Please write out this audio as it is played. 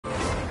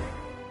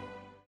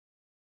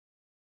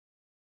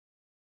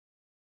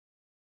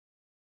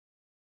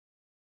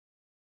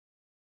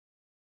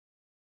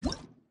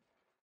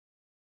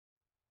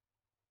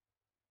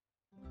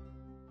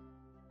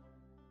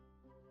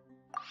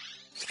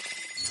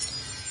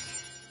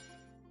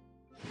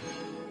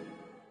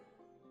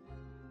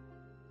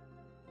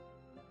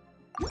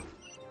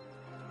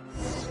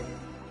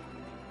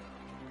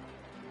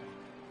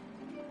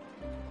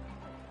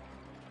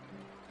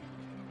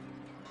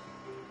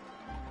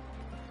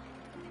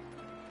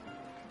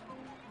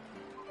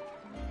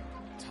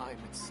Time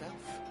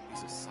itself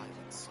is a silent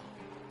song.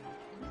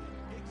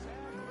 Next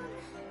time.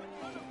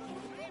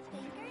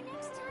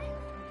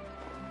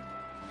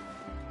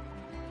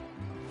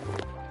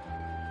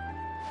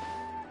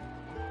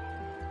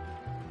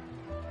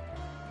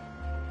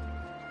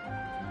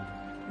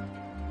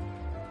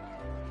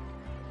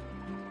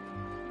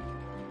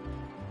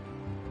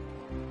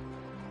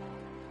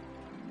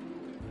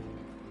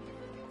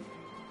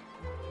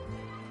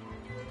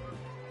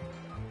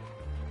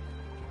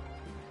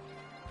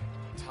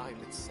 Time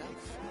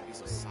itself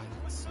is a silent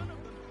song.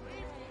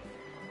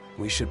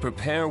 We should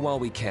prepare while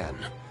we can,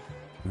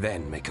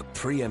 then make a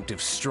preemptive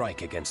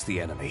strike against the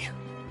enemy.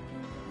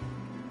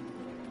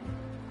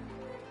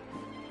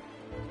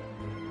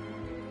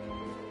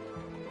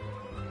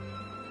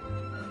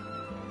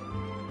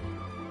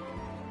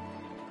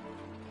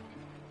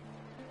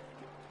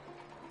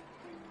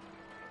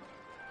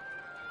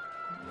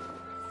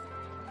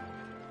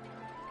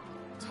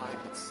 Time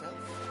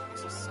itself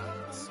is a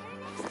silent song.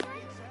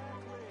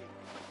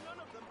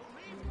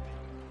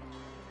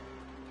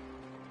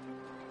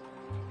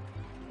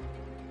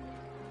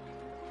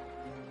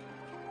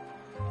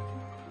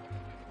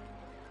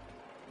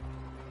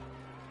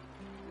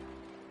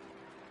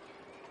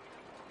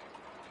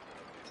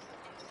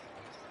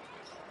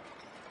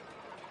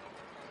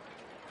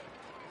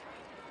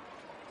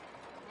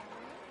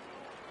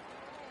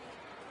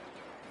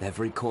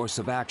 Every course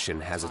of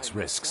action has its Time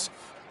risks.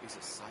 itself is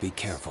a silent Be song.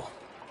 careful.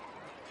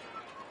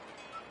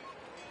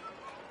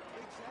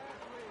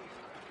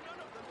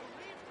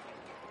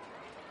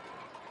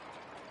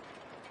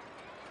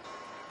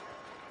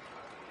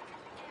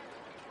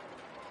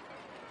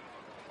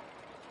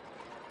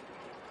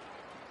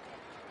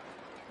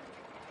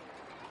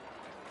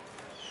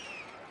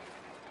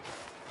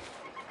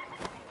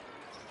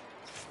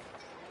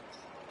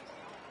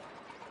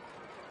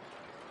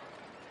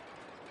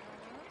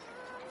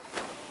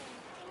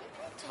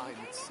 Time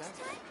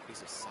itself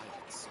is a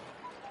silent song.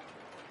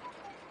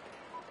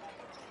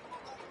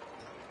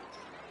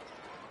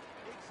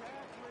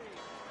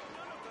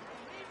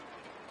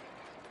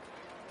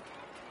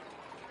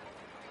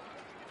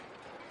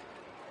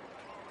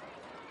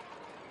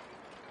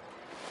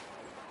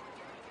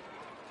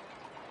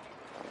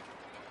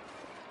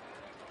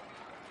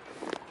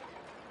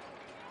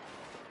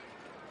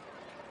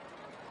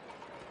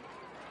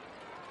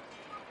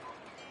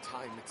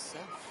 Time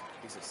itself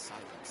is a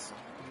silent song.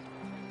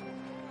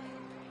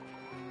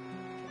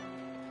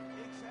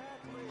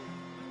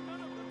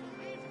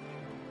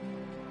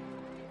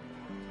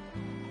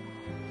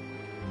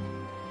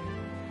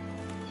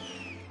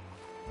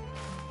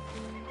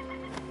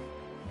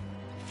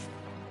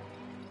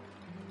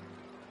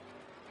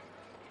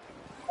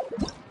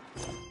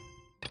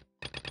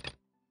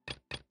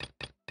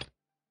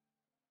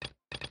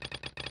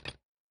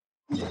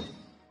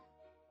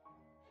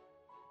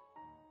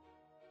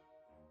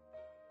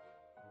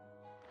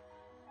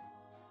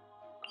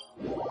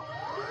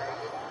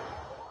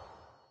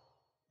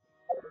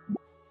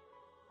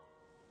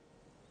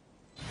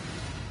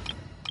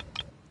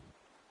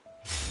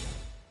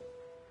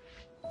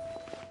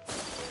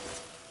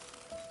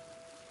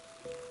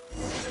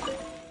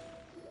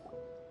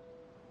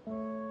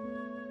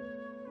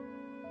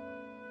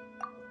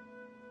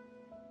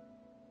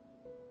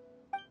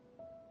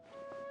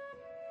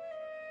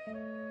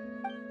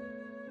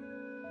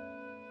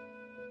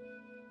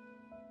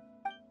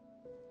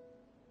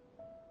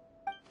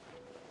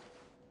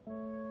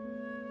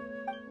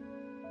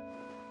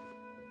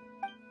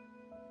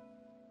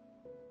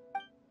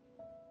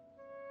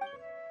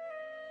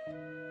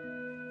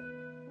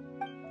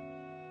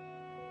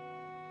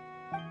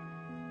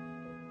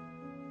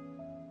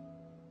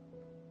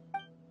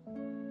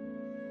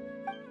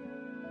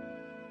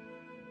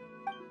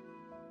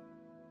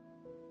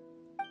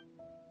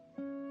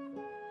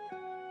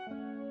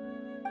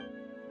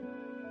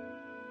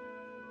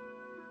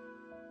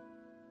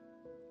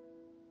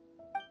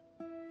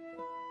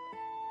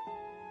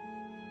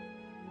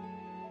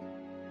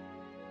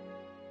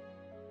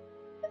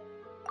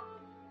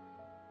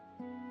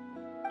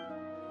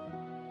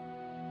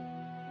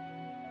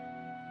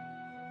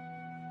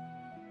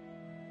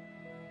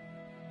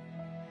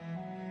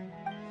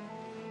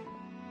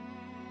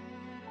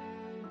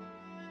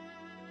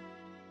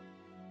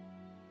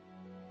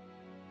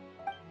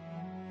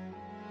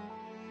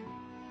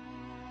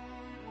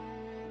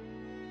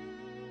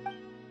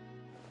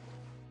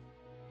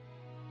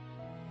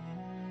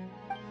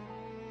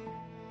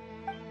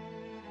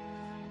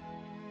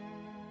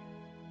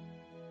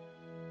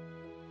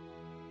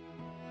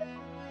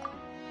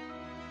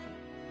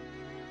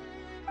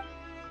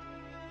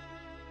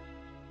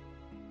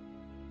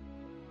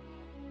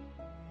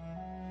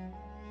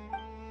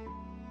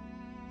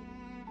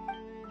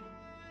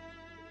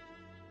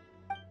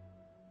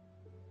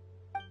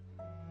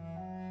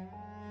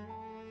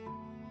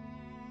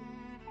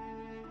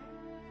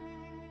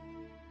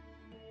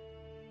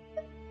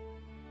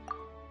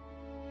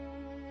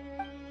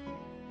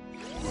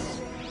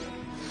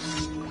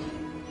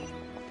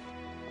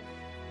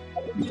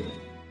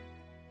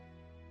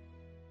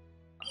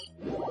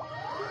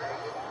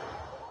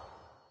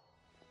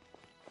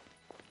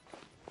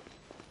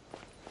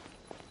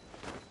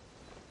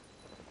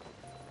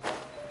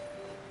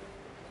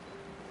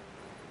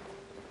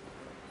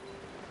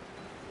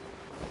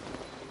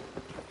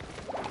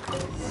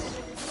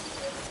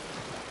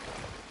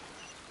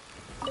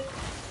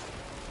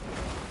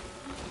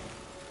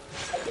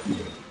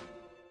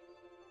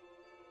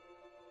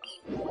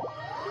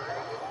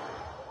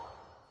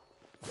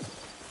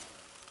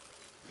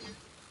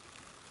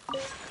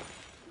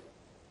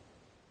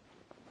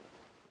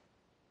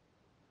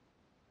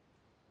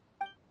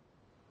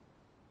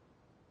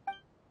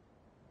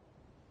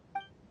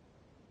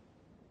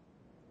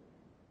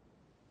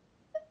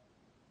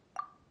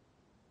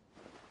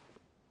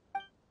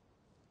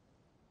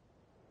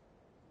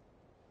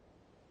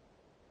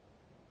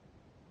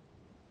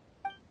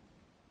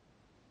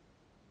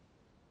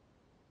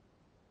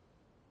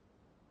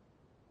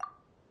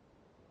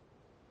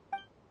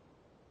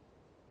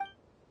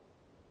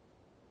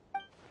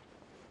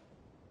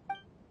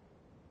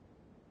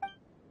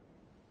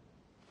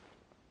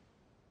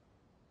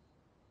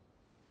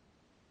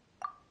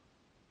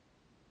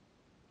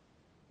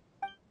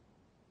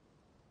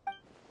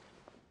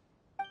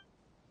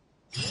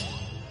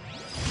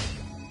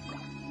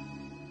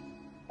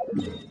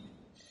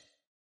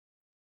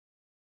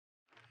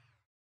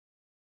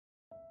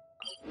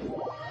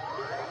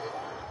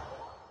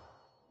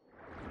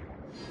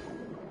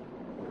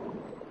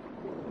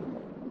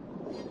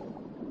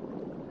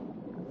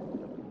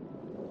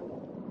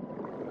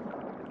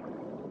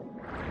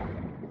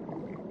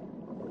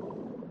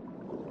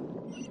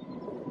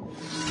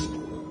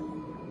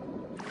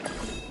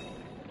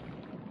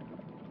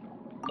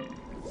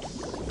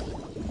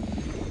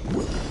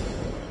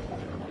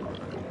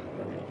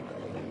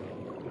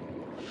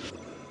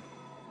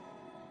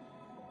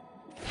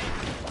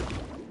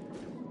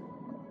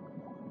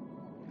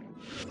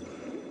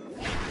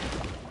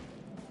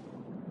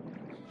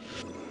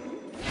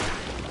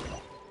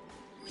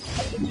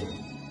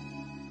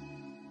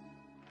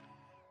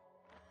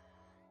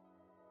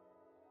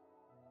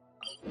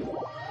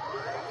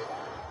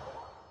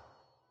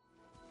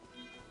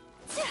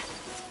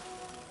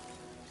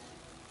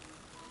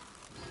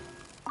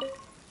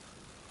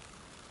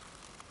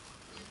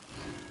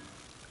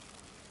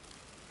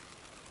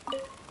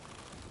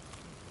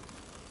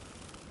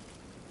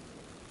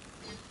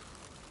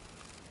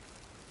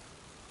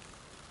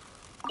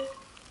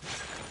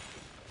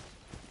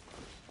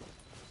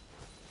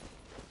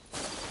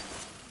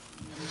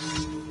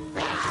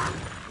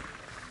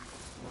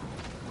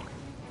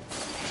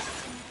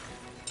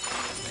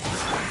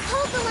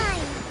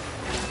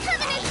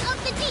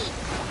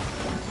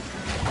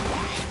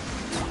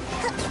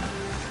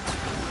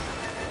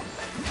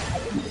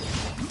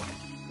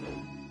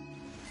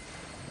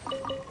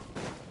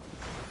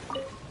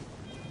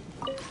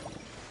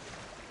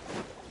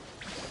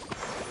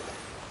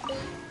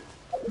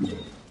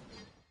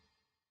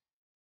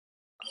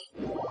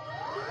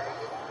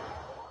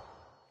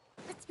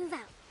 Let's move out.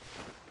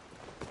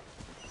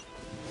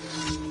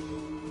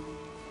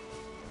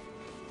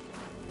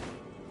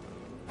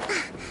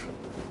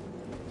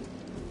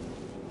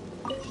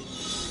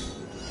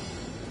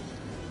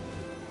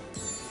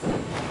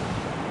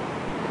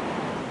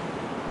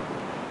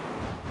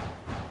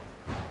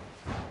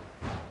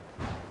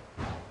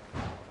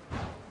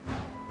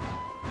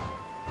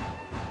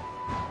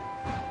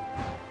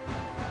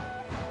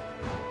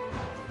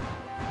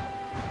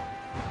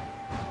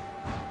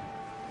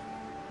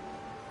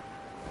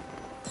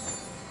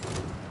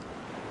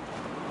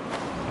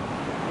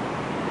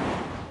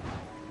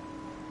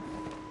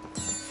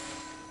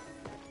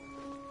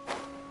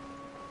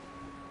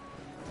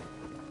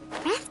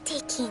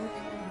 Breathtaking.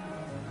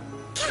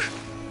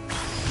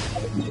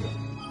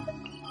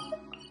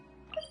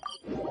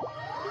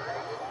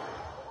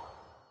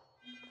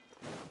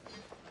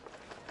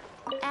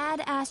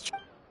 Add Astro.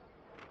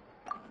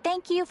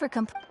 Thank you for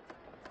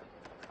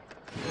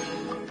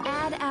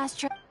Add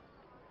Astro.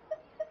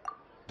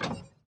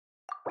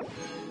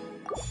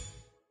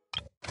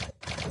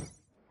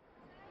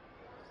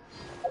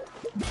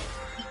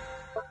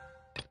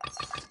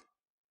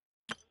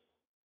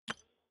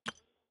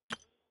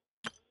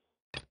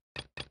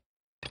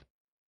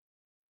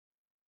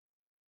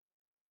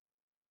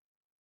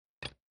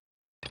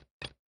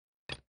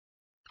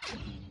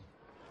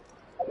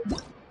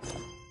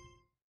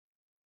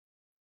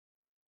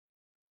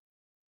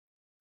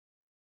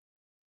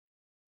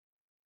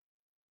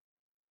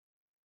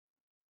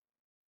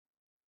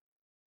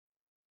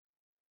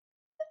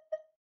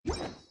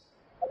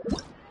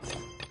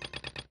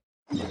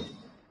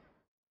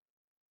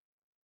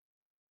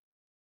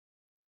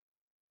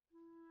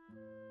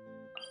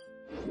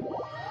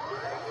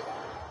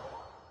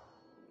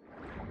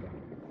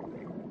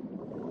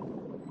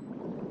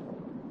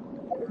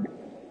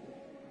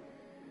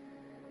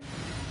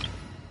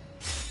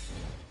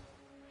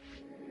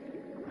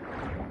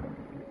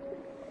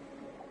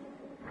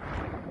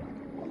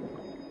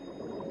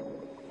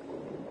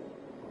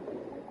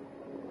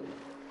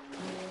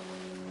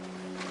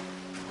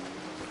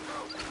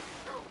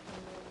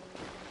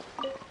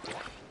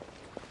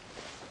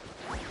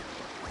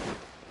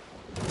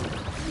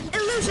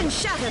 Illusion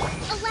shattered.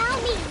 Allow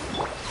me.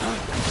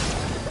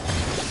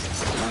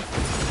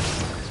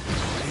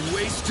 Lay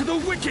waste to the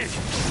wicked!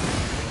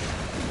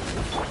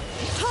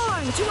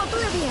 Torn to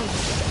oblivion.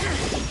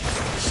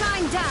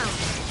 Shine down.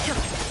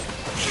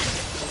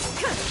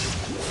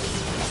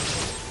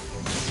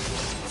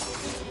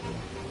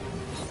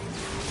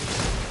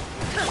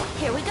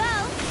 Here we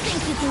go.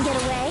 Think you can get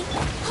away?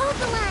 Hold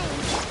the line.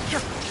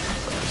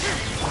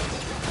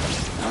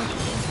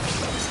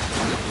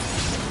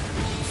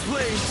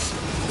 Flames,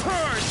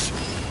 purge!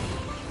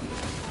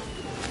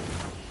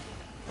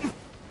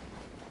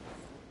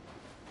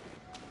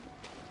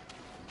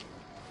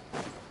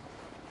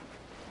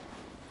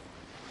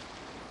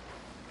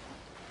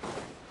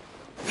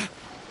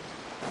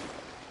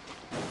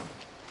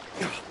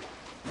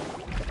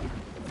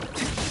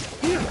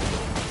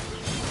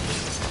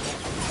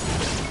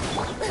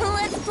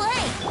 Let's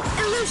play.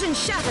 Illusion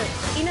shattered.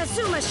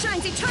 Inazuma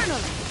shines eternal.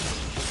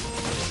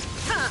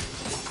 Ha!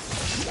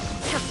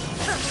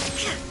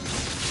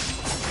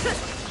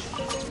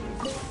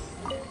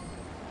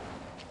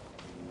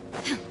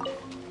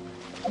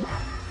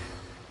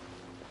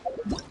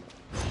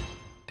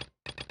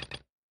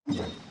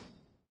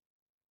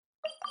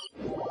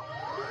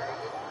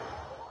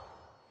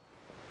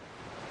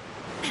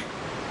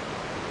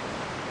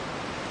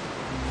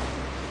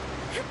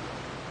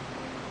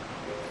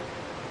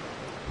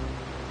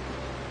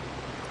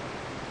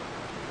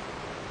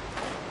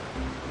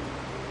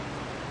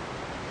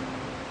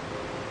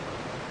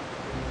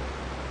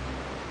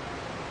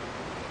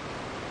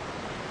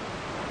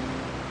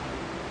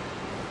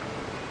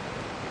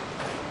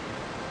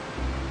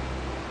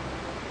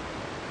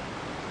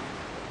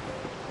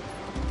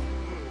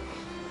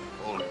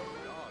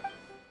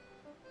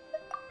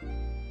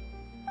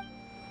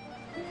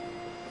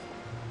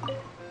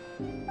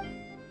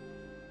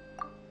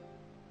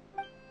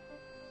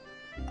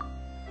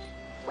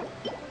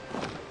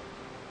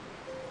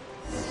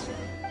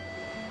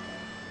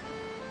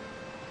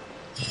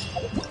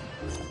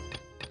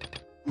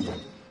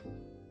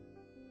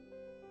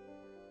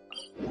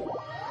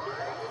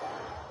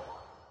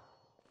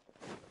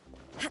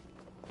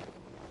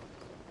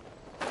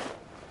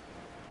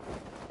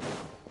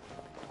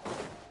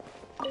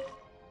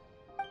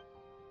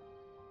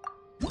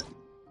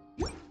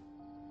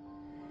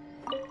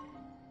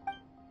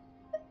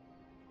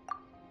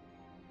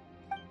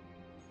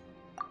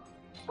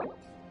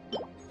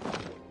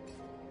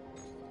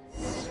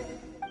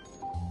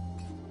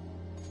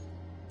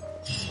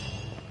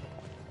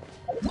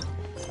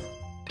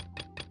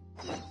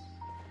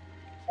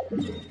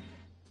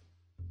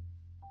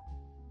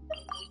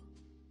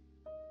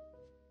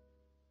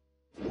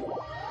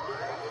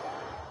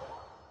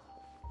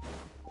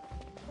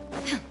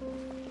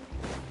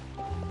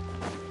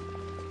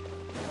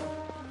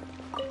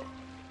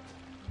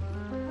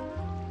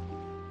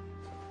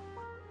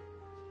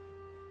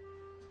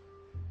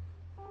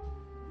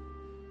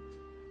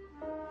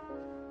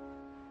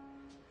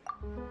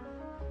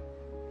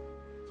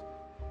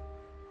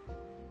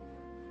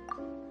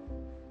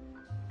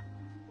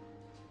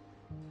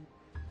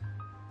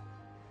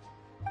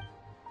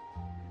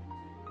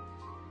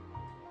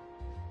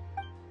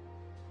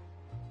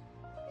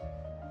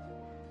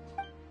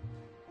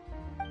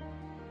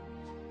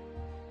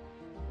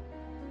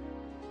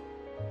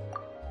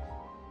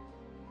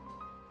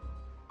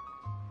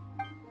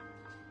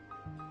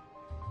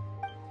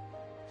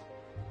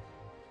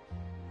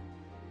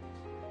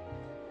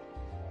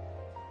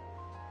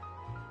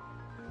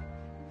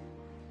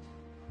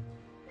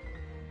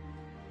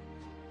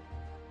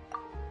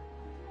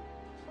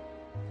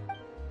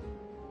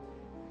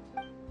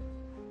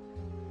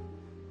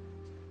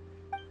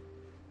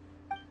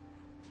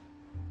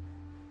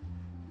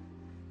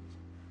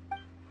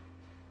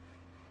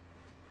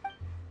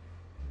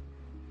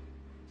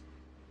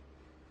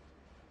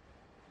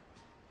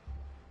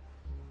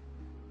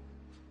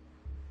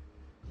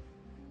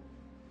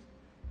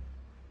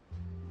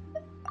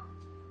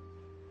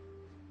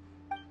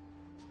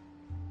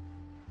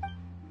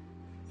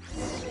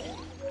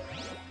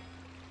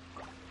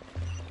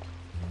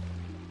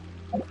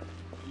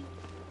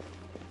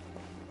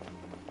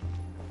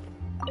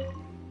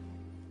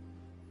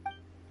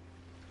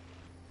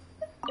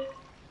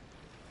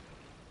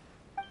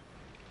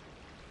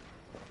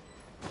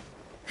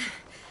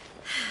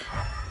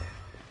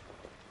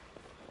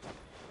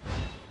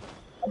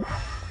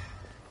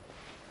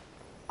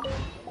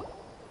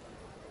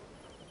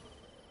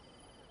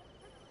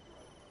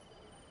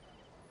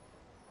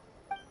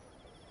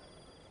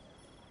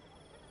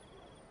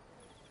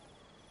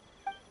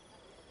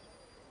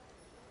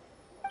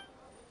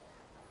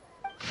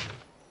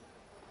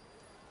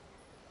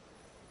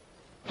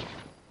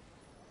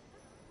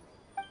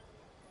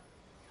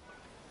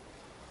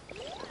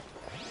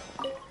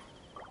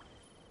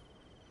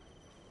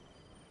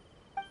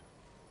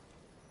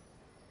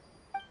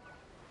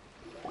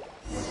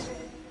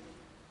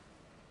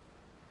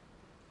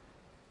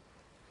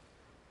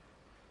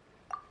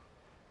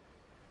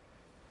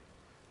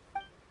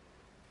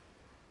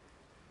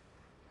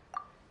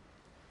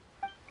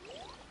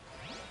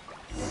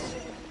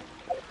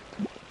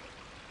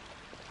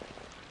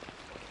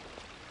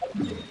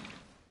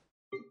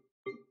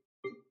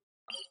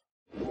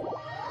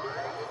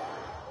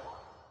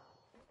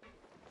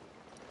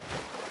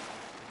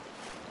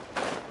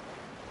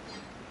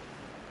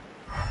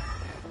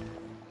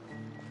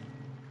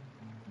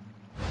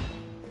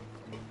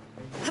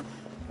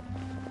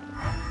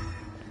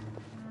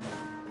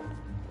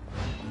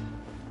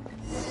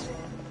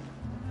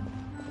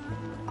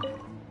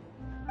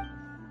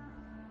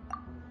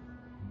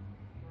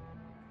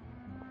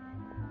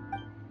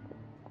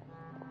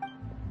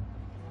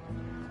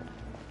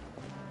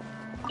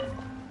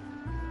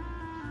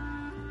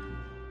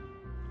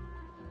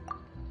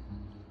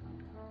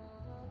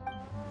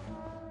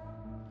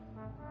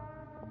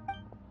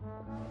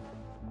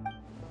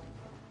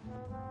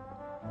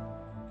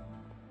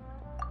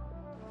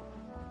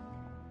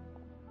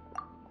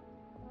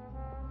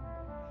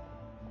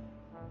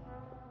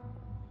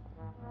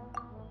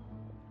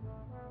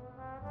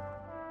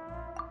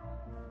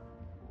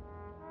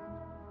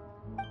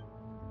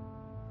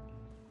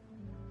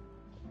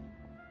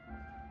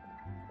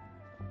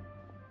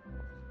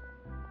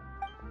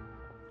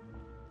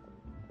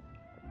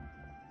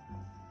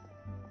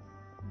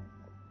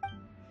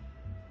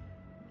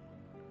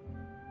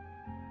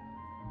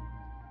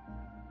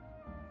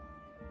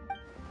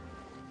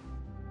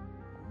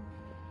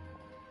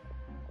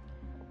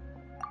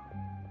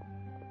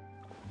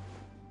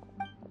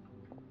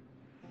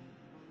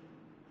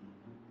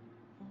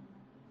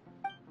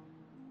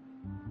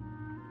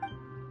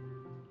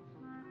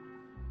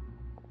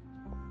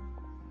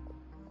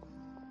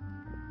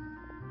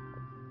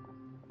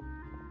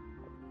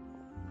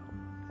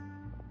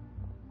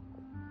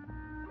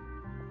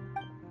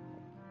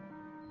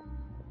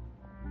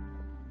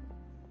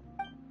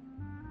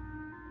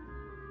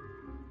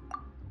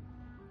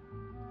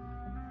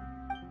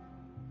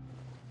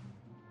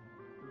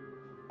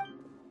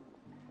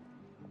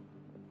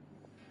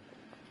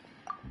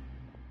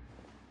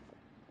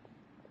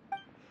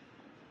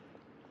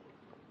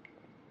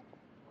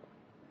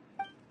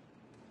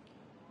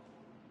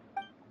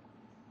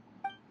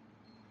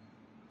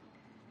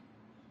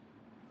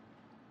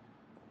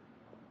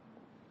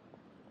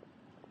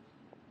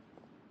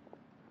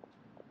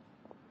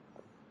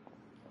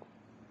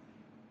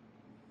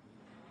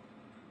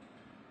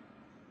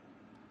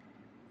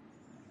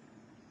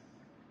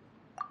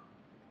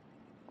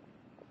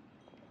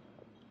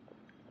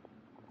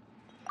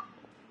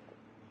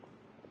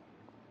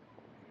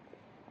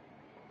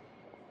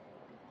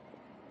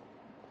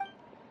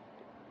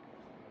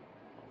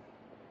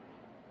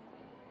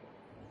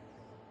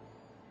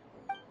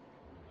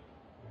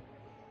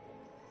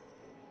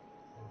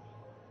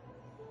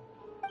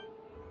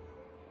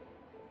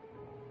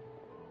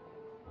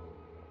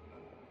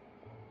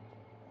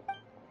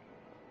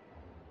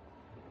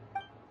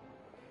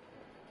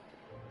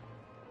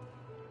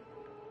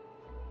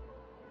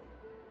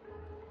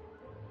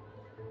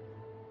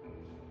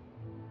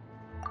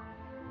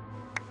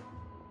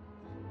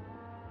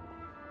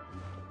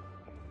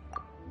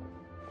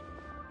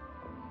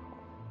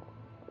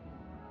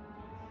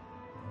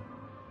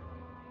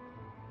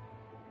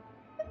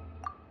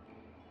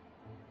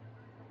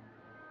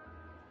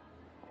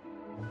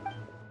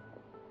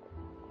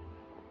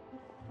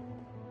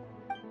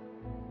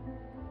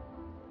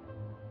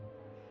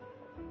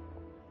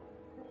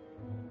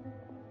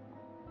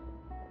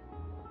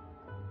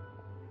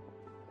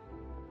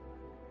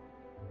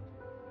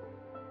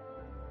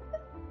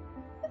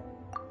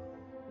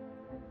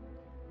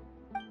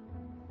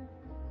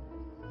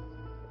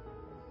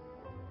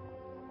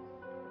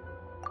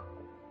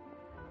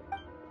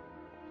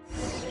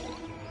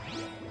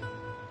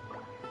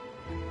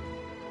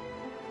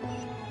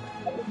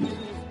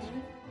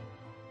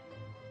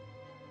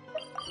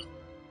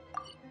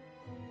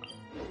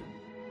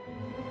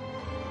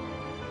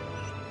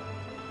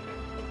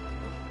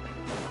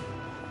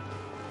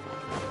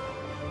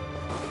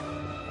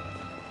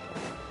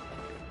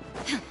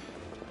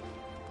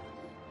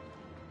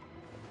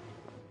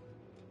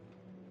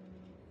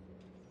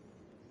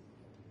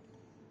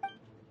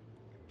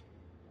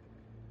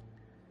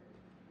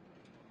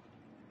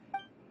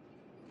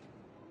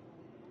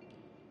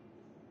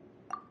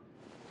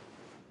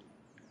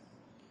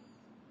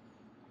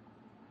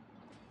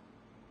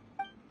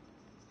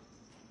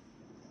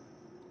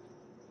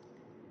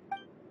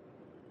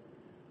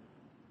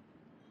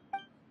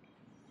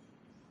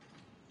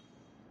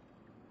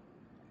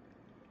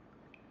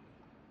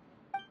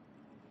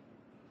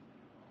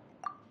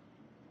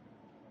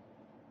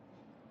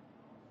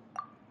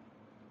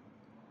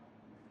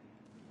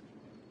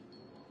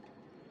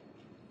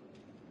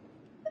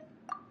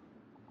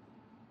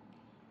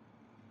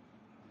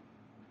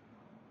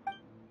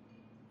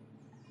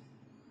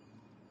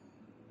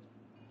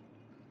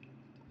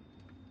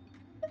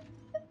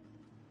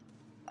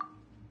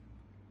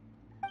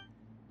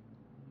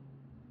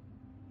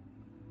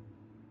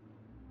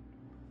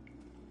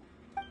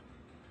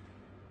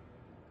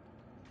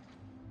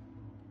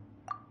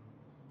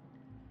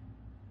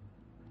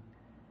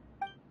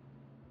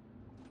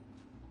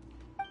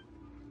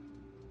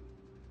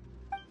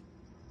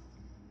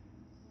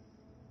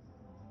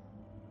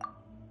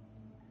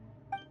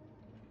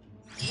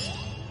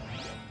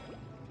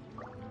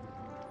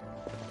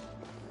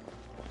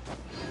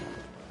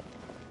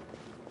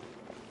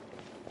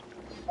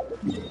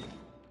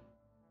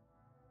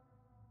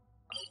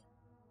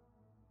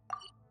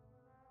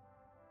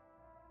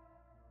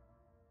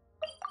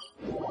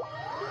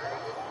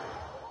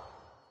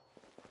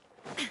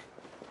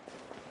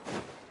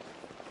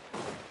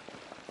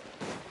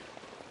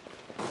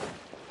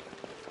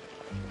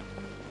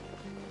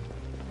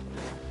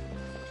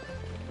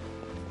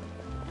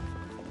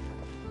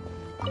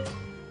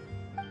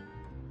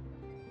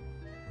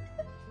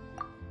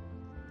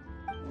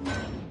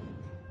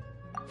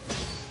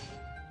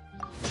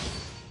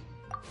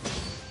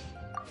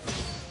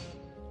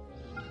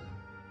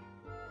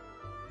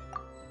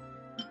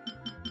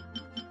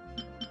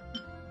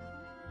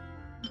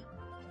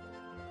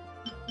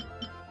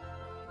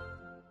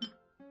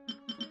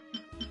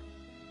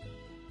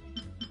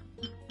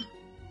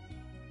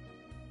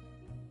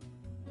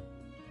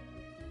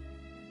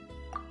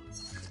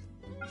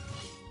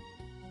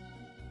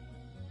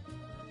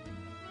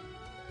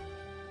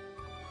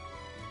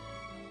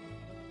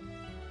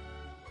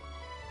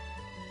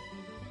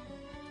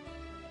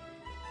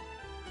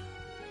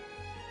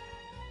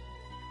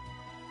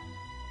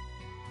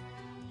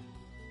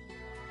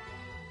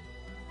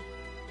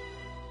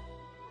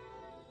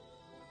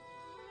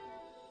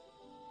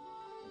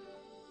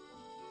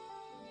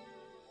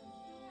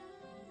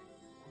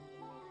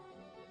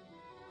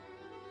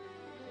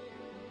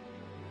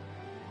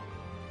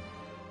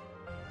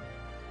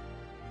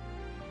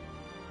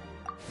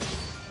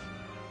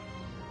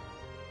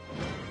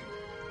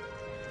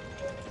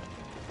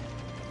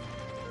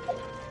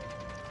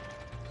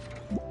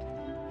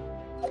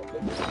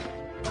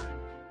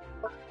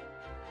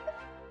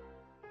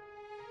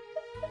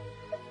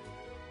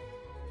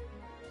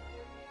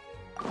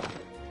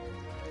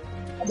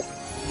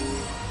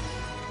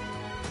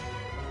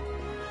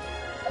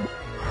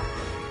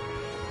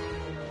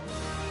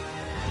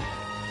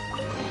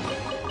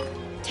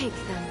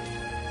 Take them.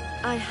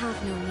 I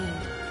have no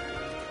need.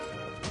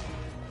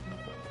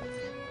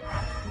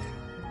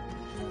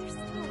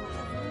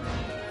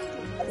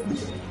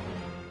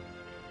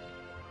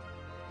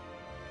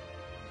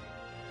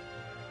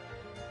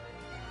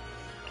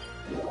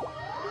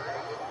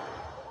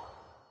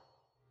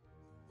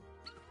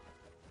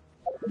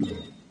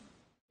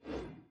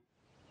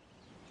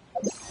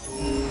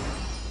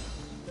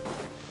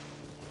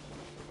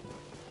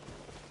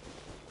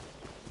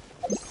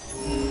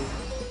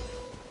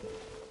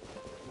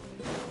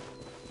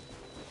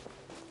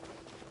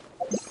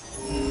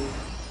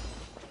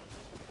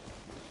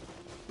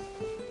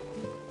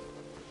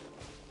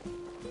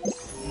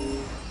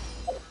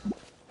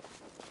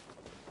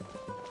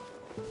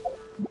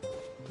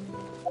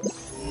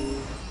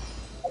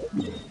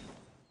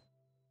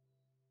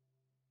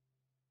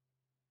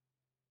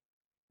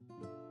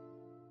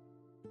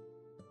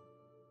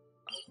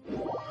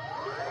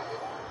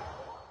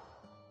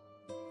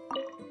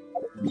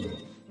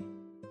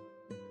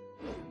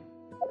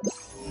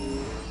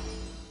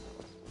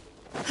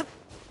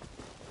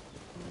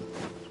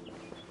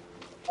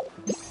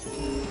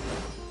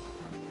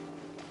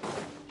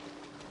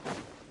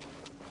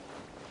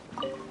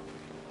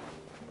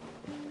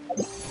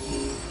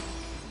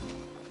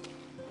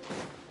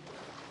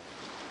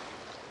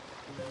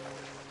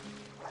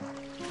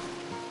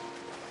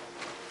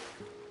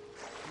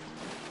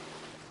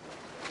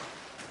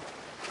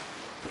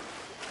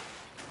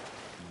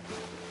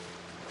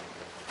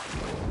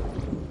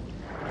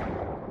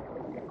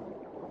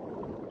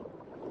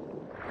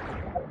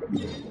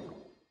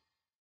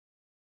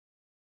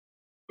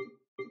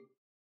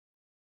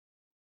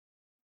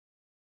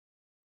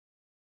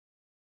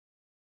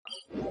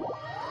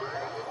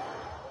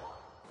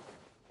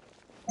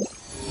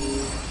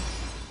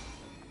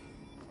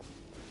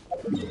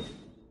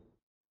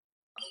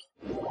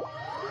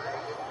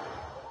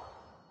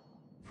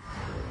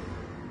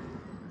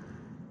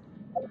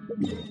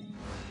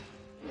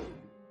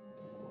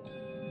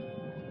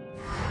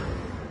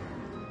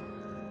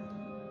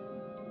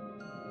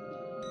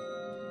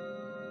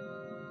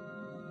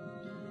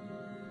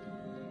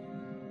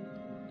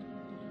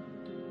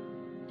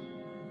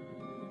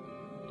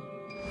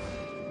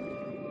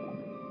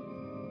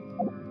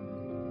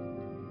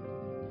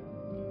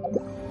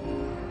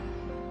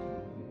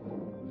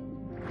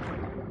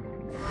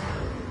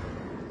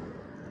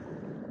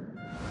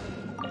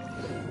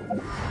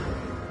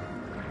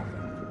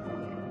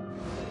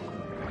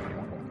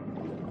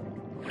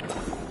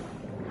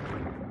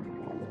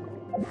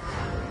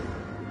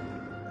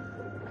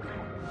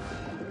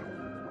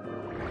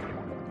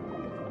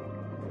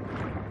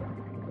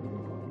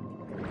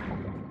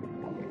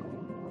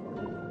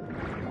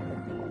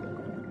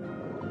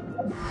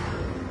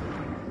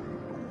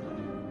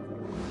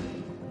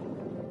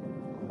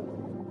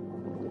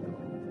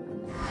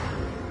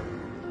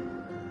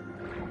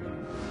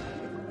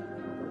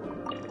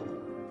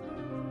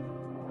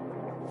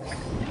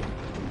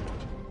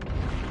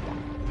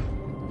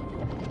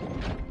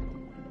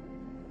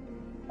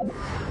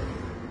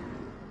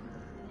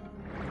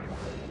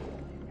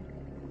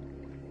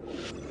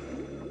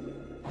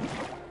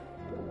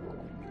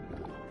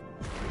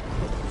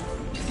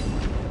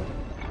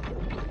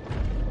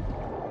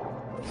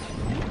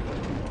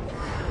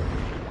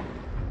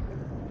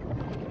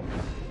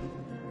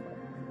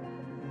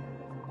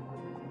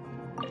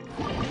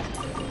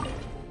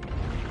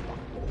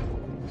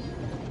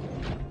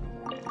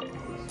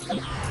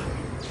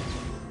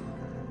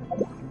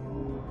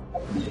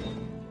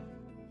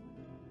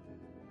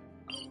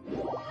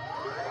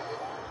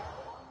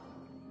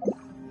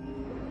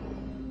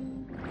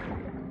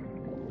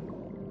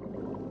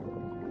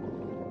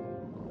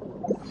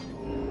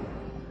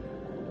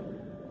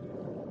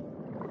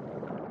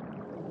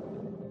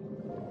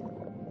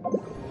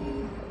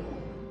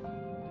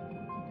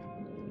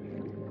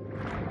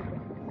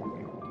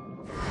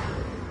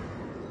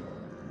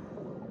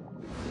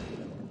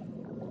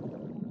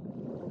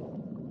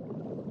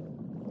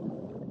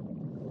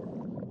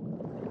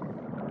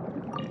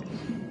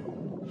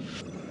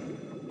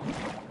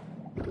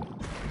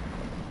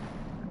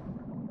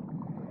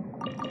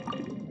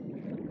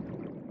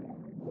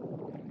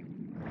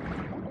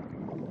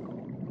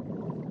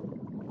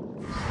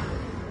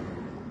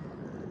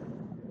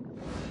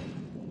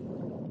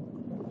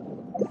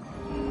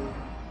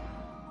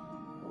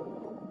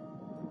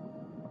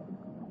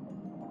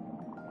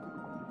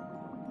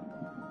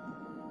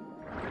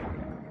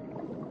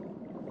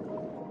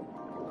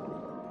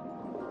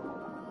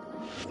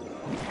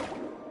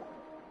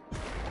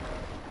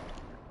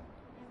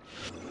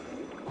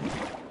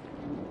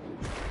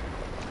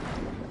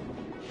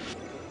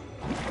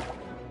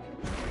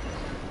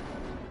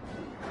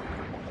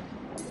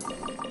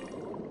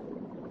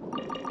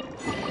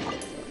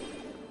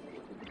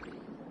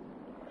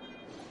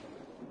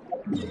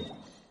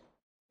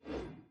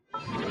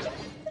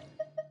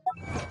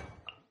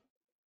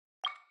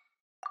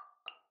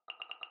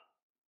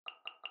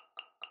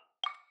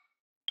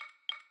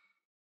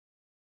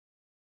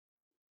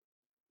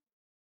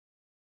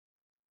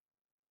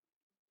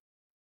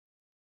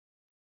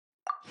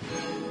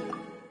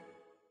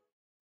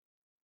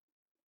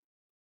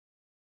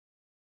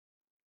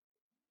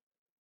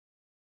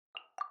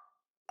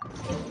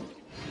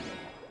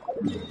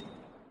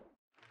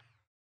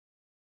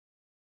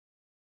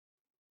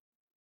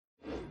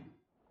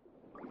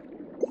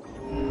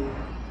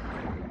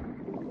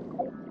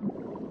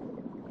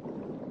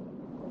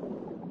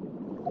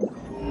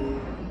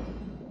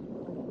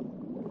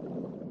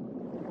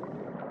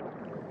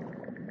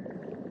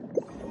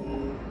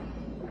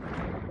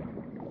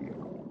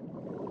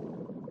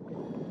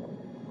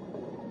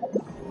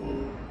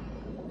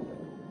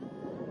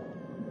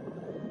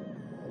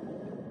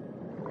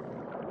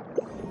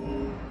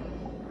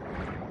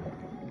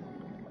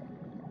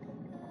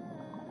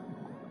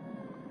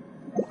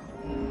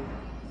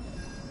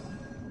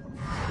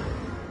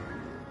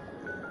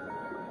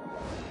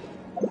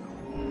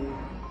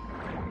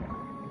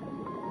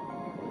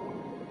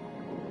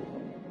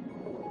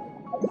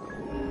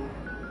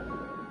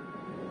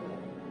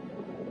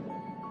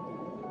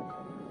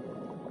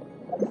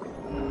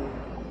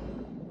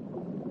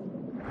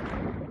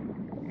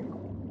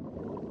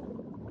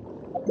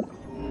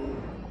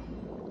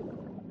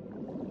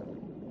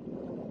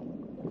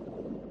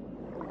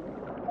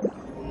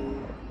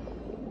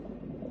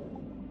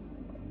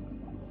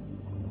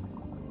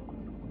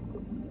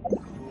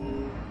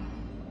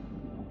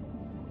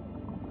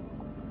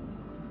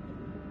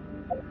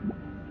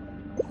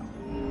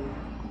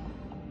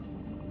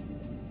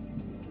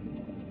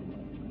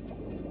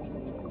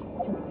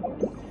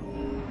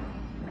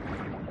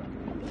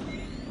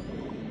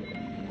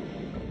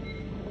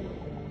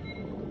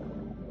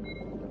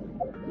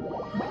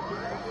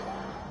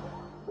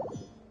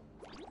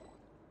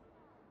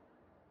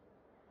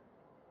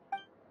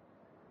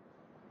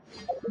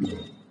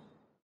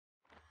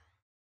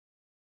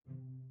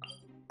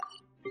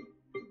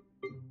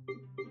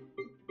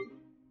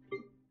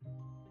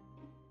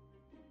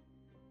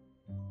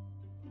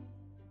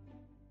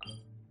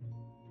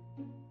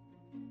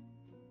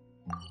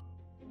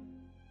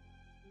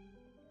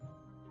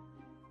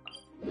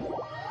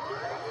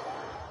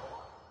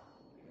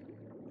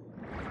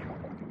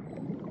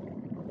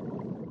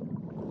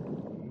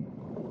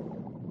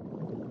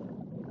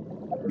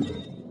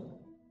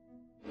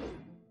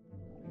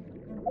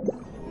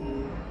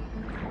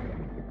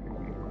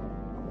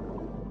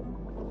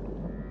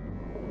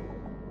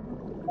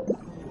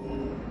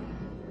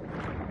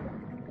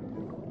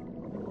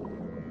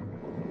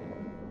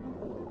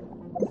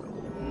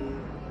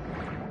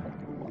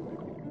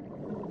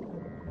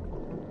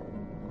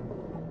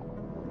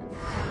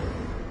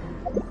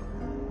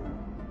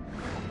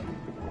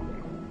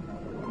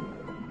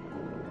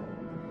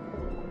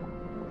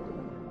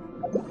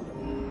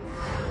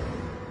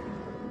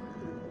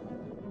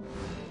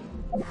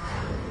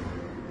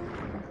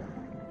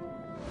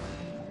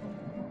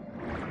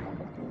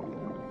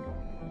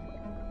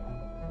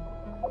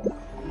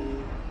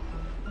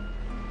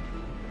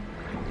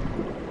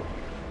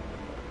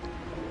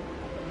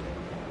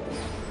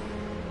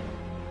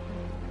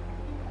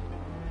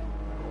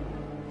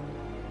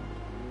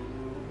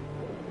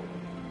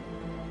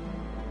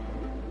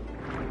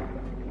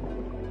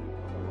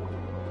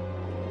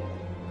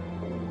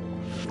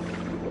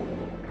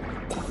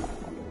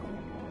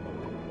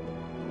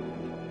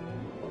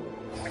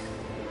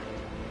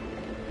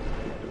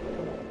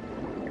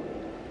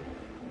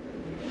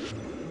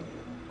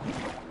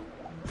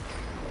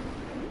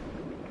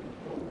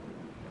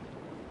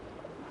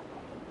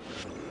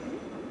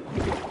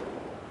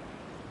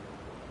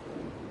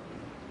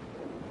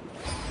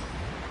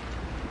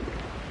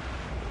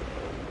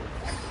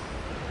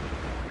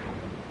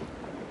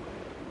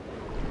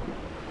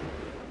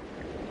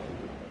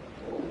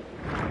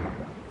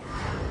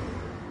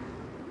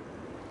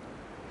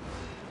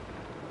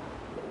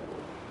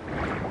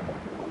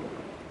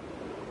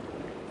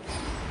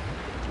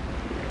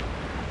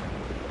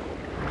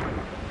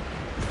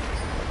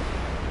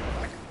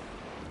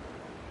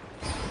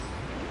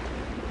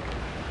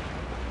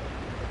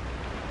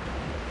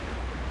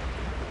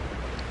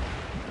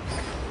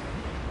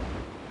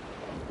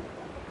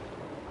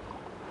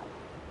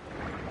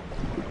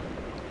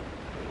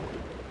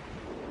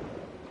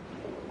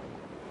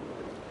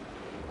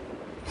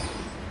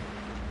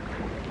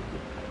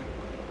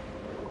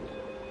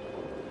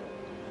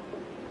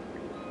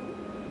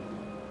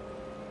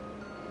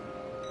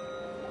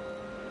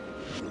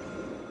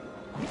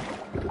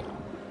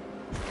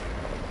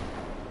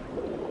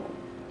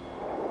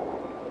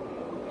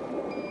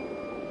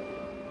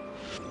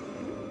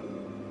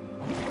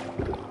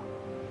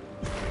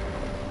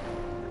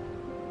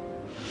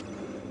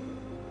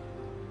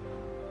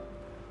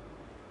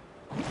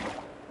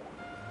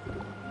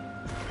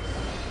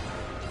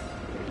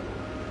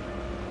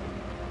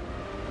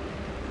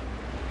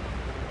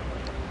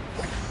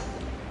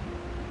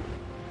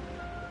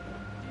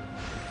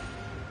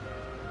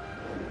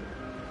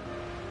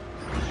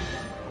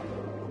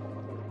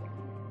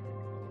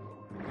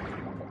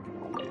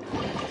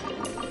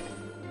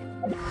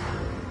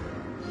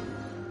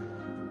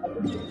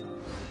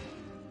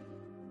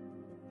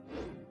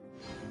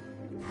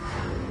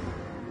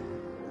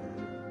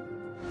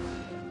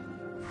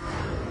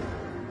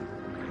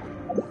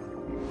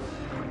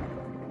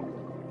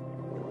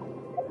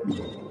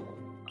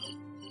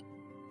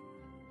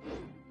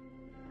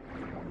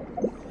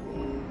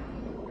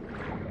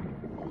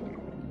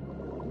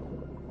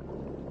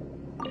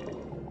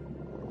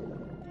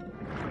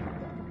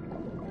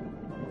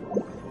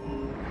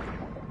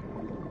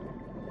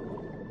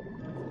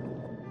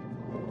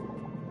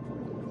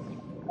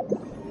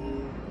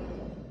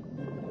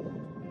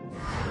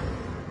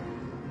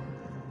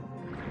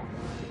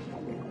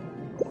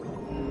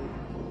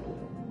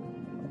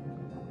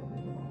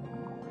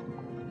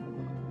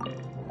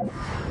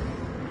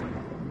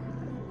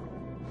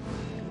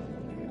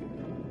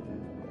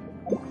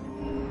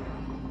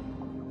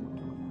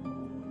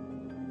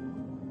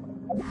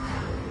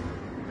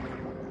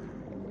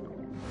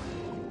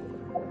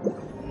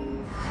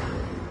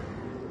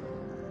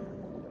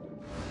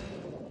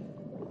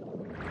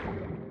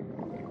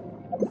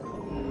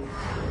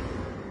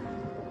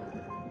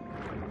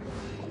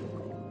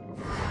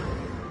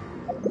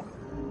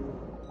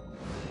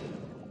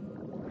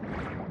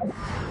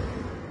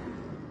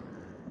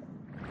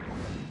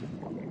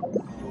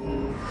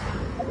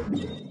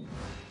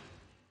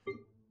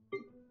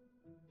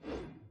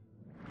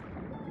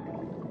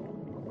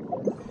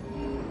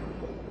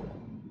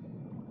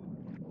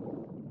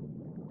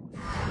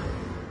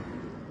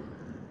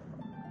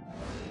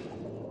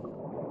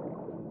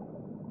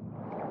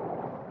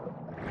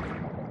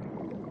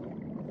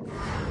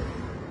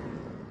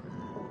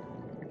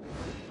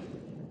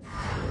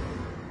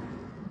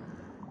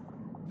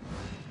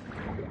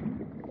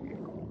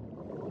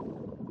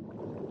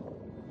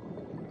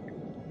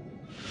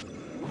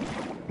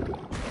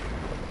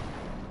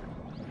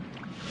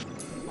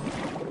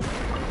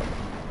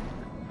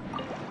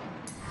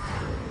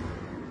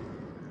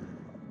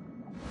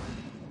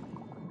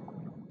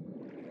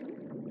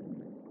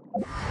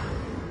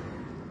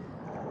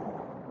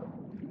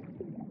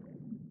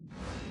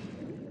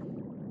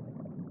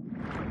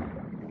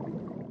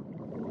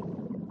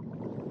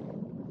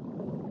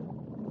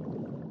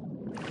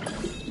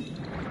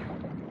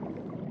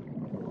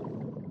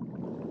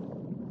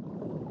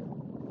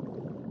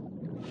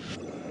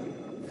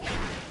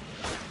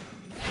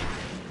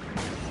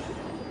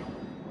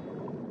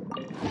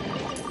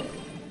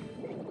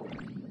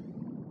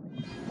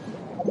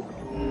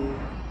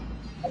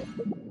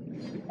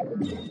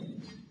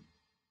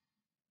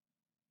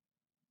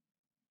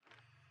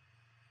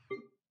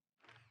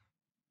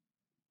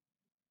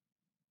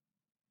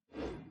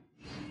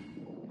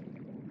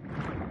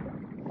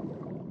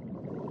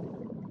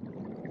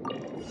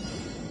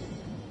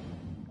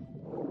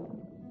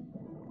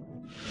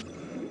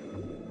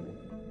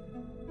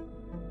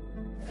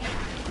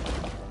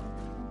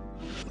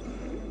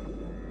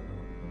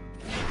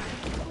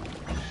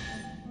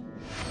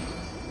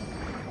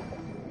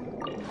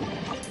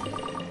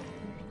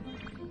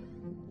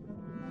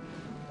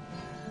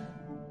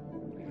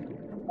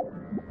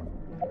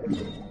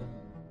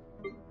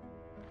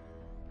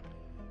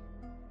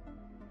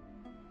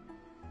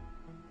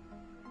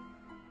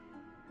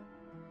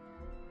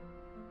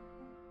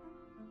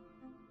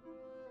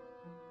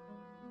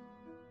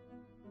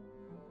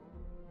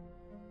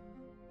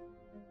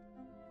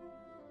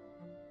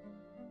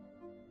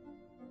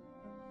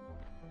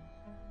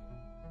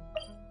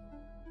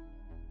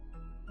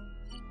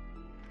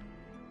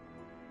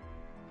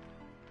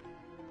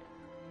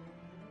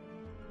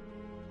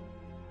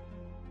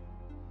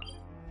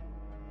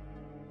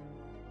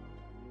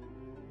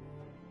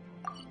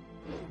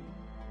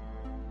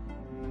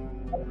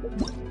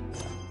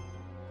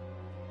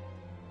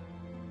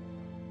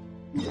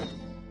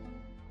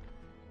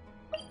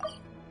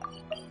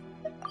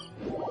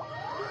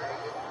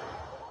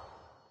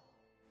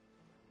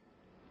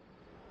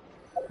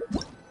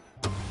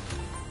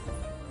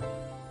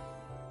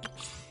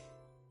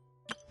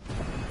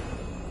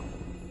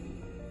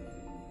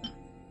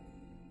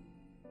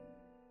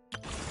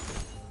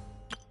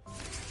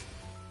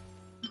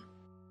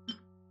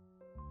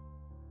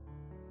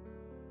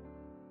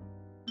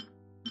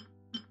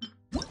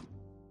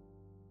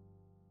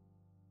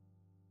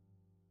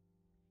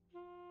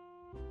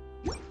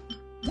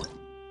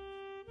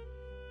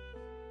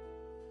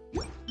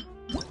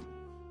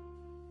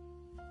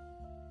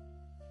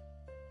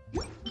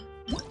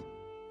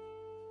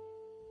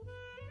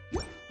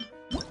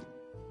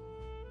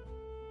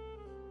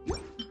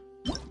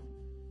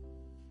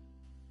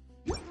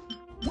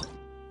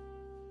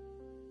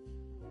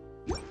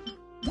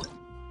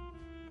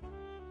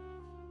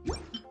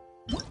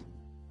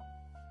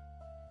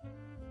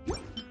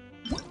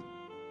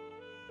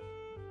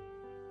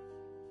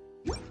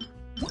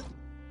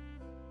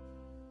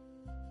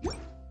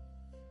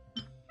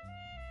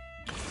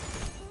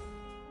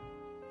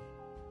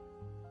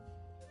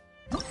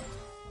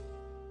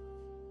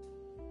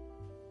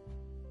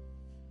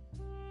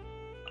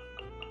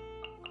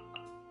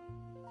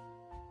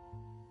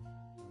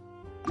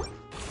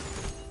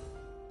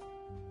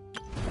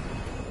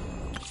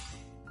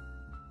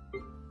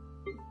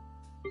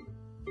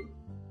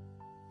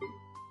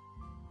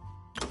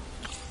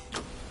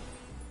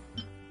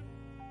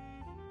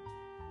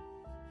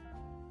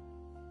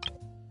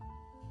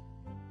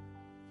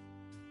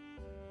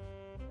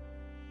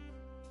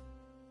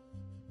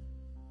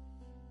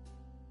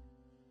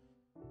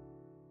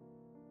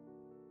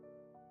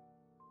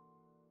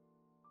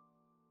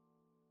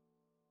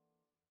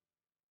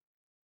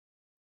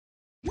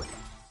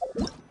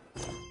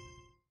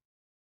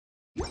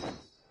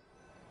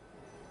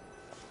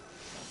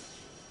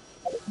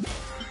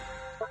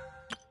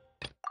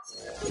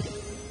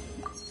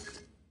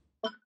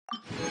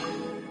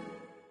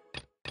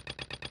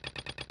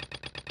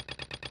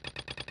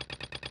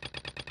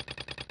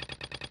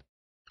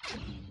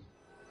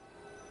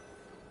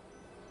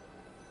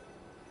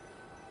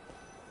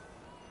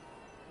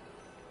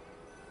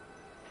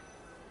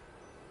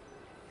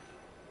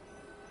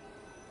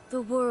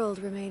 The world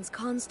remains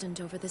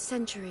constant over the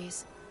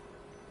centuries,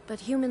 but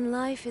human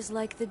life is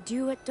like the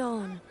dew at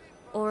dawn,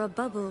 or a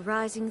bubble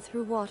rising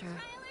through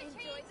water,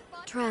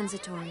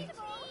 transitory.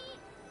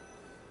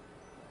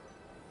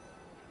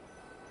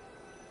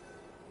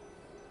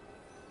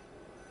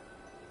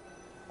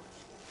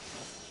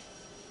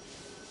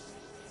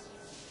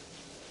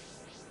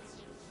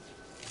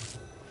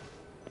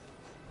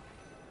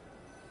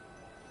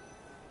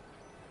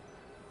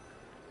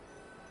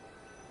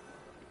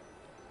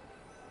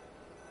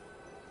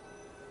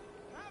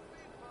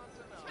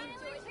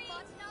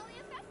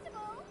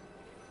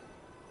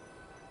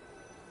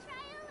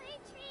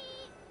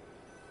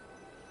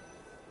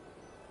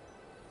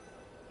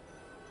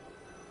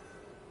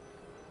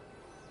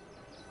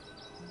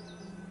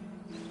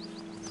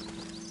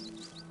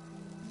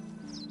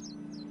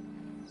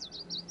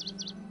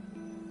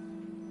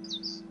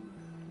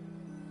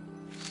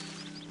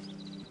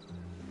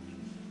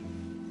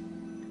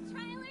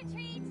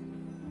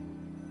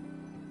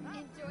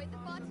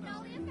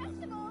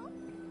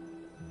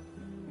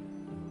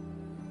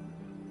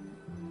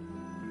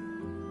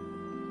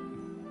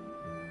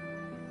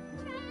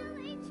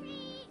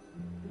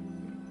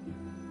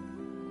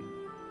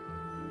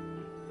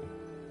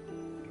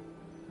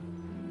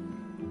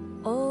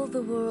 All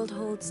the world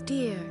holds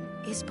dear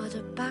is but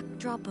a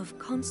backdrop of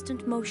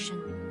constant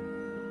motion.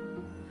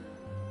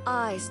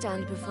 I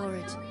stand before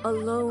it,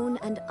 alone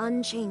and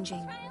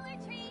unchanging.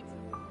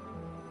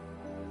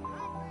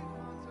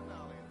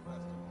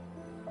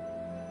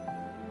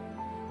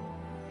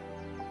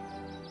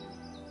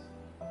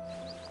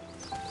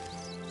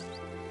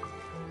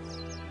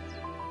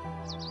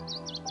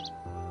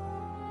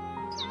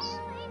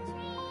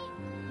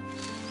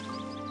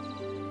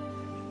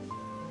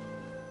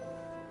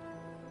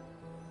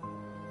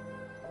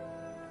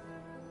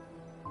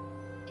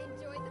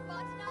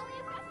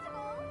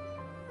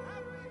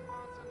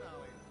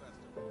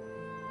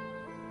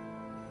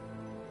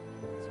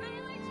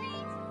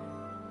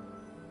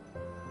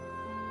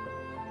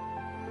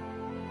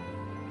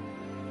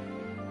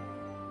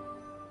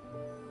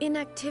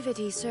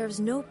 Inactivity serves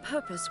no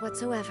purpose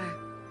whatsoever.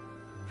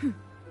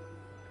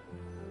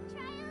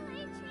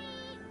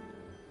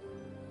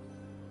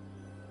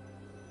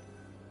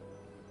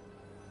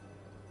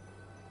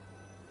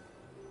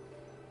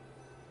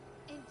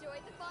 Enjoy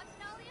the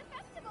Botanalia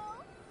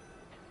Festival!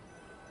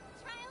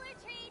 Trial or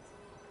treat!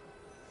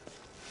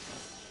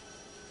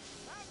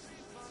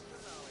 Happy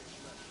Botanalia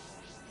Festival.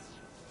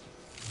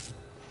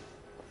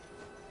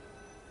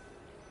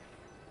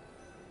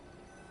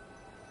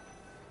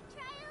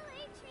 Trial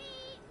or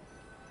treat!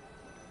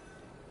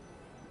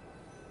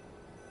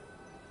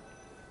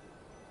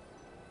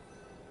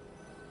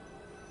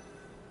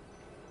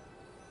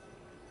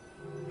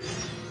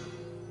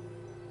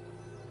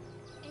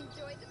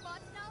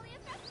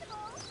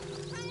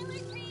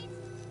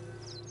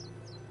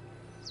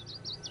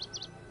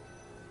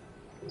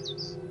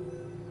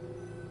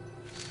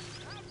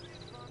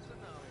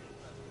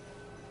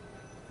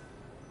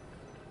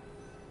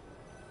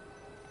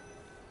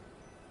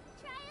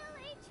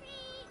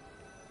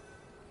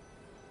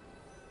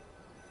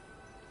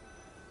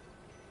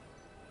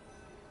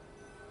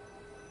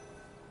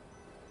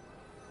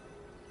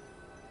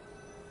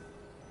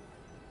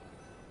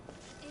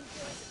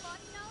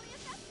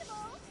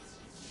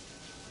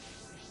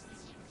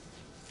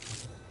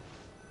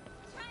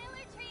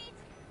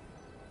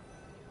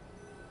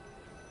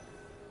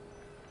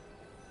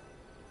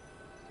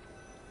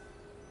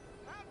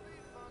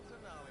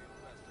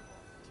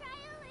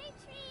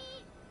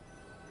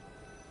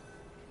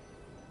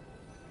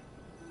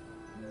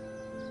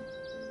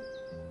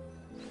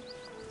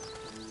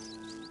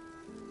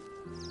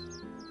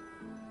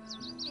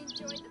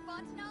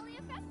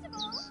 Fontanalia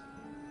Festival.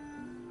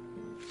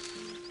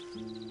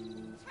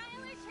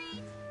 Trial or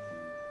treat.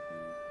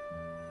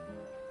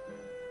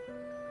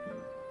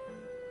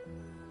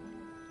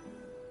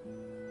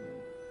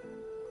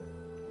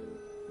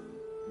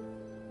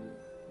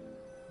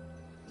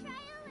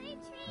 Trial or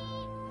treat.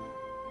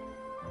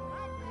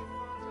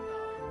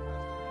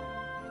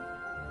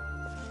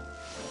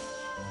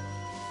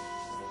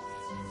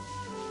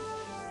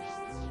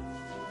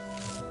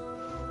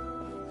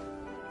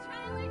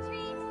 Trial or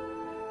treat.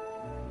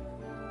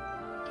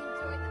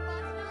 Enjoy the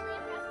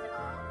Fontanalia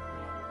Festival.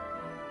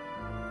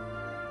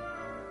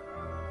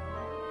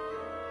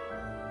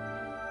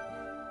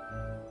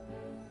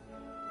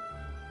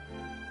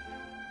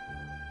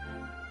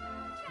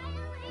 Trial or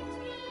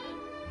treat.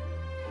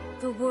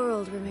 The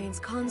world remains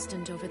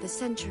constant over the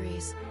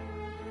centuries,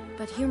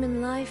 but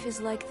human life is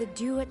like the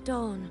dew at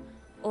dawn,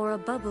 or a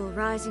bubble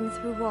rising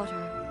through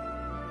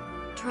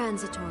water.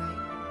 Transitory.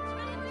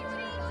 Trial or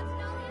treat.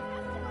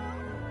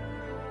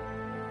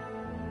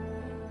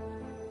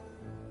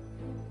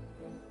 Fontanalia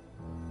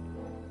Festival.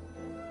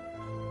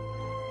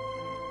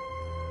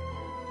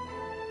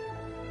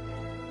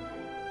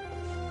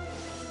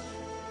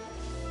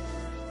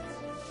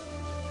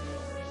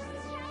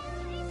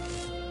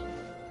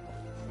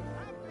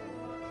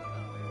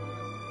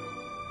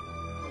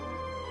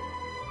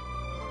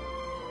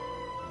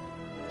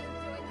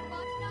 Enjoy the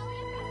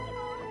Fontanalia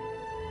Festival.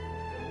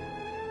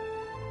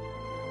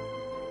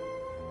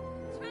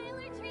 Trial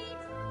or treat.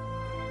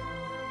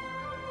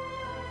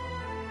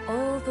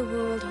 All the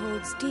world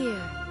holds dear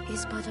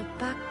is but a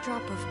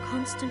backdrop of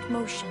constant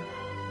motion.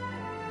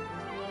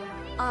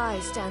 I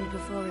stand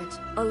before it,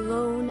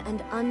 alone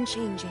and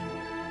unchanging.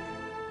 Trial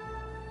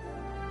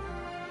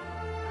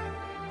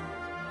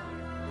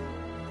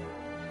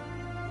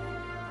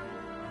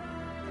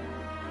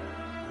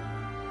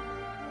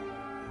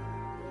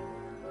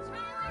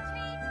or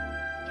treat.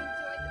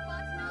 Enjoy the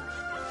Fontanalia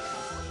Festival. Trial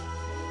or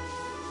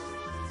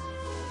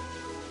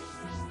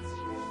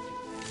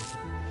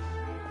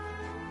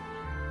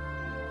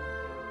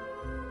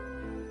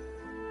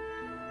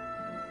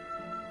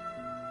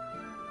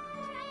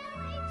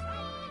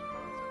treat.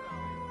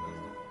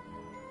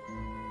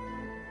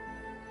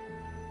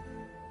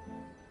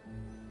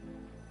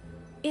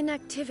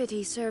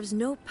 Inactivity serves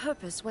no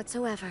purpose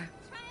whatsoever.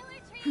 Trial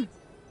or treat.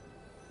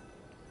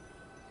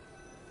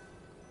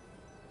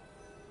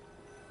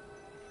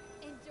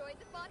 Enjoy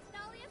the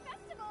Fontanalia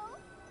Festival.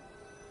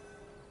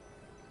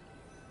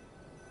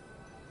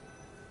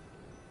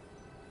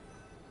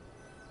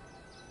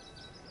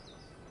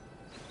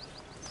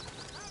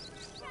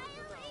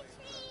 Trial or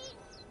treat.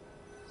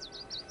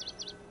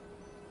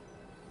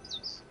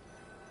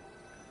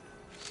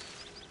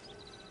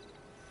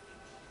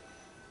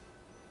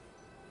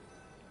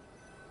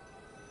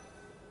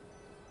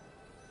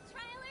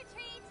 Trial or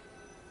treat.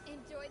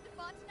 Enjoy the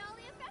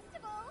Fontanalia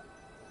Festival.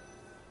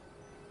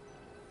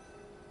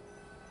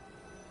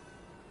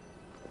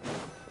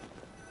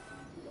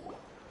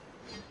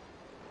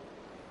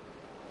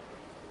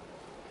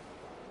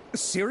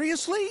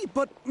 Seriously?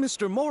 But,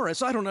 Mr.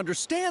 Morris, I don't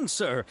understand,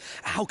 sir.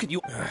 How can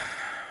you...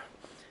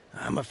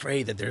 I'm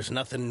afraid that there's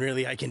nothing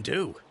really I can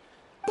do.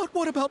 But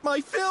what about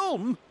my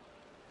film?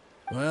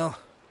 Well,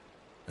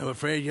 I'm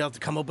afraid you'll have to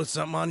come up with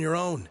something on your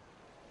own.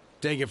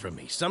 Take it from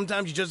me.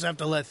 Sometimes you just have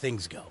to let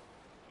things go.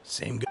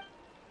 Same go.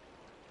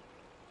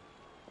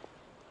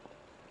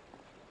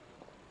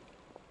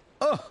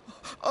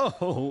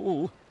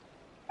 Oh...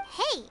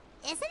 Hey,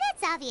 isn't that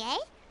Xavier?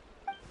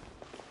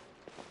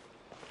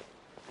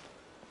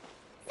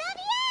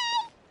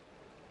 Xavier!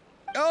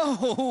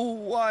 Oh,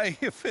 why,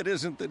 if it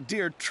isn't the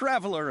dear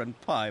Traveler and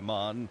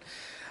Paimon.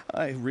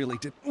 I really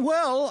did...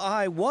 Well,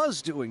 I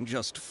was doing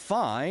just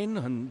fine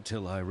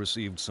until I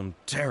received some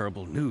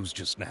terrible news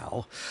just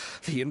now.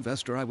 The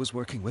investor I was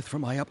working with for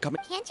my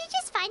upcoming... Can't you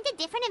just find a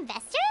different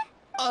investor?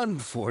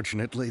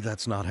 Unfortunately,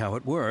 that's not how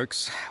it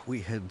works. We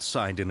had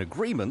signed an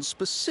agreement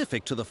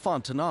specific to the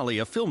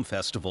Fontanalia Film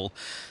Festival,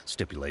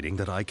 stipulating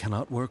that I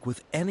cannot work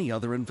with any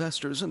other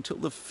investors until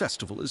the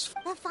festival is...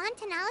 The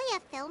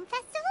Fontanalia Film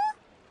Festival?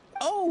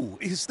 Oh,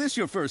 is this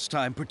your first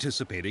time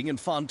participating in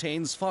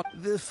Fontaine's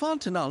The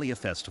Fontanalia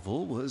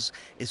Festival was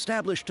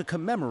established to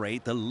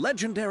commemorate the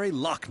legendary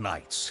Loch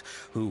Knights,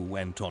 who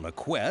went on a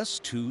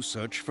quest to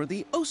search for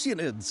the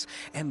Oceanids,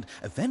 and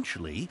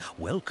eventually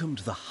welcomed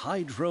the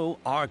Hydro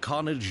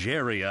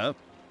Arconageria.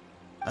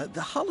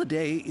 The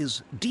holiday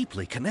is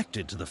deeply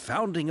connected to the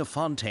founding of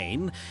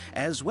Fontaine,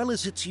 as well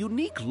as its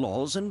unique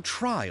laws and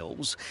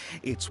trials.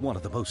 It's one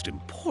of the most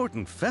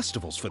important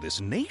festivals for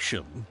this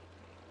nation.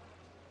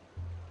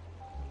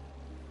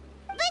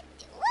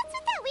 What's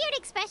with that weird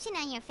expression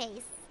on your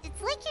face?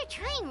 It's like you're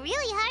trying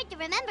really hard to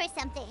remember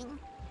something.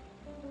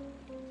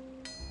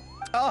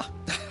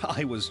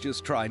 I was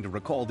just trying to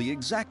recall the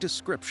exact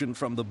description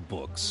from the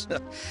books,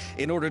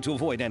 in order to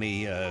avoid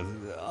any,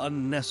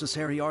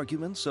 unnecessary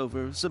arguments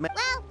over cement.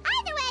 Well,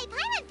 either way,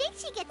 Paimon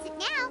thinks she gets it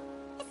now.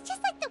 It's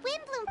just like the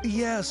Windbloom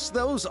Yes,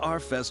 those are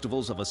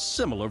festivals of a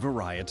similar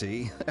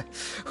variety.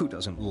 Who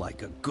doesn't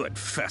like a good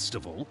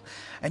festival?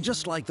 And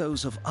just like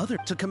those of other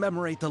to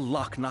commemorate the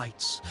Loch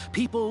Nights,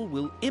 people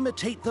will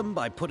imitate them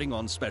by putting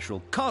on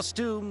special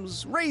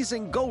costumes,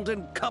 raising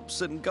golden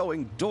cups, and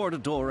going door to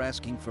door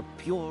asking for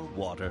pure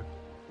water.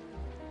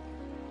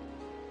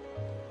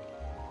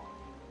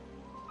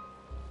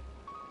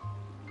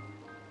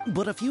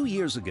 But a few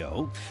years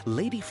ago,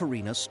 Lady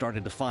Farina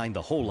started to find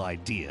the whole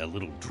idea a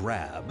little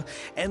drab,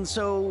 and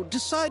so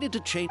decided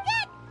to change.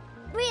 That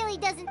really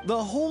doesn't...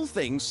 The whole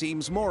thing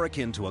seems more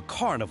akin to a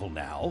carnival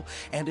now,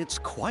 and it's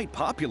quite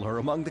popular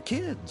among the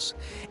kids.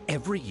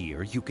 Every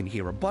year, you can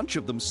hear a bunch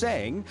of them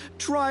saying,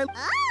 "Try..."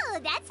 Oh,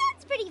 that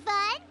sounds pretty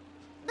fun.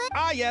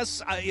 But...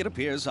 Yes, it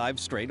appears I've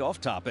strayed off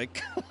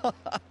topic.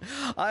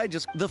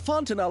 The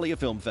Fontinalia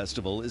Film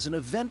Festival is an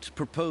event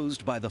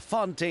proposed by the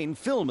Fontaine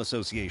Film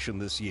Association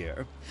this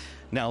year.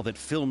 Now that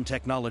film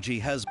technology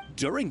has...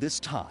 During this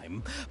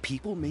time,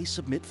 people may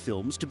submit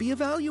films to be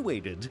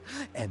evaluated,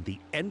 and the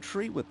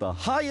entry with the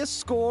highest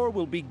score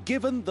will be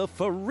given the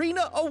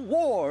Farina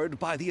Award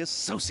by the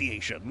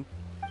association.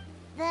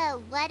 The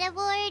what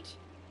award?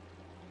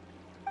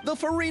 The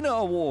Farina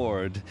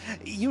Award.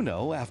 You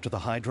know, after the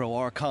Hydro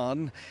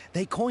Archon.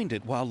 They coined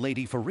it while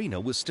Lady Farina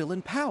was still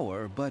in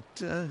power, but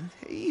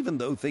even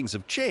though things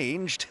have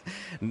changed,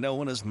 no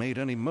one has made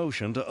any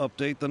motion to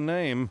update the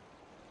name.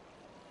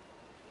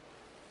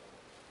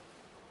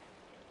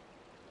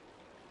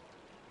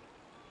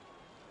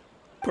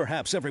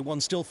 Perhaps everyone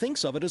still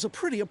thinks of it as a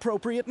pretty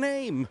appropriate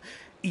name.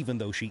 Even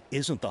though she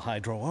isn't the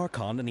Hydro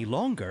Archon any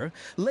longer,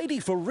 Lady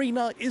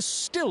Farina is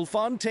still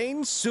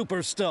Fontaine's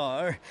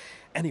superstar.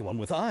 Anyone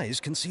with eyes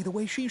can see the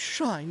way she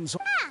shines.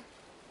 Ah,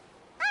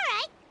 all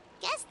right.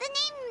 Guess the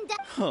name...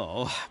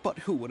 Oh, but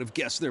who would have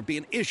guessed there'd be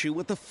an issue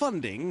with the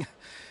funding?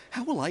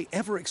 How will I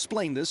ever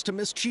explain this to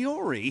Miss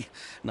Chiori?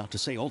 Not to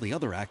say all the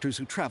other actors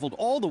who traveled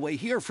all the way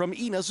here from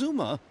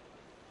Inazuma.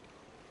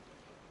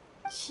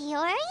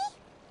 Chiori?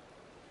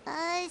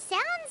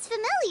 Sounds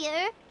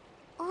familiar.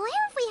 Where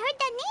have we heard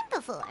that name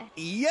before?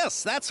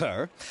 Yes, that's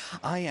her.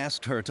 I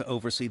asked her to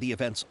oversee the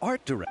event's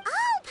art direction.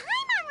 Oh,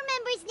 Paimon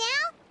remembers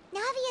now.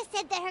 Navia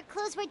said that her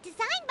clothes were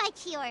designed by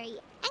Chiori,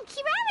 and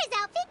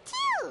Kirara's outfit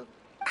too.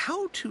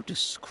 How to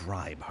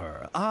describe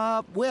her?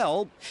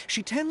 Well,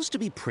 she tends to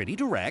be pretty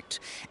direct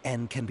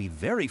and can be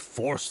very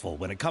forceful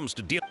when it comes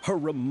to deal. Her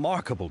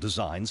remarkable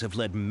designs have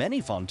led many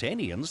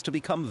Fontainians to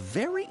become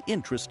very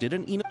interested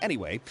in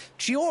Anyway,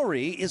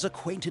 Chiori is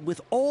acquainted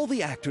with all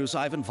the actors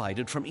I've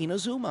invited from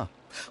Inazuma.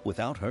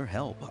 Without her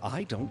help,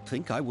 I don't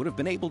think I would have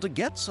been able to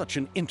get such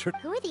an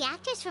Who are the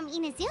actors from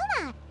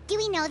Inazuma? Do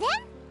we know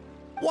them?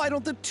 Why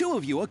don't the two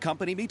of you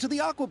accompany me to the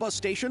Aquabus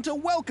station to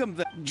welcome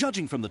them?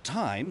 Judging from the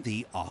time,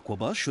 the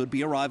Aquabus should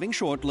be arriving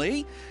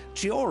shortly.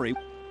 Chiori...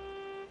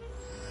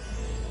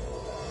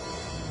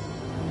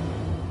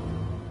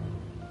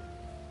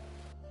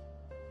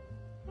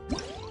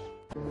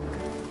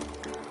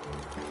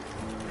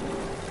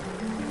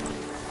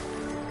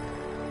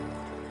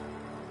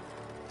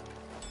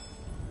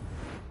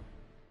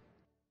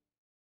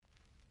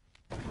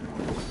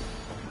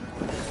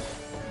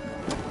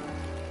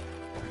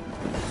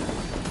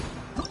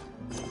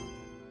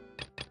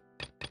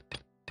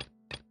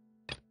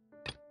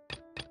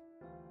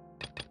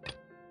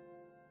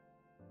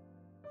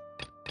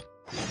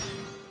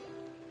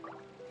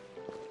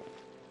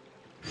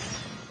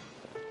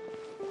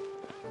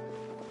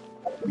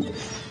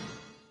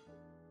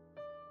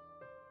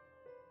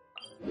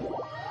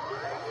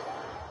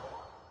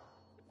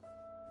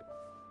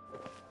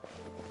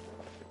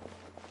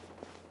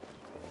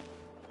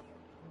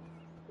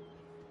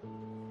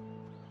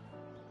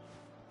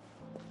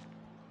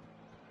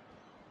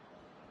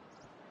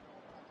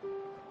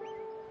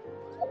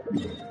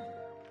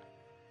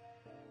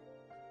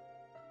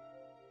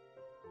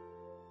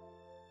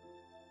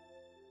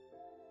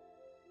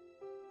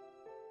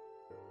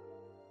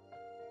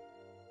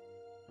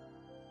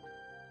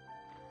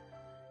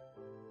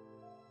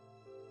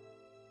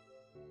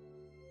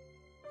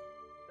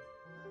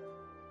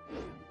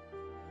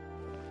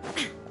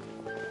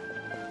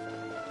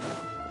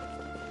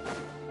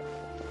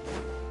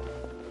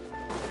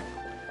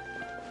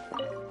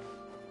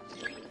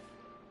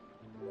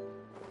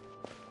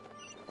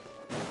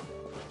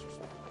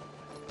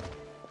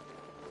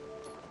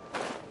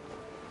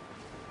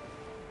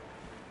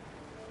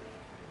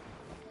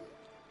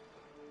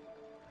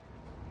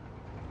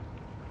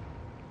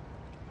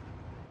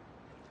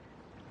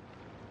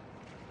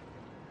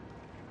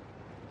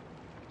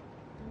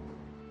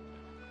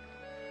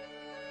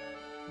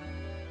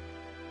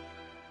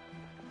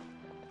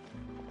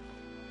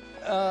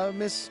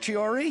 Miss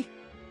Chiori?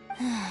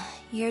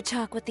 Your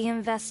talk with the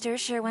investor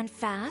sure went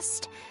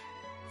fast.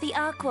 The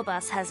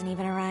Aquabus hasn't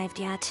even arrived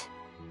yet.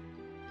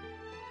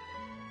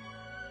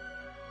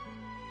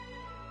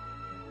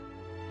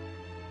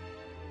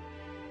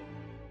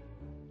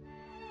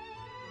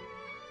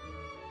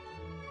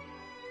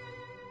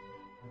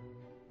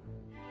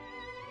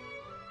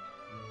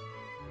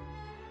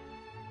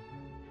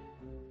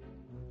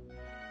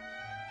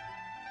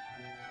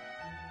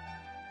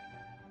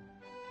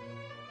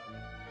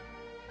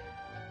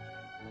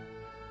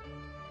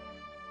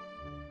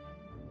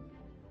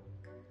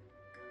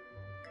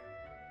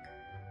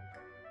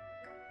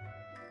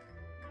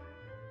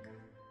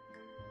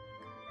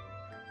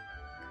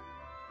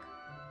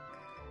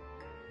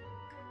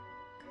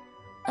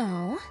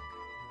 Oh?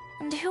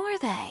 And who are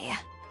they?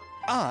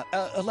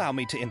 Allow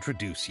me to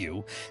introduce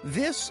you.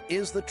 This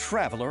is the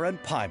Traveler and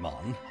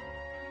Paimon.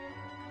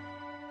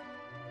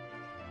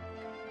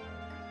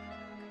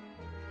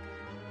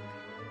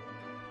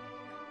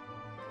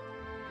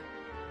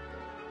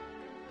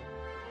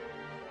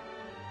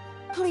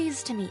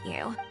 Pleased to meet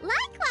you.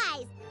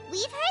 Likewise!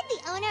 We've heard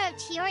the owner of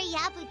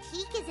Chioriya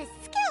Boutique is a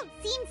skilled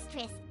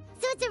seamstress,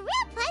 so it's a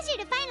real pleasure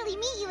to finally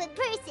meet you in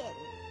person.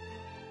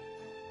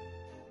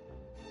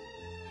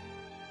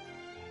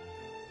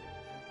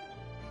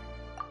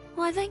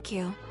 Why, thank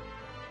you.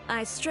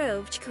 I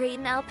strove to create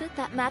an outfit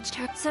that matched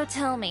her. So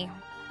tell me,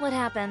 what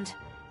happened?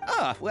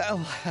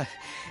 Well,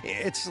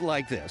 it's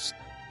like this.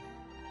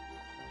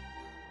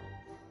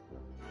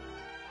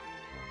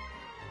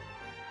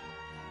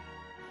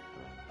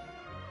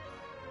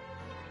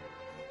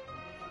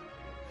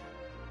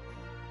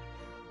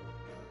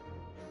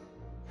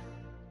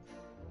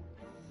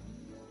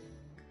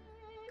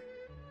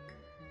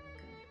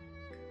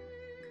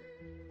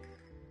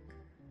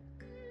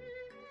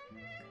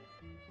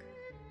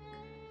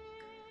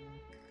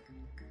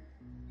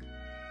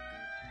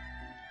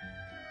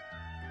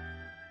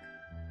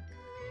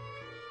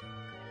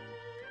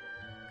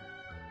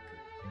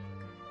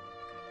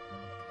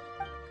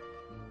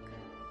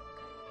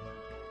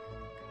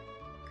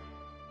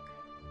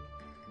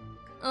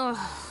 Ugh.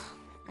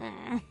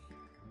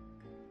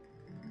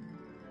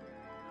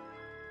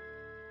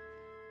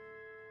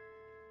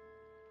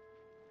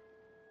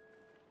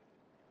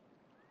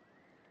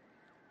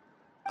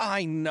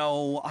 I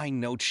know,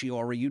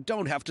 Chiori, you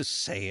don't have to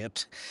say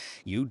it.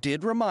 You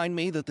did remind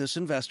me that this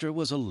investor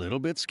was a little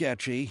bit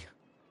sketchy.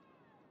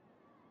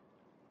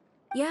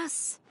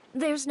 Yes,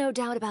 there's no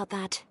doubt about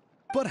that.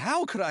 But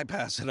how could I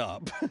pass it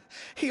up?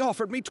 He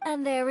offered me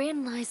And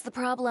therein lies the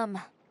problem.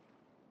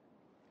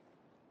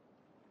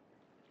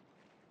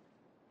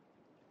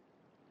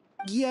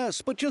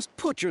 Yes, but just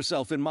put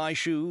yourself in my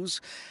shoes.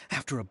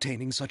 After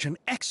obtaining such an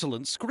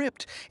excellent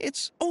script,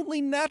 it's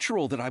only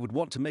natural that I would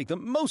want to make the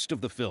most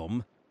of the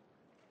film.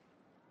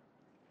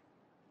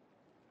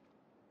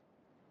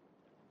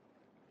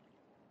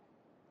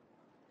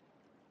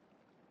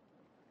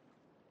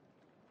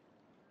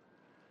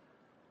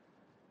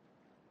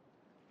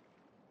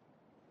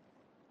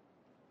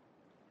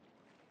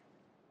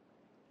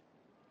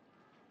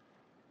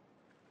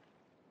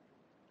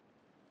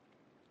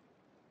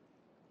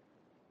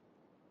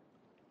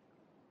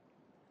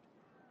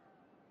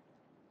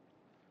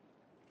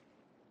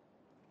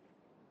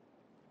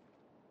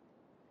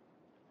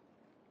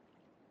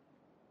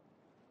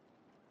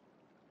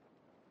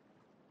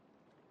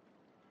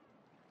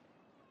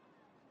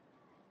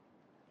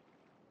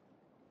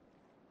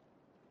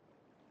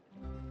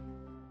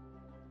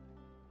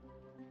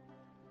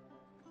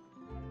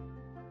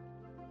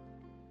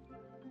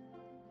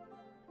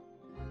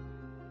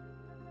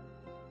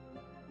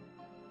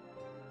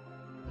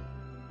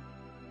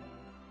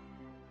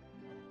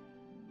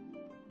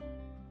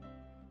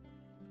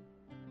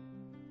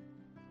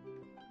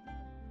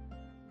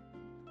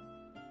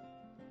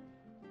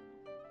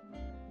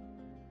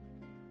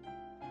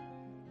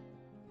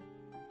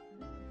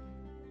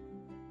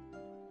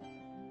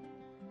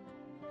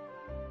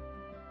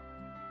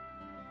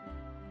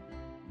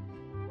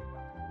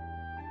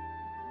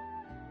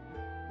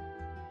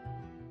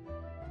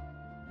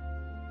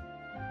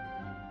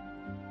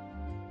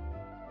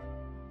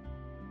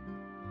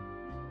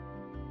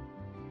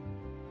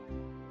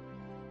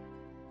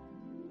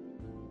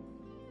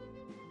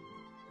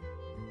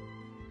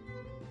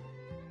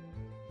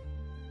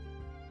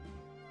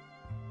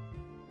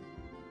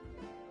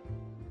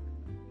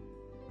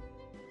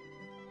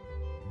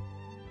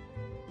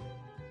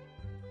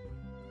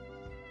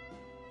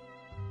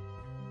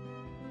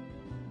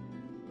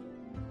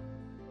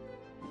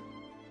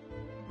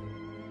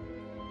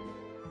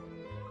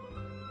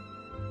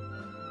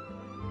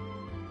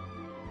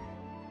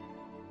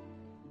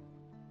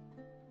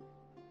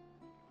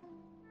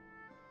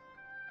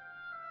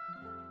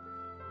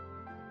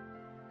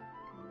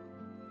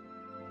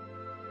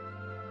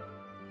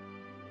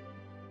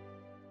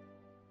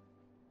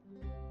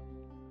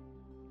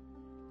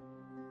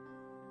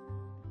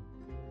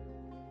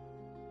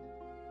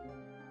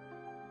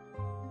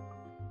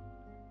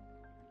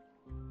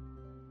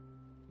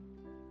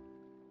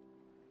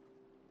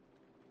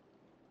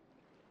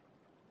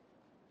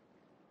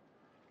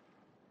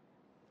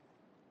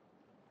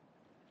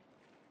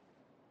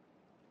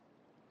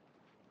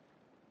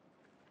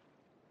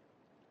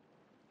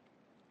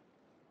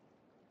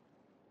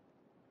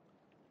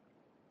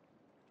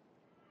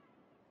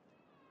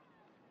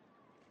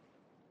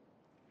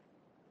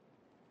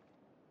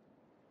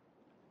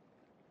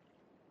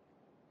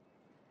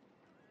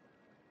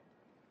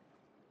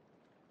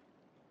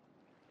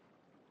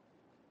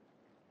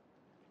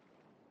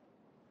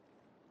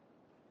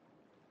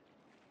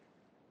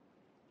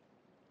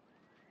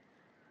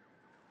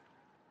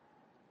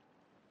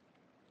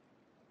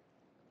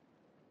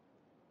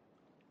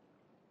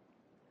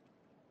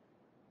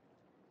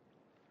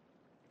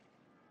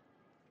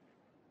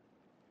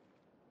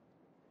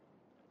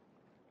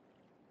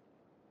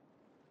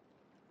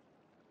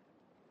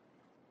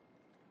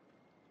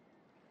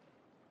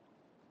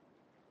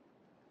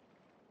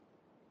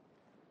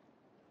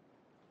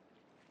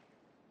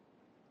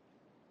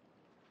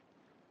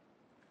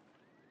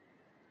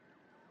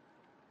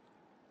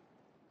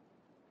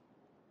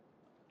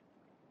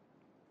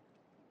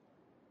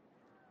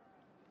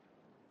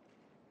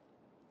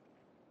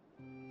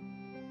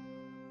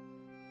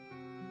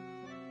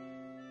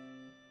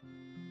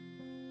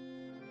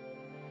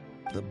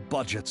 The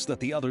budgets that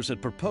the others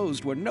had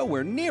proposed were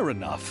nowhere near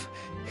enough.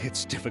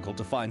 It's difficult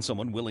to find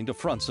someone willing to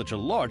front such a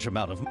large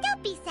amount of...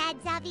 Don't be sad,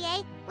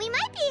 Xavier. We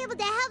might be able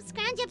to help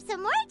scrounge up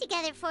some more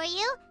together for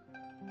you.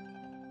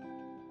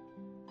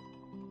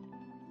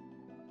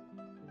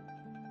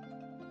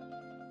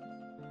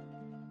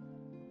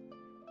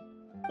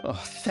 Oh,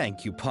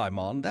 thank you,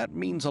 Paimon. That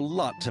means a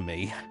lot to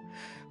me.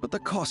 But the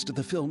cost of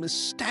the film is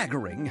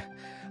staggering.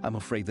 I'm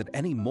afraid that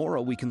any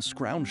mora we can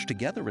scrounge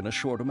together in a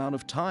short amount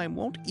of time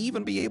won't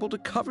even be able to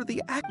cover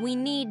the act. We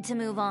need to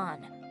move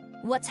on.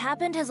 What's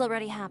happened has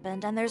already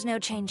happened, and there's no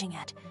changing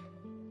it.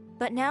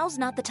 But now's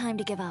not the time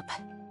to give up.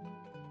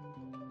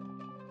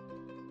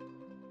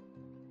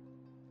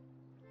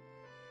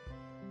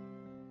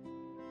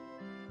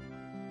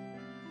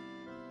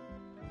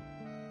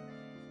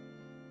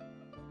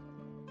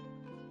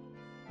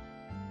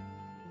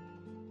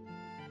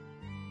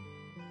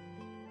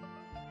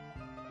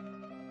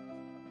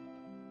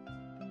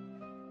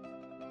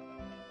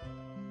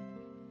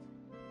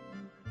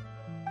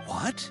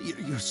 What?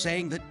 You're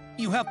saying that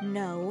you have...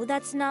 No,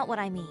 that's not what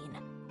I mean.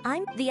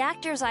 The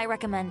actors I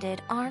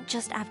recommended aren't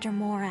just after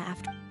Mora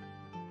after...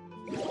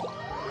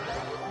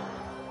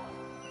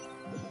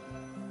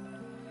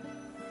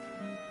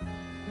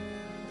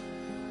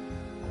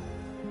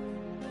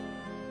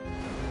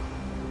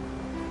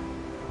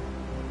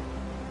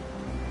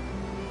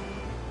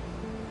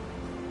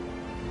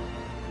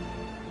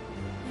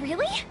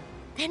 Really?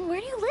 Then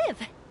where do you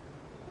live?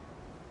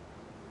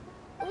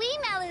 We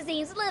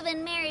Malazines live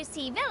in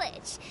Marasea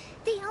Village.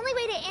 The only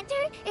way to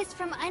enter is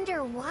from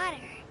underwater.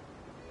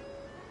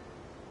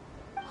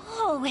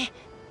 Oh,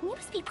 you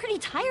must be pretty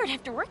tired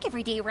after work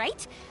every day,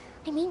 right?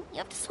 I mean, you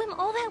have to swim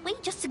all that way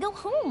just to go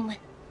home.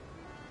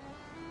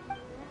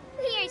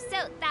 We are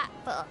so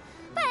thoughtful.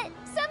 But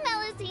some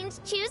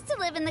Malazines choose to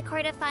live in the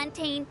court of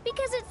Fontaine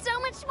because it's so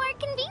much more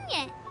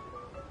convenient.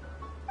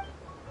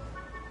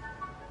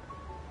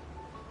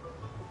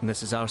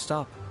 This is our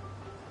stop.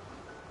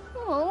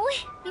 Oh,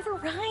 we've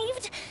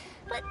arrived.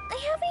 But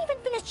I haven't even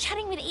finished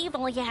chatting with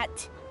Abel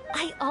yet.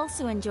 I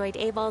also enjoyed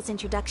Aval's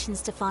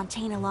introductions to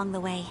Fontaine along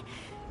the way.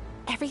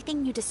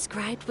 Everything you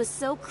described was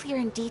so clear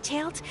and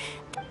detailed.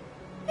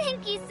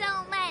 Thank you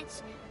so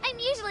much. I'm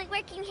usually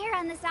working here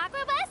on this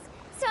aqua bus,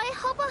 so I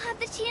hope I'll have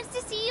the chance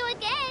to see you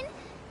again.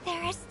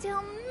 There are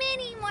still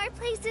many more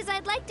places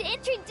I'd like to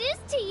introduce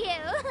to you.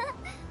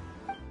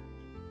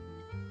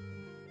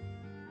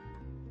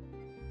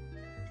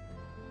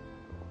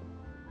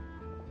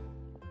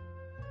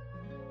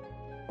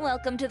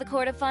 Welcome to the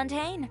Court of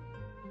Fontaine.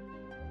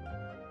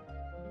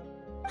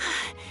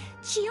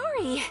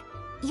 Chiori,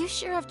 you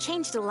sure have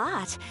changed a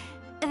lot.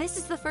 This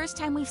is the first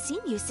time we've seen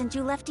you since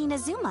you left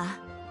Inazuma.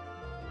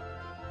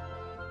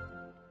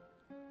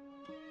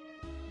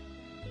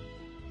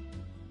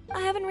 I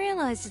haven't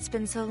realized it's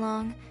been so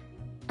long.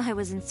 I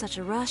was in such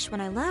a rush when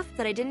I left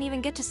that I didn't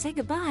even get to say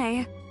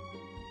goodbye.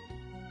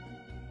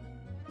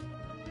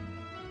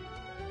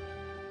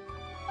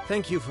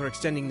 Thank you for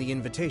extending the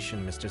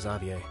invitation, Mr.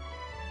 Xavier.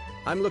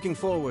 I'm looking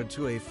forward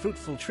to a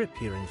fruitful trip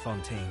here in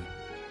Fontaine.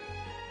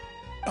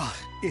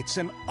 It's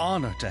an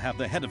honor to have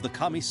the head of the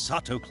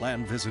Kamisato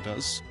clan visit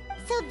us.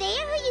 So they're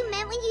who you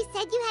meant when you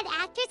said you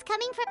had actors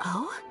coming from...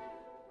 Oh?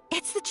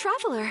 It's the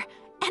Traveler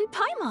and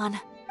Paimon.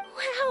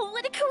 Wow,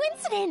 what a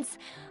coincidence!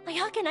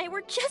 Ayaka and I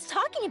were just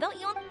talking about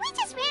you. We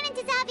just ran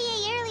into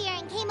Xavier earlier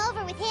and came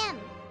over with him.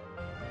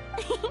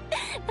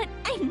 But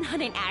I'm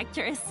not an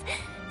actress.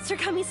 Sir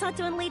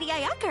Kamisato and Lady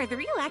Ayaka are the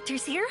real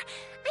actors here.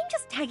 I'm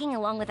just tagging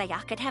along with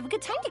Ayaka to have a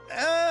good time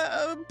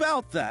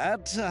About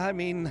that, I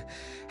mean,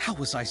 how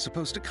was I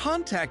supposed to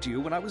contact you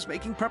when I was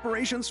making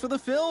preparations for the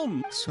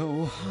film?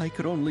 So I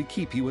could only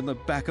keep you in the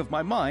back of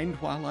my mind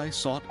while I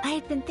sought... I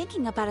had been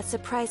thinking about a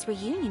surprise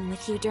reunion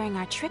with you during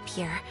our trip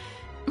here.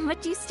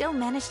 But you still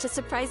managed to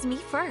surprise me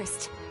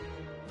first.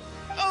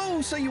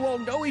 Oh, so you all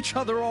know each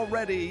other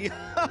already!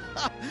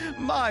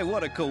 My,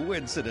 what a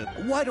coincidence!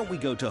 Why don't we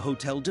go to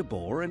Hotel de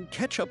Boer and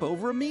catch up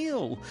over a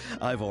meal?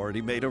 I've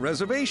already made a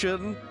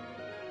reservation.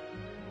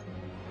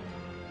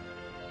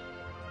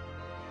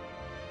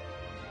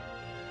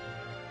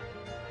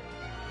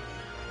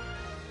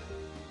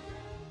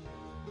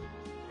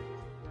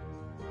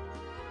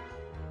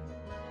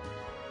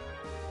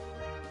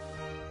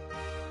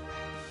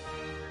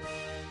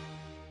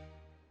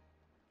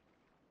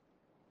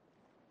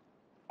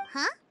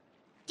 Huh?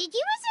 Did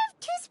you reserve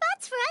 2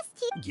 spots for us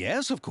to...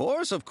 Yes, of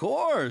course, of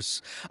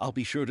course. I'll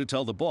be sure to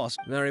tell the boss.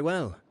 Very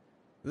well.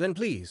 Then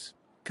please,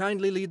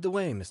 kindly lead the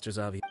way, Mr.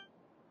 Xavier.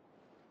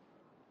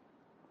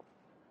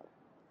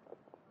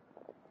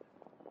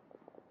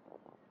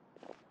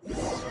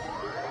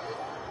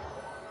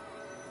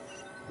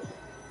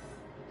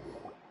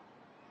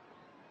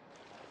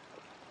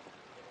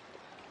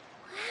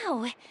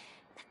 Wow,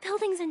 the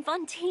buildings in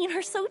Fontaine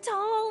are so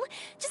tall.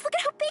 Just look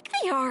at how big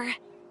they are.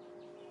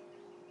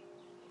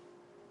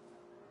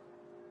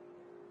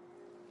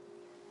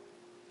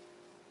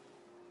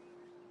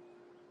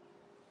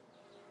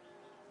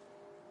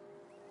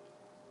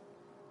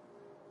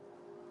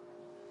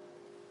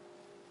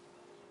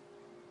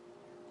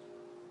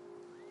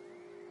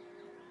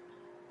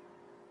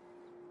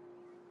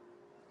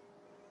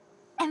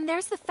 And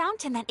there's the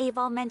fountain that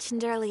Aval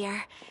mentioned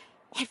earlier.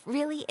 It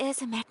really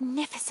is a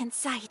magnificent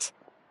sight.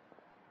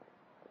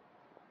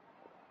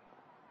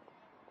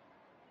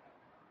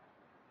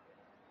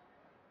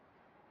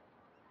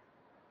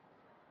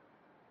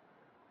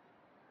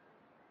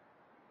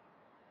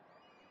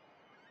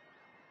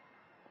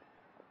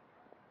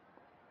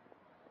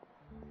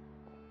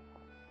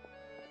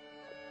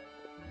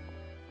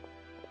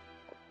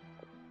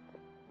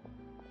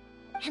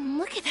 And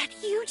look at that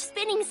huge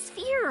spinning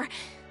sphere!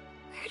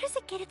 Where does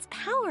it get its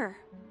power?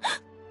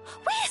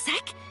 Wait a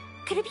sec!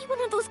 Could it be one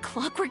of those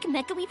clockwork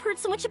mecha we've heard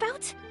so much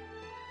about?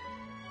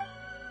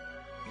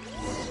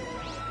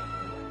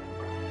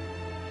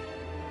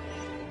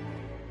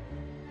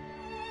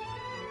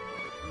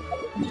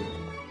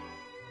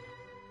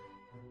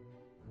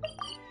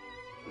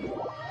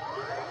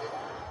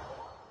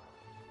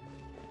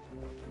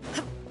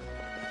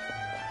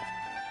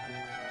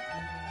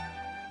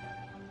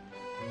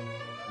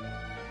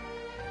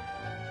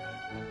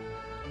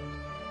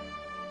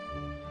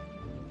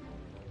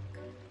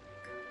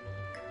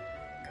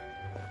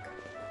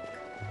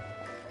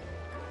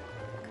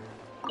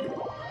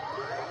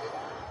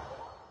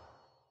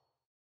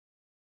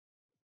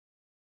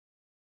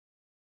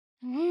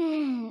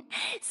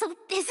 So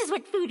this is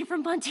what food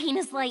from Fontaine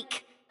is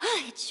like.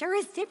 It sure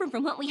is different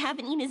from what we have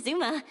in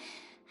Inazuma.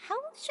 How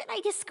should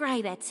I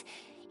describe it?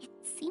 It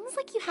seems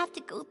like you have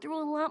to go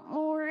through a lot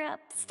more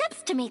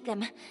steps to make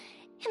them.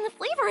 And the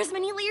flavor has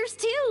many layers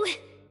too.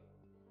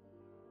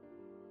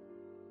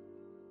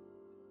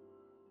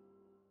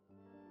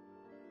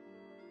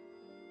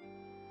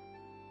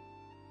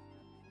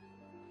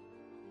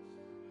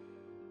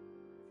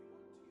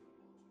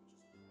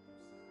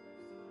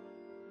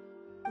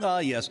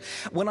 Yes.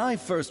 When I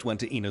first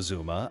went to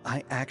Inazuma,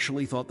 I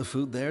actually thought the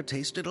food there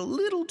tasted a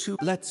little too...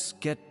 Let's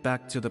get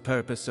back to the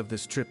purpose of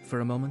this trip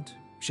for a moment,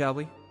 shall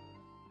we?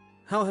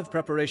 How have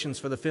preparations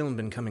for the film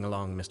been coming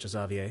along, Mr.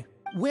 Xavier?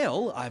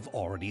 Well, I've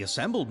already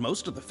assembled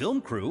most of the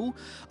film crew.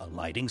 A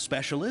lighting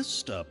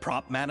specialist, a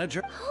prop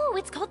manager... Oh,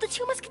 it's called The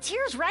Two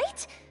Musketeers,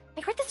 right?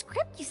 I read the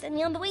script you sent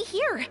me on the way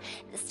here.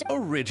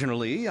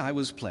 Originally, I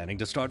was planning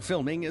to start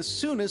filming as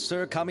soon as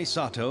Sir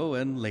Kamisato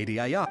and Lady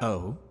Ayaka...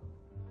 Oh?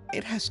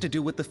 It has to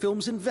do with the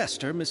film's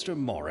investor, Mr.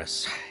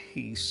 Morris.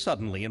 He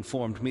suddenly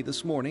informed me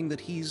this morning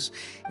that he's...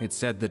 It's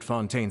said that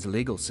Fontaine's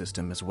legal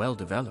system is well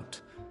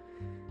developed.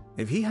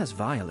 If he has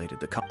violated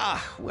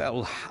the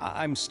well,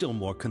 I'm still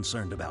more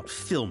concerned about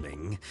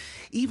filming.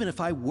 Even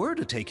if I were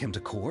to take him to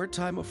court,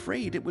 I'm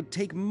afraid it would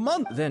take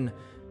months. Then,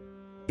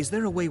 is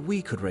there a way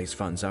we could raise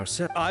funds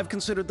ourselves? I've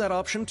considered that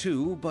option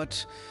too,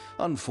 but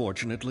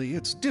unfortunately,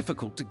 it's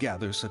difficult to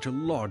gather such a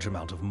large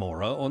amount of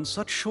mora on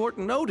such short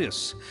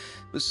notice.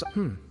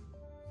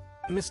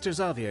 Mr.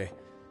 Xavier,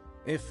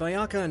 if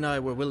Ayaka and I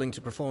were willing to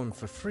perform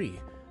for free,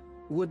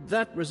 would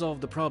that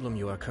resolve the problem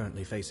you are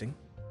currently facing?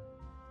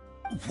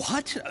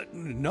 What?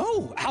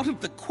 No, out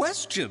of the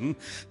question.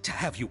 To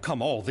have you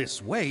come all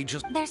this way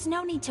just... There's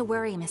no need to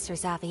worry, Mr.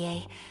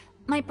 Xavier.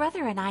 My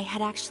brother and I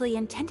had actually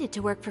intended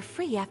to work for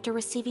free after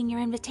receiving your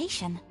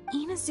invitation.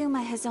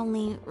 Inazuma has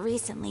only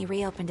recently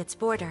reopened its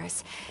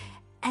borders,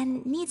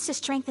 and needs to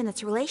strengthen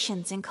its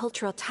relations and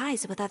cultural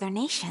ties with other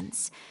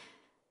nations.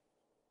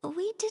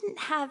 We didn't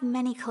have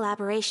many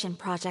collaboration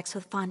projects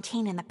with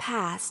Fontaine in the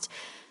past,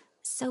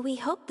 so we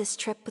hoped this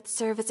trip would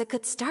serve as a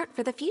good start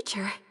for the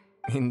future.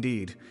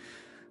 Indeed.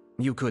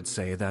 You could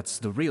say that's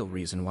the real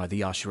reason why the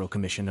Yashiro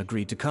Commission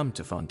agreed to come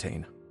to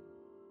Fontaine.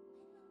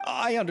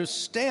 I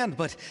understand,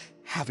 but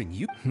having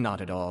you... Not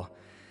at all.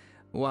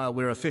 While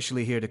we're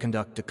officially here to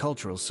conduct a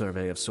cultural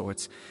survey of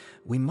sorts,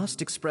 we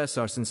must express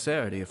our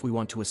sincerity if we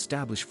want to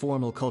establish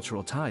formal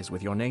cultural ties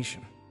with your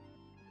nation.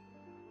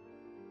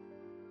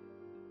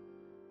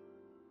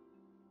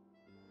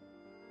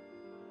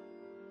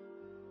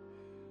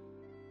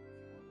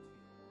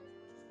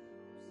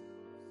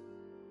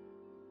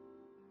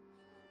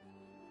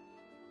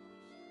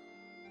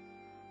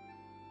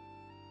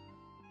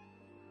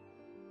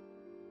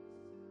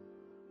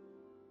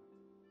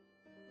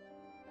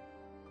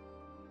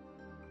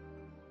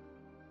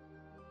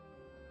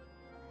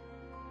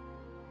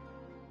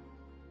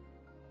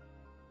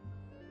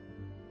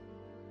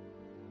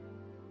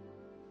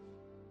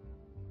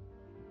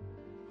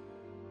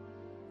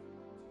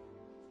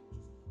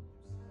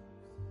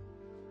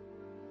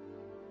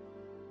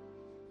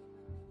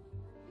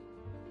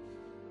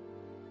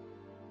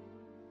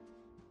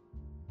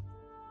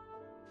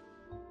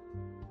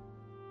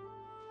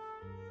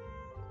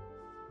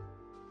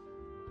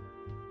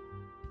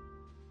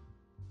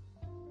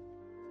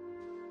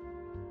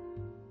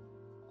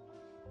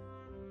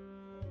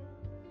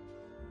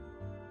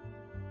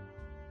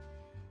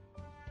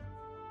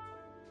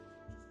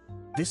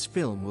 This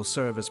film will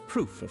serve as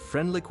proof of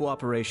friendly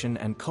cooperation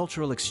and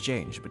cultural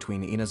exchange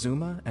between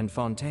Inazuma and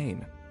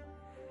Fontaine.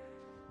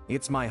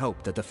 It's my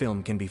hope that the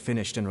film can be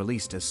finished and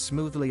released as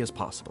smoothly as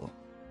possible.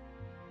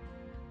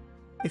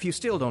 If you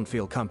still don't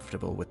feel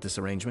comfortable with this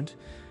arrangement,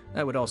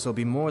 I would also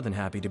be more than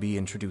happy to be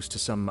introduced to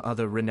some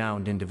other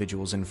renowned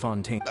individuals in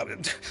Fontaine.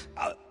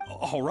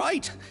 All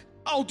right.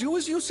 I'll do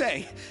as you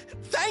say.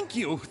 Thank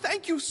you.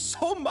 Thank you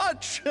so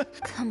much.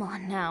 Come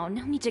on now,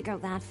 no need to go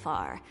that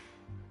far.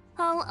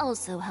 I'll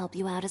also help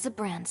you out as a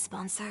brand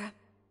sponsor.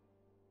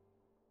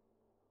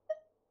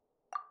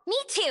 Me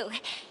too!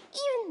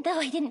 Even though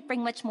I didn't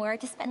bring much more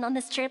to spend on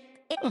this trip,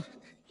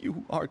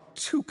 You are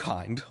too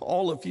kind,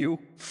 all of you.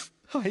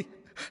 I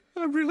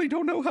really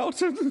don't know how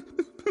to...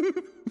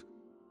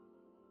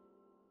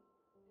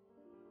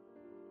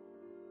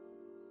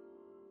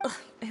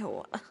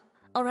 Ew.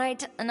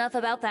 Alright, enough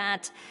about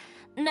that.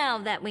 Now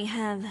that we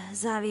have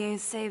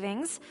Xavier's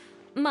savings,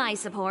 my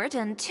support,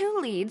 and 2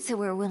 leads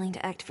who are willing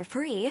to act for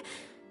free,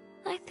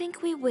 I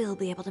think we will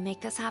be able to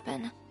make this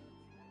happen.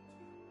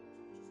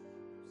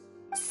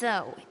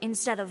 So,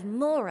 instead of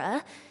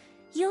Mora,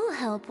 you'll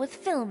help with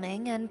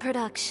filming and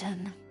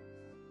production.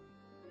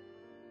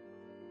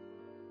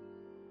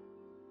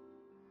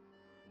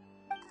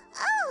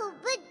 Oh,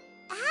 but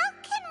how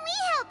can we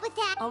help with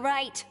that?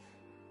 Alright,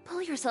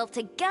 pull yourself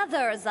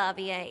together,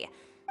 Xavier.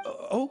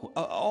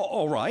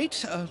 All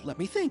right. Let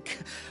me think.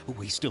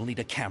 We still need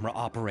a camera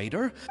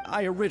operator.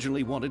 I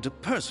originally wanted to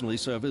personally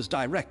serve as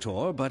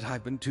director, but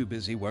I've been too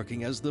busy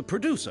working as the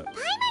producer.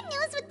 Paimon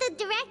knows what the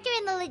director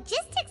and the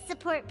logistics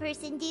support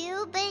person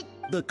do, but...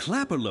 The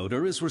clapper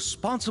loader is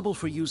responsible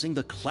for using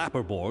the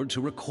clapper board to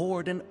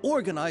record and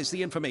organize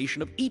the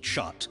information of each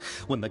shot.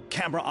 When the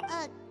camera...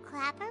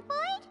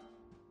 clapperboard?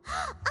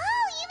 Oh,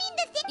 you mean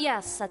the thing...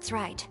 Yes, that's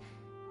right.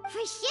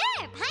 For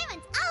sure!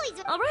 Paimon's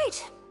always...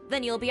 Alright,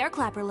 then you'll be our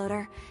clapper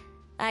loader.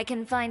 I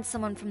can find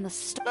someone from the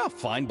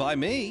Fine by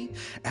me.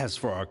 As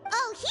for our...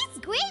 Oh, he's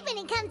great when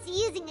it comes to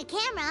using a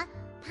camera.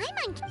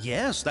 Paimon...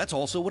 Yes, that's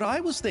also what I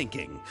was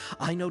thinking.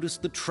 I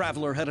noticed the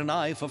Traveler had an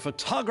eye for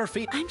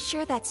photography. I'm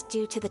sure that's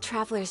due to the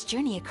traveler's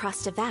journey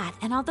across Teyvat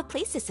and all the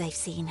places they've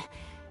seen.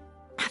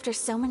 After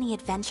so many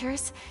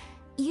adventures,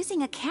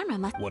 using a camera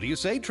must... What do you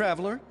say,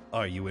 Traveler?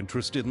 Are you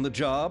interested in the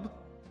job?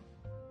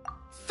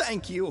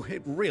 Thank you.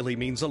 It really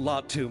means a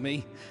lot to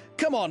me.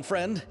 Come on,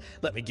 friend.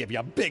 Let me give you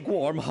a big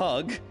warm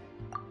hug.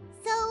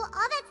 So, all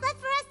that's left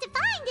for us to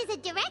find is a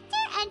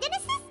director and an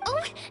assistant?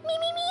 oh,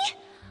 me!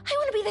 I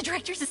want to be the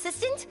director's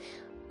assistant!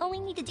 All we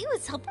need to do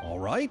is help. All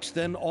right,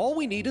 then all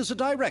we need is a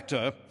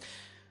director.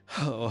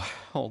 Oh,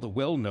 all the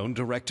well-known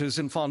directors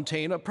in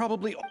Fontaine are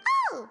probably...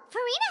 Oh,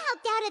 Farina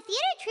helped out a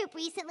theater troupe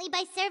recently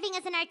by serving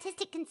as an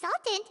artistic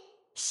consultant.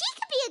 She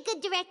could be a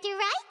good director,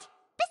 right?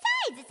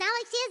 Besides, it's not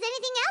like she has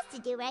anything else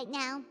to do right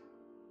now.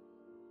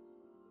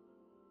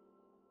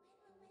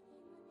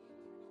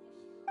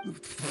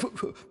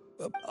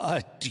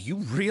 Do you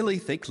really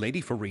think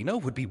Lady Farina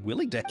would be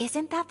willing to...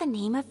 Isn't that the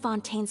name of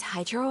Fontaine's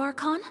Hydro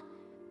Archon?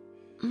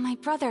 My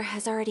brother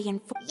has already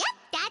informed... Yep,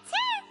 that's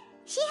her!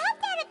 She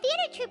helped out a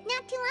theater troupe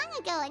not too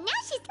long ago, and now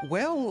she's...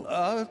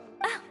 Well,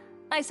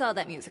 I saw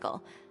that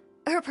musical.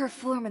 Her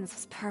performance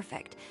was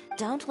perfect.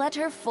 Don't let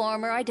her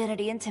former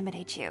identity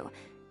intimidate you.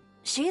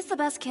 She's the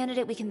best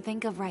candidate we can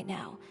think of right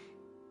now.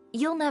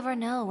 You'll never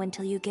know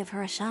until you give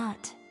her a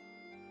shot.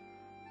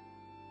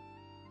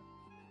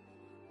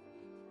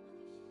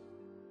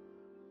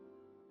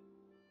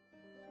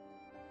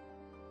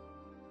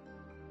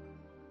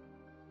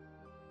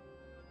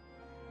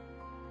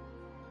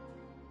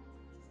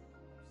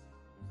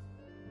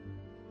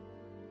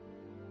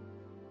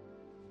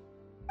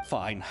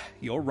 fine.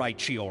 You're right,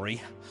 Shiori.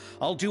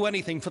 I'll do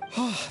anything for...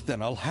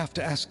 Then I'll have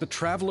to ask the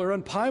Traveler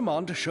and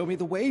Paimon to show me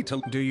the way to...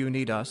 Do you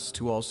need us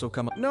to also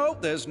come up? No,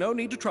 there's no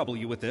need to trouble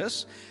you with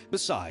this.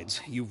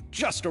 Besides, you've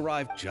just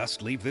arrived.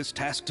 Just leave this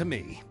task to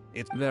me.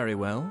 It's... Very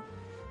well.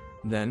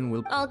 Then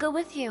we'll... I'll go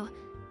with you.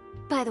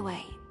 By the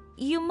way,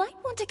 you might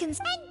want to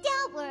consider... And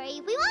don't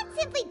worry, we won't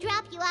simply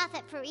drop you off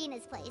at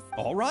Farina's place.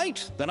 All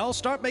right, then I'll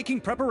start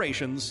making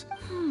preparations.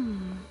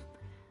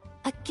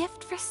 A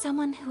gift for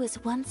someone who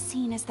was once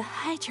seen as the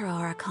Hydro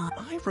Archon.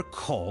 I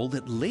recall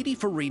that Lady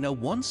Farina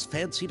once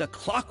fancied a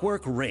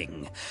clockwork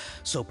ring,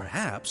 so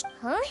perhaps...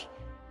 Huh?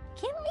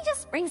 Can't we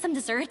just bring some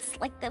desserts,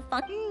 like the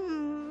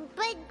fun...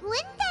 But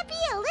wouldn't that be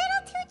a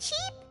little too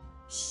cheap?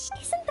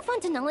 Isn't the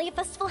Fontanalia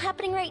Festival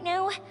happening right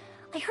now?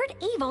 I heard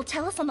Abel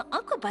tell us on the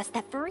Aquabus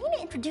that Farina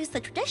introduced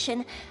the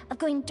tradition of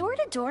going door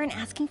to door and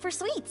asking for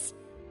sweets.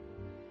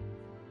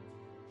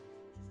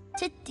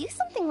 To do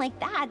something like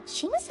that,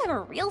 she must have a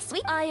real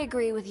sweet... I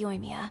agree with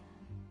Yoimiya.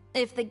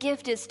 If the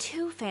gift is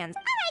too fancy...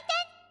 Alright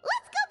then,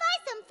 let's go buy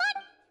some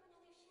fun...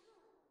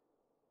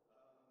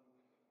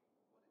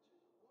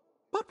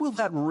 But will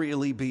that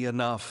really be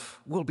enough?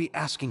 We'll be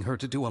asking her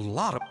to do a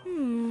lot of...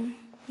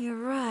 You're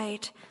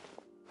right.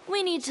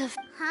 We need to...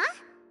 Huh?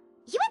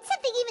 You want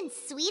something even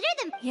sweeter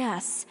than...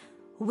 Yes.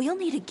 We'll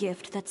need a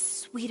gift that's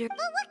sweeter...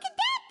 Well, what could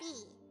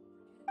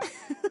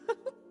that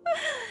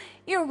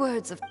be? Your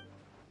words of...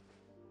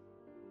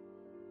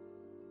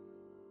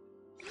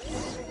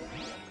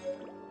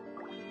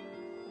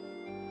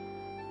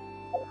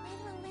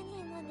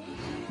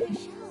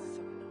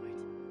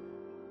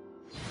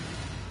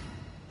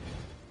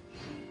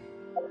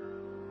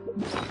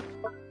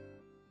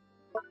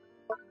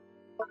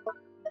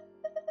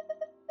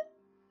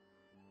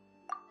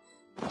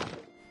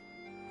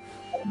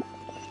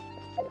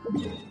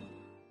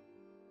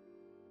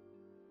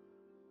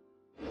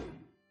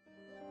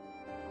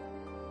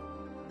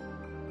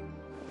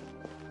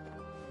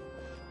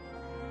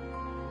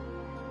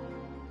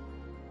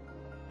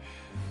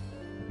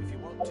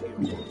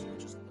 We're here!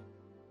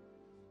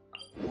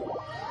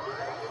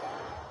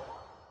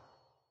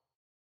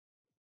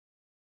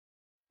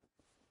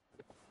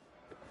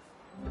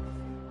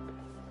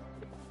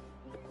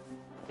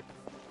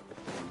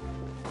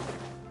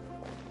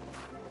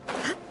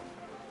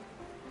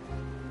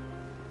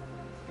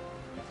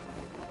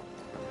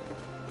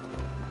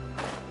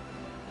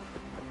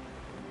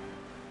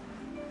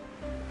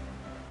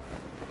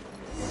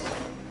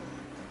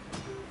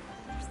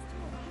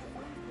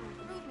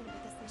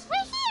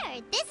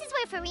 This is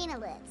where Farina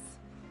lives.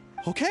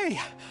 Okay,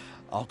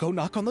 I'll go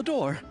knock on the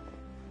door.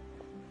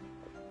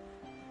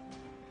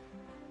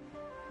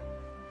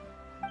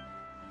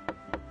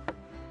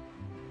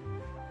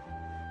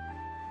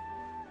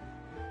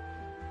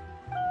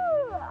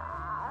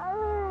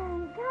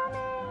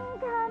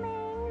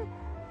 Coming.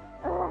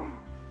 Ugh,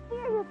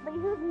 seriously,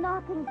 who's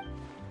knocking?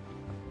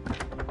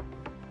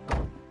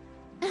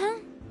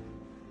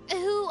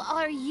 Who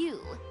are you?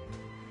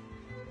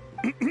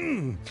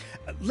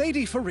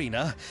 Lady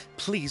Farina,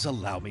 please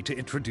allow me to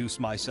introduce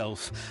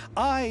myself.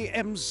 I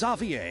am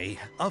Xavier,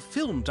 a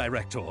film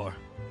director.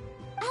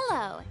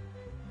 Hello.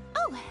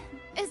 Oh,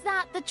 is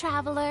that the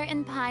traveler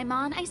in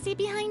Paimon I see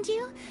behind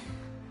you?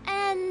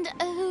 And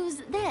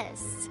who's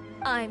this?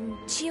 I'm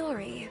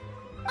Chiori.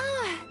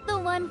 Ah, the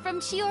one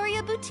from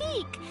Chioria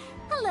Boutique.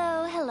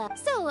 Hello.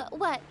 So,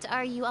 what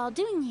are you all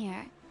doing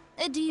here?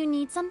 Do you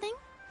need something?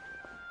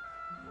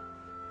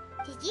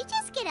 Did you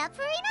just get up,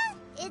 Farina?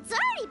 It's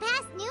already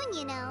past noon,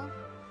 you know.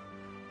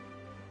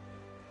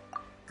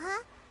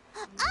 Huh?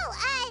 Oh,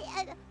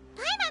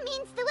 Paimon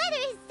means the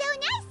weather is so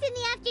nice in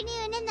the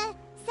afternoon and the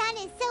sun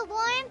is so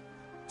warm.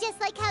 Just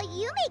like how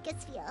you make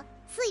us feel.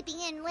 Sleeping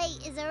in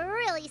late is a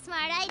really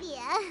smart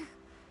idea.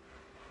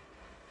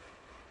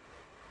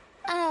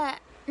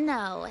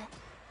 No.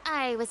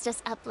 I was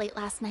just up late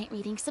last night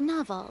reading some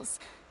novels.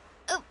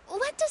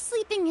 What does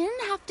sleeping in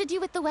have to do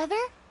with the weather?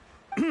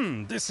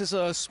 This is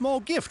a small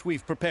gift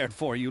we've prepared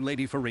for you,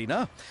 Lady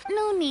Farina.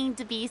 No need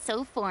to be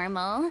so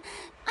formal.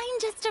 I'm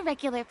just a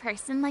regular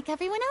person like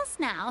everyone else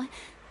now.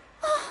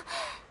 Oh,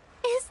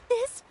 is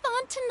this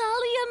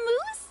Fontinalia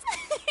mousse?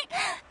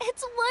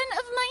 It's one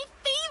of my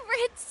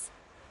favorites.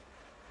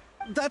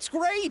 That's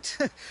great!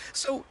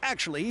 So,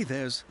 actually,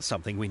 there's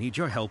something we need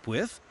your help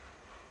with.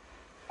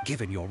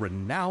 Given your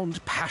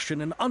renowned passion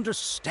and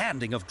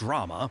understanding of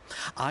drama,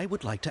 I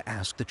would like to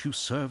ask that you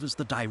serve as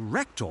the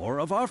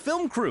director of our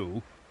film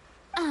crew.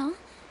 Oh,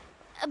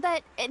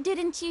 but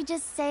didn't you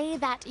just say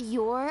that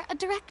you're a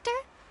director?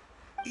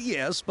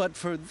 Yes, but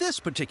for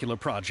this particular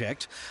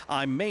project,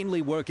 I'm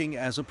mainly working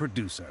as a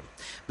producer.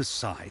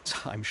 Besides,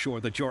 I'm sure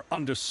that your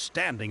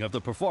understanding of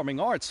the performing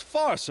arts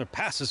far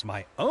surpasses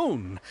my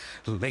own,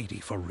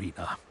 Lady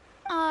Farina.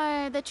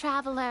 Are the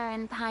Traveler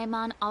and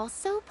Paimon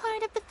also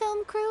part of the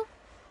film crew?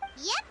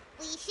 Yep,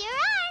 we sure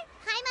are.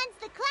 Paimon's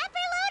the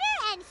clapper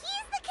loader and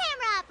he's the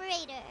camera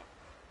operator.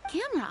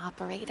 Camera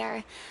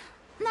operator?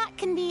 That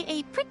can be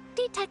a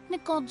pretty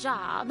technical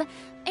job,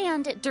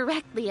 and it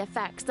directly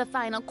affects the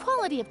final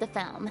quality of the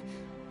film.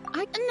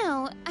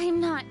 No,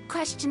 I'm not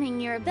questioning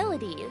your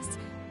abilities.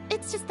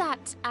 It's just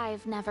that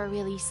I've never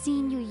really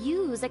seen you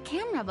use a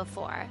camera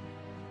before.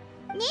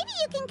 Maybe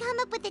you can come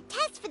up with a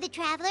test for the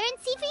Traveler and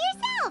see for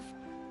yourself.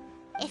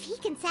 If he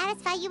can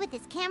satisfy you with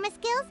his camera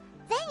skills,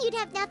 then you'd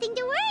have nothing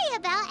to worry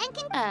about and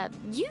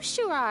can... You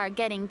sure are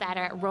getting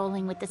better at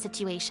rolling with the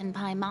situation,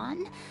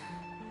 Paimon.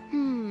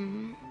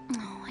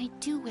 Oh, I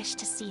do wish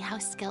to see how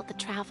skilled the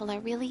Traveler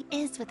really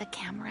is with a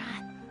camera.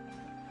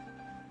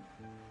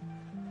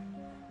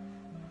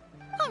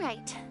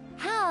 Alright,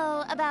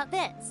 how about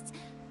this?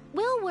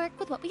 We'll work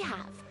with what we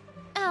have.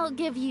 I'll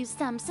give you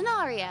some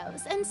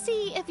scenarios and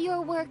see if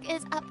your work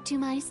is up to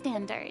my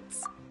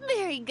standards.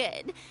 Very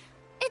good.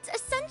 It's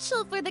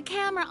essential for the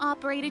camera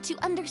operator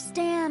to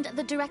understand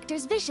the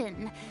director's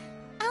vision.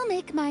 I'll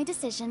make my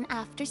decision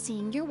after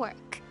seeing your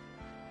work.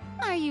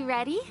 Are you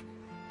ready?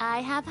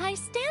 I have high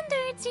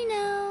standards, you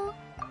know.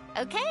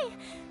 Okay,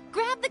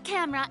 grab the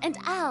camera and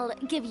I'll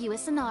give you a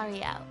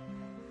scenario.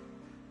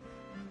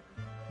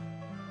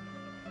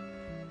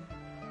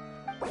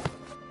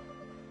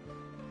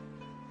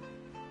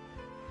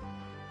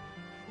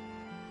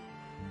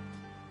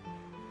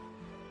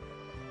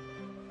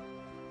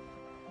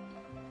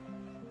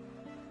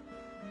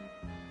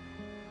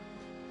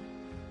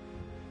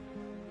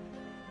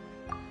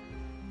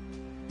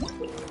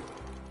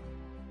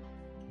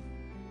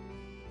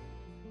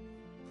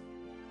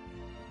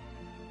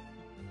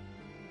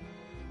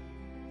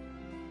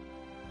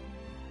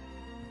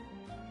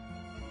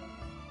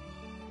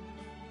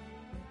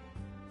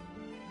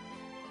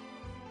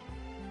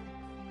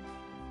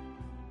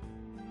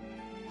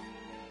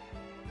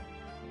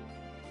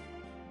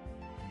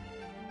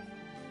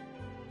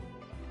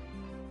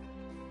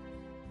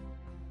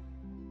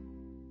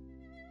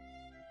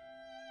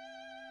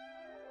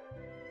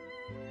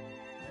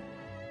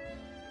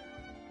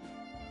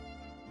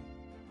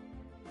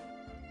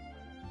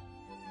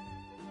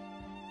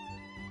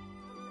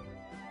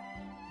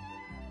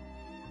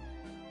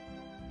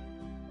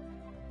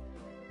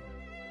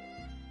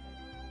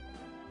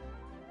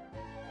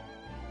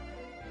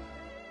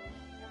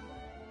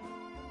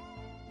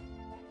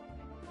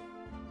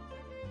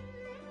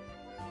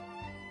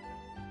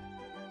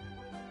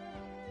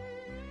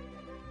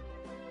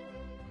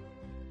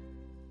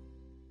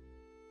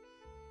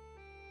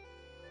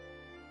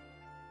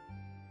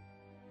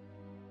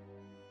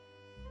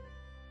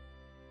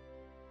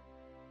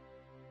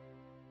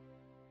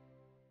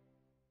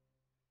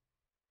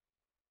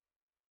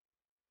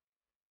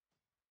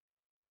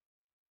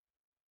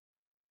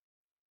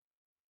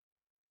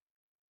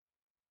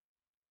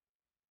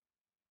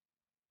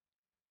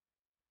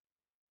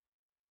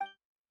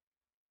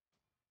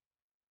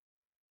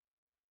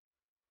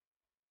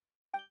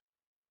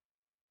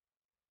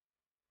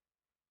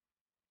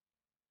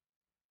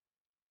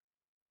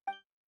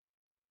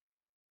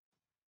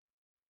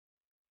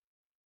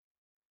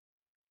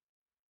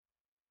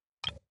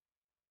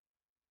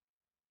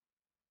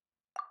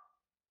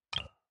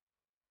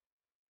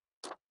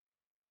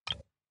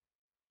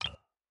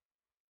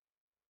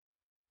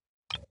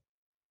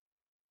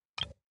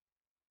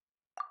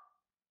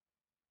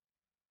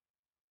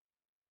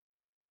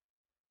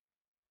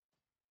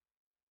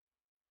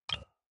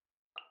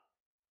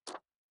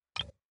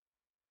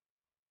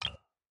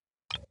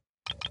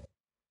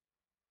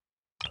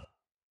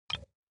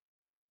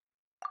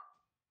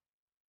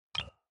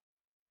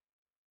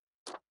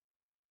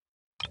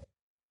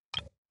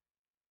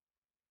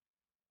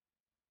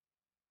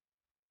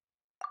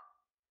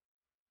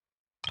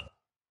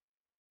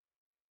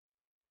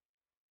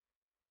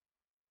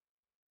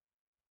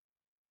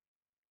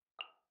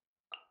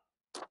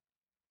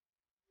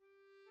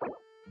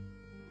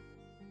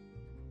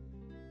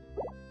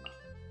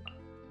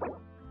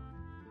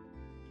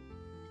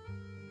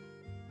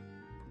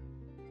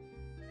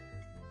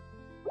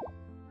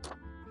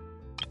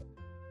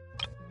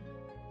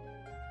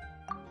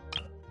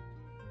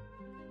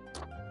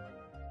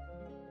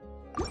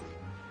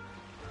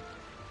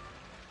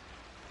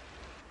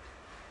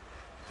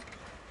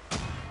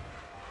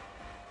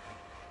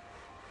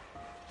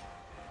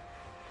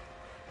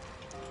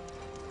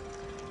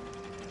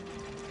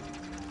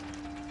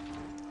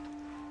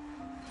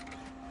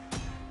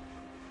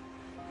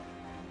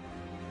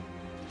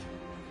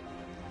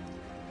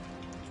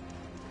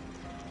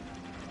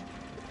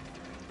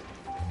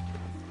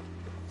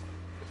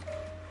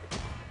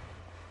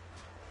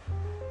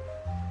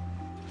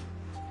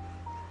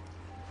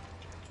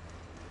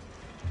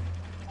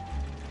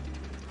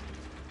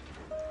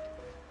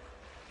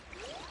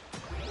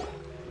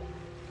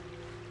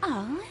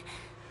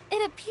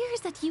 It appears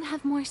that you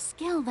have more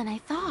skill than I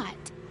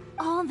thought.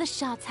 All the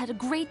shots had a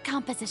great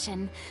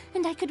composition,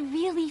 and I could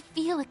really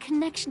feel a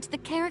connection to the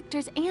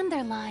characters and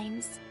their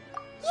lines.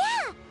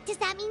 Yeah! Does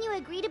that mean you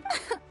agree to...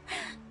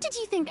 Did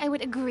you think I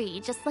would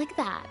agree just like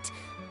that?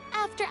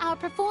 After our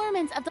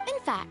performance of the... In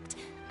fact,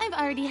 I've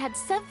already had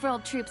several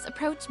troops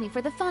approach me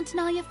for the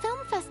Fontanalia Film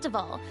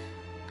Festival.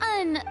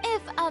 And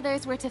if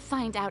others were to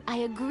find out I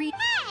agree...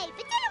 Hey,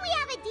 but didn't we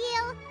have a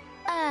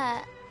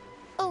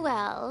deal?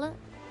 Well,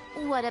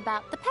 what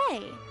about the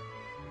pay?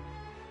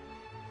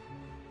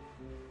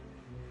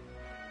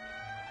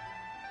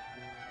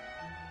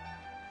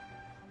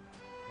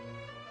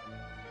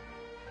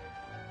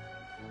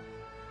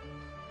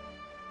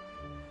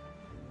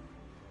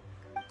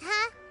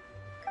 Huh?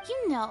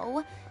 You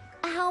know,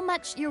 how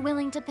much you're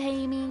willing to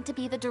pay me to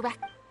be the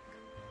director.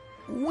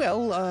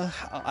 Well,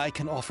 I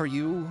can offer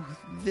you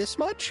this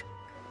much?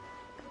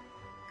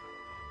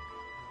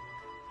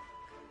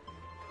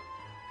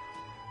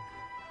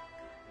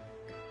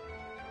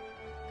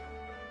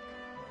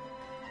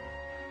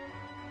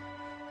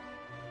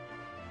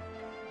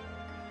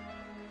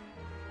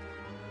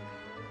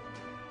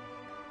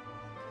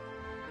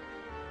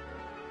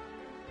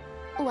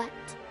 What?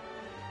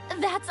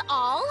 That's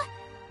all?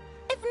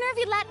 If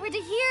Nervilat were to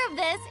hear of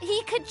this,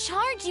 he could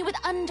charge you with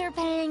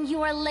underpaying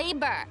your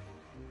labor.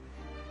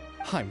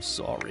 I'm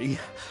sorry,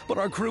 but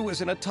our crew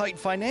is in a tight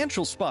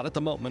financial spot at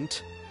the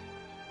moment.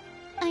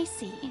 I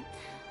see.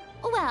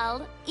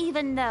 Well,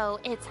 even though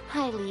it's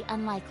highly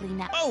unlikely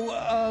now.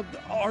 Oh,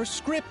 our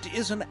script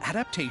is an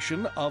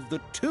adaptation of The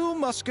Two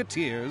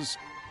Musketeers.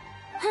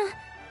 Huh?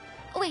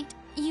 Wait,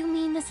 you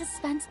mean the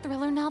suspense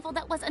thriller novel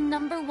that was a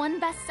 #1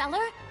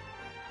 bestseller?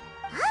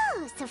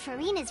 Oh, so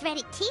Farina's read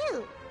it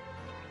too.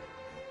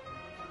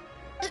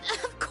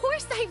 Of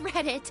course I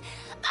read it.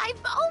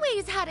 I've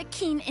always had a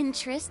keen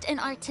interest in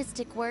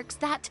artistic works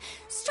that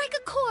strike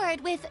a chord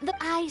with the...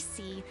 I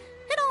see.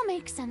 It all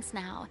makes sense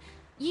now.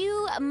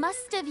 You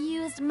must have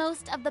used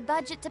most of the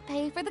budget to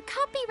pay for the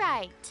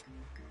copyright.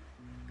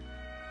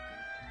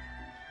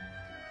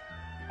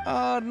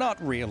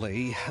 Not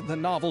really. The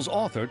novel's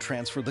author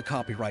transferred the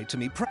copyright to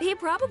me. He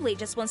probably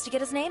just wants to get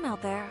his name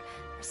out there.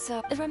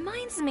 So, it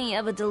reminds me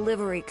of a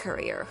delivery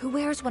courier who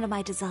wears one of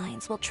my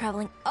designs while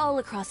traveling all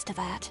across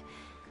Teyvat.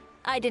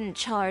 I didn't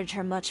charge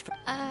her much for...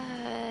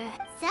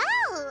 So,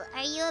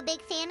 are you a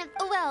big fan of...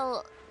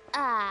 Well,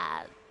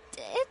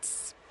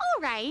 it's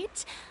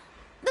alright.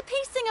 The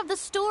pacing of the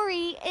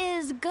story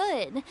is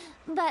good,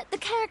 but the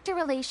character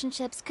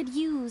relationships could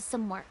use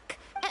some work.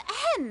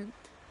 Ahem,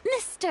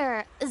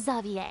 Mr.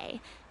 Xavier,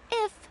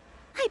 if,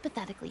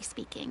 hypothetically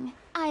speaking,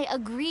 I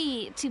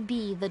agree to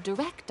be the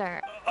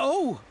director...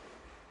 Oh,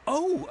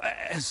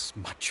 as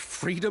much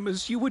freedom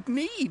as you would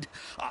need.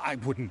 I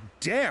wouldn't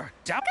dare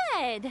doubt...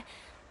 Good.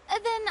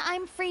 Then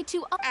I'm free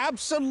to...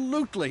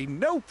 Absolutely,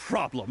 no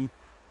problem.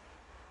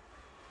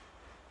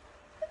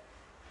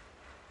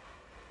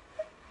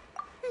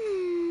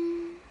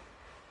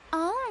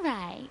 All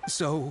right.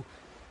 So,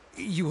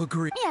 you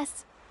agree?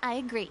 Yes, I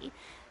agree.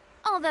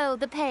 Although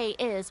the pay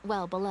is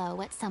well below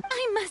what some...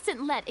 I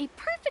mustn't let a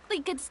perfectly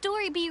good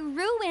story be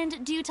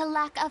ruined due to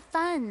lack of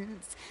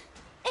funds.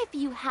 If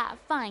you have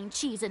fine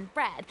cheese and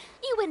bread,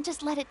 you wouldn't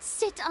just let it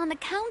sit on the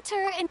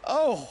counter and...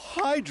 Oh,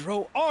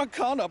 Hydro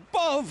Archon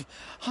above!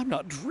 I'm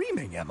not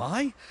dreaming, am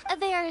I?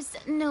 There's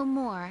no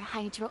more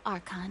Hydro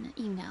Archon,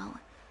 you know.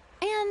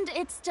 And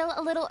it's still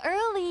a little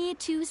early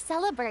to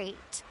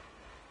celebrate.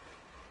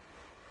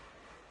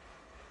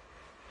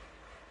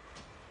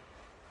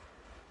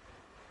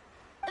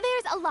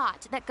 There's a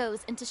lot that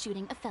goes into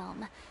shooting a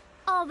film.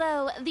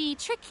 Although the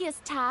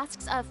trickiest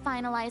tasks of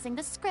finalizing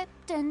the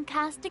script and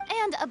casting...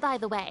 And, by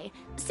the way,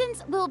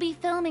 since we'll be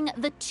filming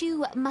The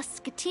Two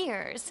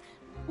Musketeers,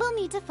 we'll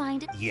need to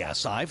find...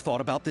 Yes, I've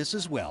thought about this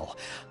as well.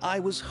 I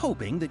was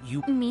hoping that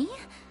you... Me?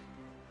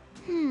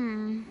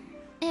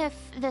 If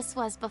this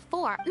was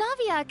before...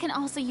 Navia can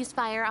also use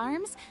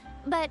firearms,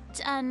 but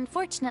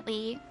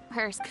unfortunately,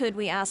 hers... Could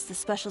we ask the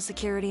Special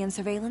Security and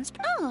Surveillance...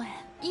 Oh,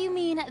 you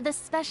mean the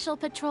Special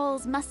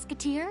Patrol's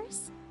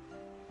Musketeers?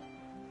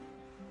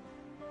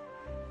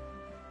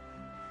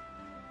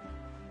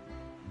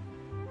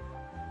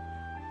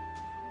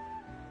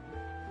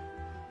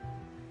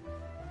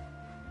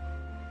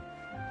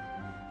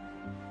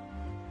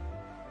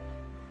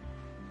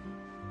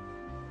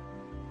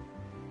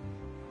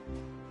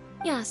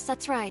 Yes,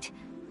 that's right.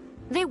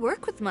 They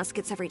work with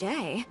muskets every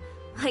day.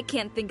 I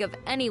can't think of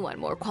anyone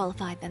more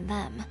qualified than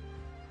them.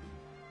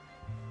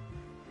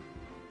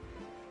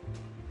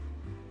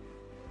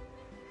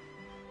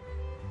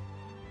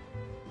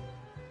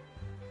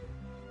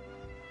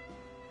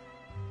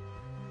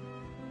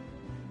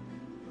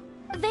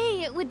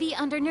 They would be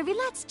under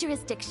Nervilat's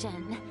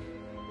jurisdiction.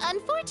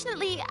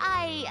 Unfortunately,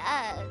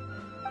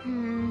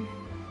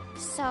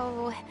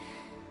 So,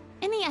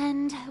 in the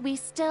end, we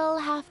still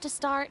have to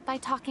start by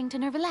talking to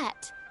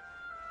Nervilat.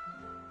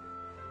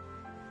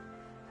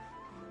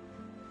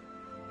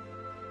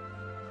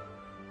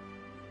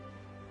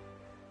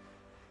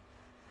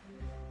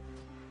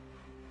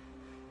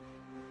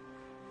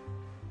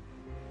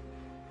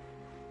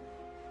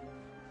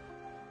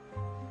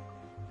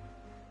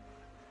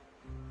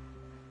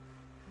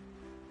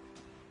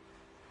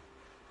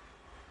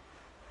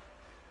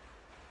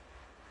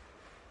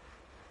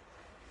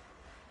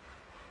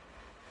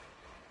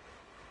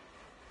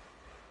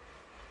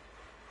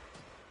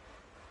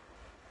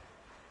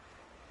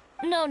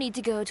 No need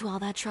to go to all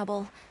that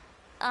trouble.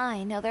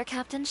 I know their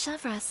Captain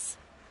Chevres.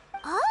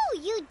 Oh,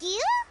 you do?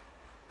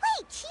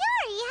 Wait, Chiori,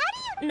 how do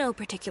you... No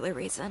particular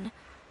reason.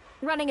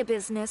 Running a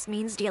business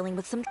means dealing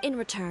with some... In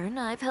return,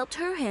 I've helped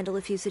her handle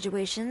a few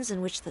situations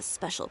in which the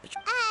Special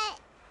Patrol...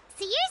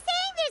 So you're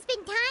saying there's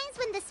been times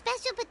when the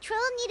Special Patrol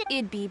needed...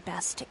 It'd be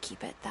best to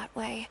keep it that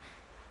way.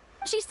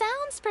 She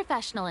sounds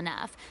professional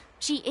enough.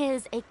 She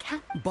is a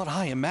But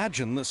I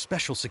imagine the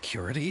Special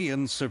Security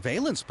and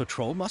Surveillance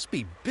Patrol must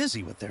be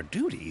busy with their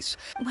duties.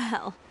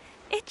 Well,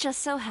 it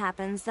just so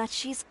happens that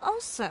she's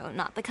also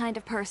not the kind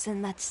of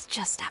person that's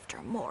just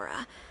after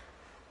Mora.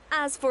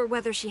 As for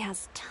whether she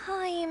has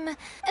time...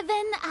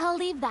 Then I'll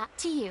leave that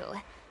to you.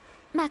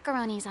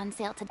 Macaroni's on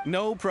sale today.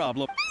 No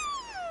problem.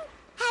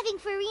 Having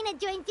Farina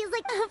join feels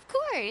like... Of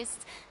course.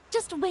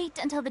 Just wait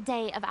until the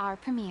day of our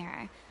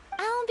premiere.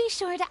 I'll be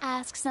sure to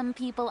ask some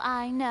people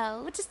I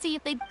know to see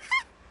if they'd...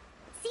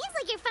 Seems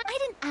like you're fun... I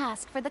didn't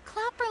ask for the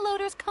Clapper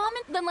Loader's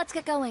comment... Then let's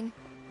get going.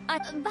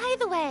 By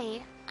the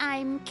way,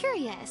 I'm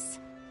curious.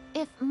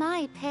 If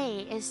my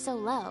pay is so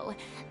low,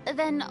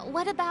 then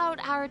what about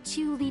our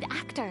 2 lead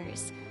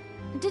actors?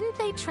 Didn't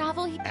they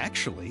travel...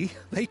 Actually,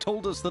 they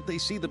told us that they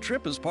see the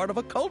trip as part of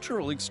a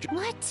cultural exchange.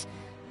 What?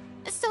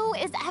 So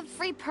is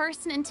every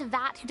person in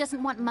Teyvat who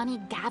doesn't want money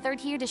gathered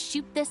here to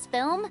shoot this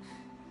film?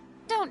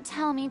 Don't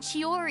tell me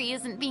Chiori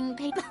isn't being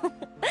paid.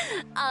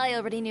 I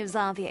already knew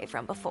Xavier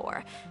from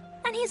before.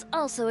 And he's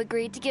also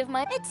agreed to give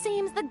my... It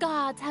seems the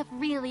gods have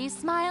really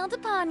smiled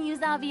upon you,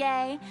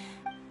 Xavier.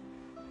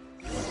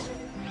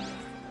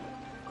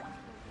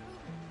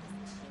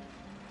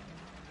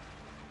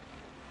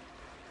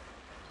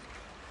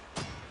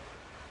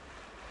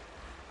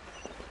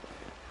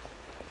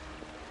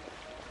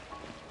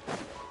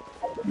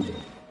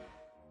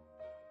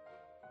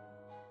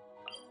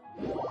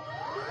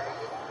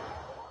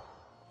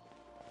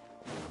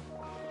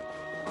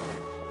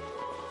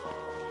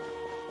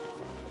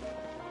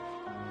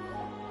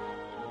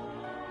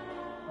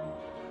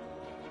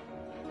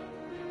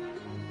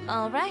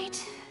 All right.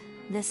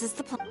 This is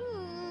the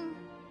plan.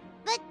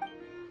 But...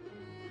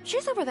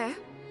 She's over there.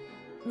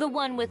 The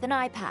one with an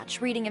eye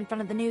patch reading in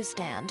front of the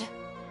newsstand.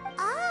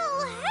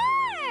 Oh,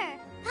 her!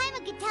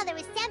 Paimon could tell there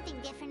was something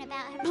different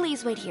about her.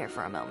 Please wait here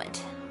for a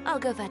moment. I'll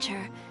go fetch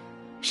her.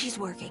 She's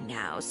working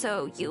now,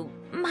 so you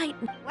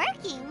might...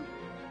 Working?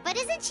 But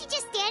isn't she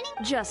just standing...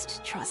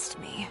 Just trust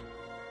me.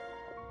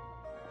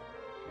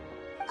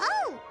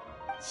 Oh!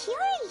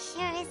 Chiori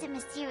sure is a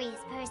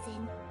mysterious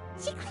person.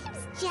 She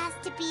claims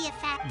just to be a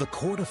fact. The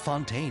court of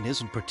Fontaine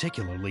isn't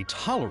particularly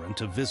tolerant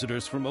of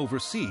visitors from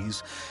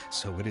overseas,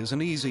 so it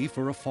isn't easy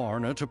for a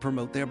foreigner to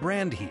promote their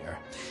brand here.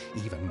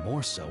 Even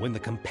more so in the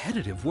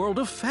competitive world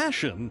of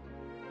fashion.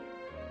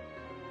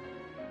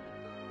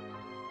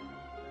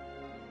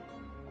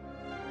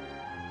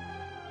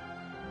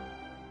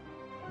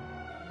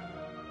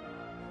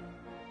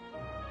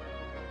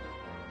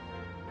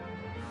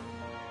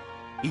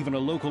 Even a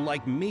local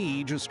like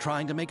me, just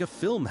trying to make a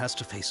film, has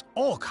to face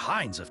all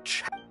kinds of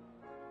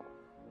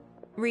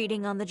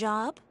Reading on the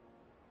job?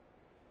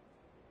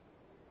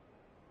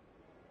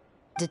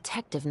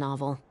 Detective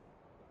novel.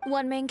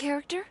 One main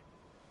character?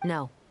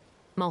 No.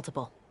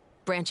 Multiple.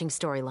 Branching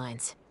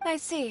storylines. I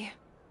see.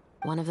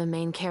 One of the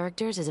main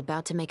characters is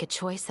about to make a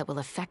choice that will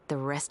affect the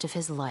rest of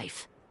his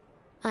life.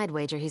 I'd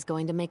wager he's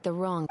going to make the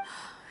wrong...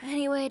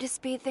 Any way to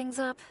speed things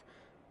up?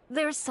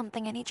 There's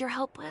something I need your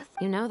help with.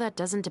 You know that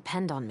doesn't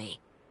depend on me.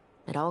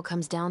 It all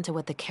comes down to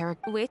what the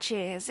character... Which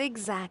is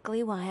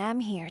exactly why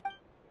I'm here.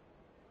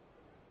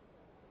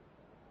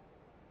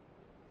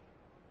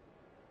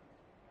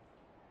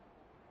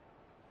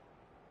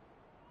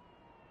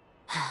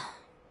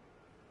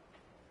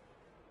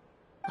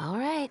 All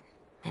right.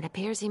 It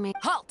appears he may...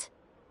 Halt!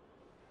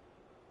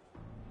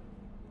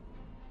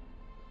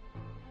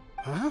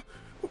 Huh?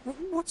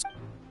 What's...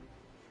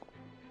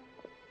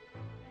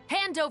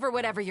 Hand over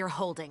whatever you're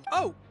holding.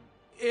 Oh,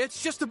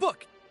 it's just a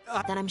book.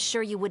 Then I'm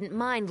sure you wouldn't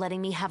mind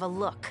letting me have a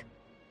look.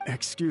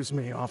 Excuse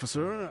me,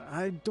 officer.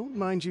 I don't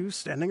mind you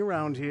standing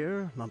around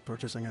here, not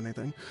purchasing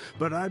anything,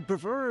 but I'd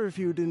prefer if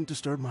you didn't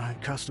disturb my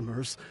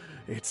customers.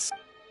 It's...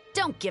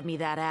 Don't give me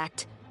that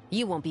act.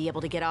 You won't be able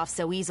to get off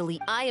so easily.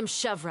 I am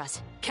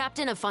Chevres,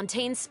 captain of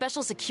Fontaine's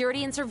Special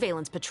Security and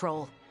Surveillance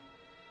Patrol.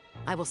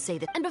 I will say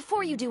that. And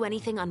before you do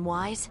anything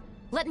unwise,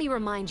 let me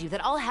remind you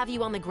that I'll have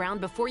you on the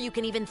ground before you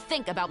can even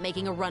think about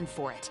making a run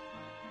for it.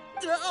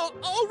 All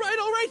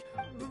right.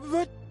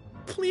 But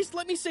please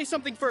let me say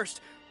something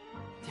first.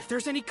 If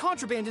there's any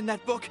contraband in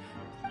that book...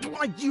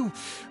 Are you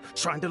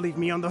trying to leave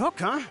me on the hook,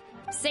 huh?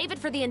 Save it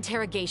for the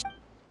interrogation.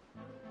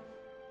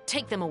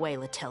 Take them away,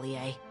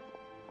 Letelier.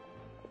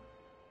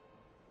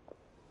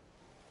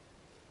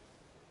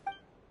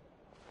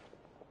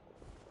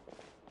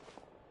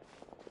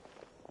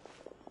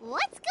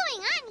 What's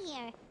going on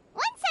here?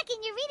 1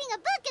 second you're reading a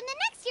book and the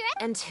next you're...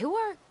 And who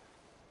are...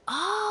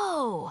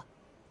 Oh!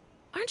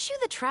 Aren't you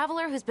the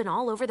traveler who's been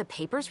all over the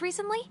papers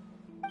recently?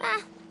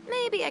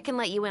 Maybe I can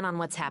let you in on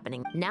what's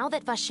happening. Now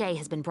that Vacher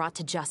has been brought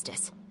to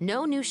justice,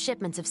 no new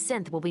shipments of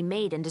synth will be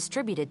made and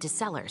distributed to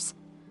sellers.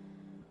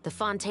 The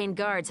Fontaine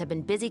guards have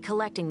been busy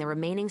collecting the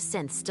remaining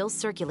synths still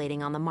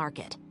circulating on the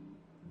market.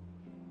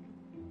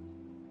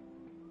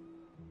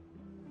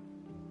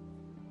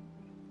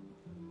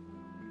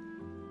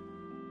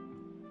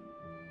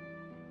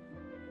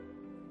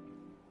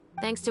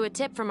 Thanks to a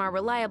tip from our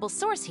reliable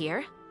source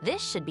here,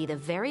 this should be the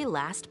very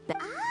last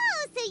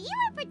Oh, so you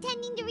were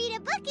pretending to read a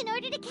book in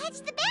order to catch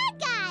the bad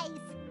guys!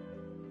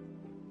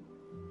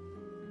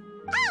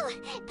 Oh,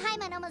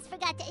 Paimon almost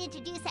forgot to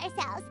introduce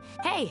ourselves.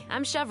 Hey,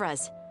 I'm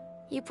Shovraz.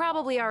 You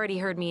probably already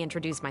heard me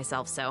introduce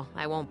myself, so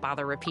I won't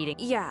bother repeating.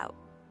 Yeah,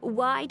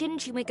 why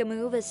didn't you make a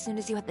move as soon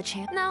as you had the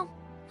chance? No,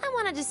 I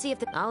wanted to see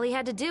if all he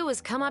had to do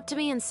was come up to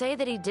me and say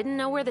that he didn't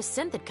know where the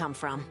synth had come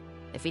from.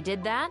 If he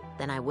did that,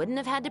 then I wouldn't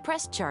have had to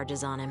press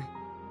charges on him.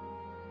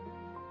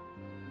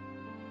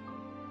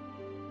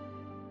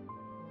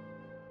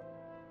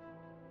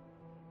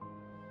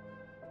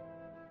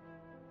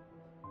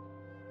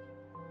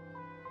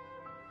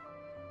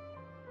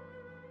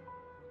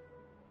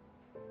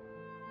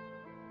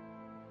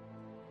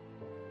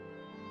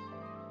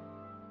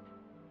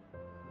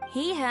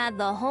 He had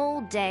the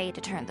whole day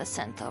to turn the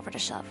synth over to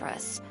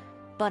Shovraz.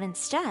 But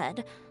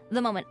instead,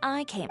 the moment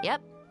I came...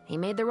 Yep, he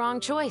made the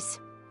wrong choice.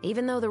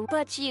 Even though the...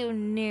 But you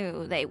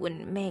knew they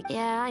wouldn't make...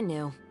 Yeah, I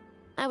knew.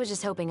 I was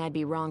just hoping I'd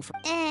be wrong for...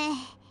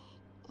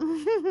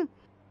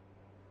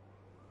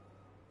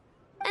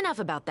 Enough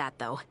about that,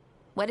 though.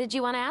 What did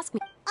you want to ask me?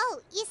 Oh,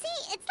 you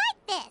see, it's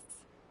like this.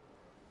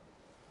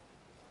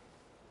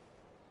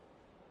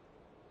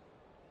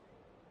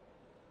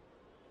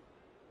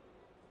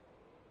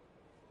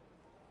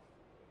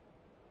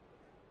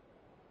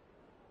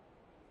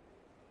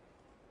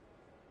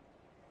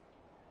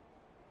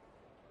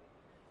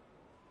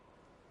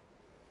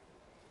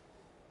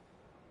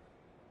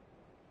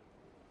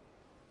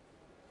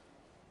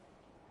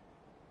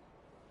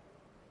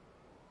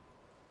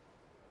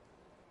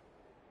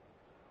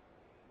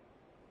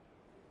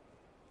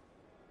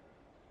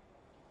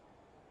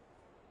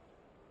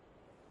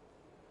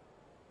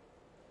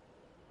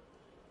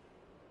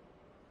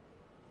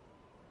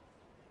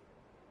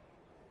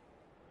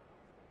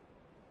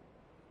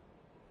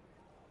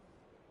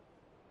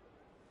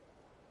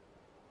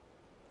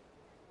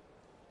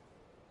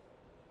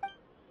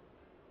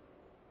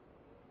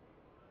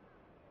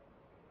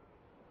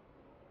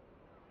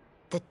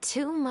 The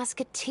Two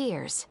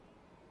Musketeers.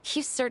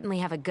 You certainly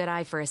have a good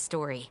eye for a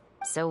story.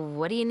 So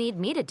what do you need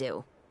me to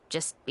do?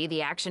 Just be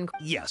the action...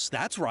 Yes,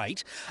 that's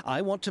right.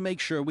 I want to make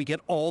sure we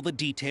get all the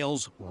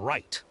details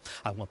right.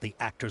 I want the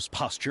actor's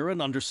posture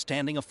and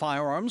understanding of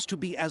firearms to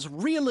be as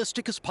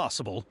realistic as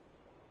possible.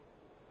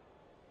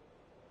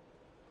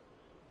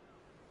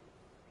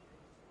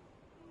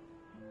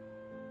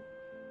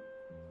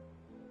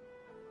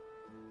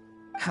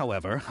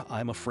 However,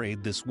 I'm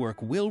afraid this work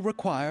will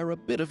require a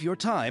bit of your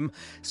time,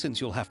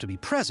 since you'll have to be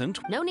present.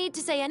 No need to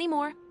say any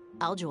more.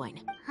 I'll join.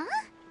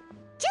 Huh?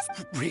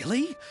 Just...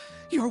 Really?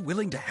 You're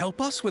willing to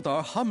help us with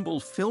our humble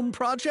film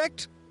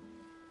project?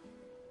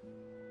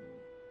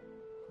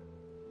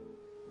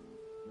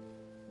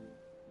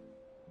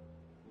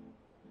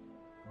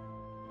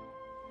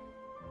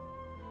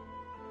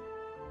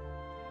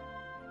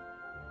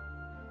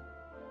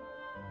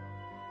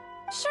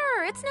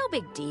 Sure, it's no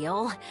big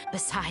deal.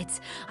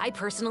 Besides, I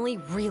personally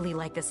really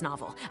like this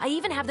novel. I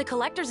even have the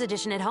collector's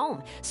edition at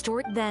home.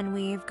 Stored... Then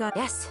we've got...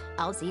 Yes,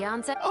 I'll see you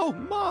on set. Oh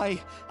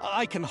my!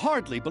 I can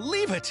hardly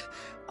believe it!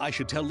 I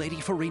should tell Lady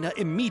Farina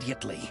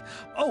immediately.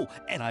 Oh,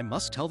 and I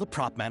must tell the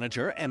prop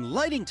manager and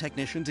lighting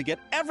technician to get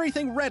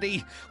everything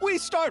ready. We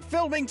start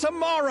filming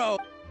tomorrow!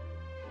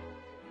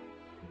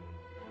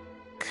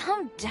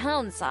 Calm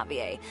down,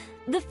 Xavier.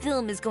 The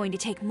film is going to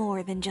take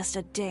more than just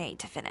a day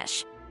to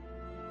finish.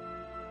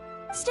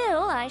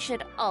 Still, I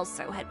should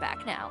also head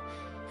back now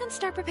and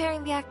start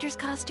preparing the actors'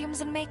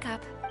 costumes and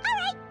makeup.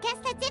 Alright, guess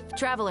that's it.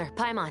 Traveler,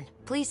 Paimon,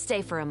 please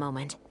stay for a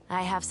moment.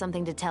 I have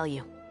something to tell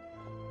you.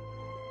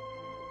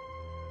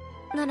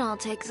 Then I'll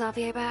take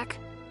Xavier back.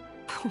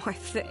 Poor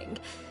thing.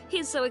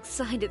 He's so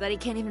excited that he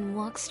can't even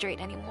walk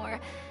straight anymore.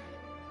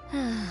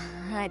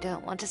 I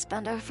don't want to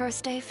spend our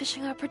first day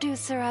fishing our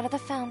producer out of the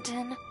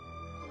fountain.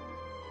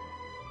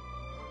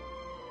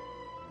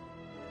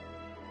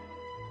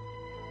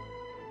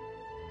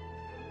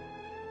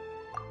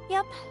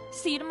 Yep,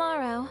 see you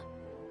tomorrow.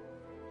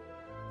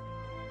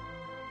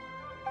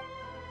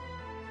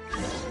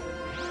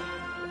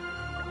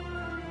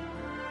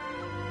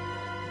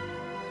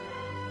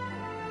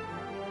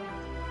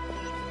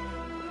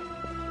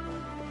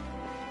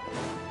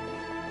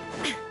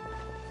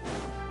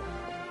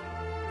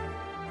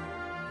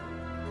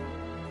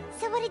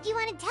 So what did you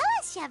want to tell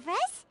us,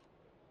 Shovraz?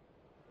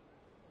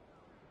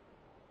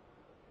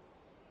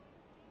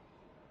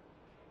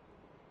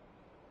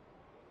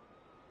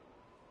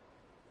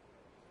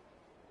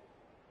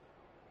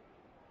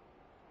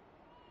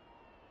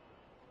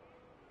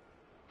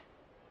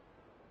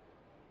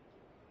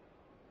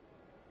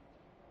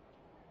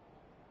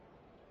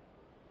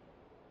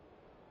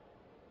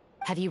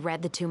 Have you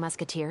read The Two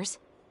Musketeers?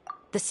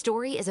 The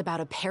story is about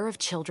a pair of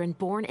children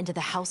born into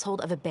the household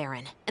of a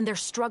baron, and their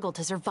struggle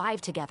to survive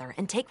together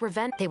and take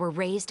revenge. They were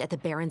raised at the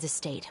baron's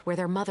estate, where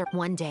their mother...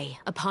 One day,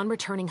 upon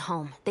returning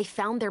home, they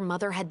found their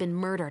mother had been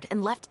murdered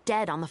and left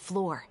dead on the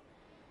floor.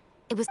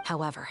 It was...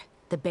 However,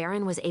 the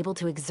baron was able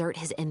to exert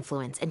his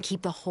influence and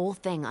keep the whole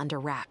thing under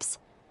wraps.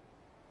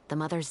 The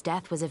mother's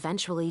death was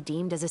eventually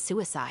deemed as a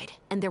suicide,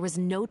 and there was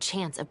no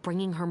chance of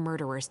bringing her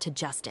murderers to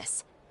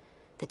justice.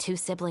 The two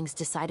siblings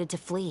decided to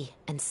flee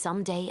and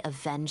someday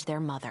avenge their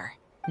mother.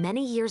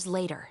 Many years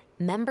later,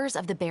 members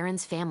of the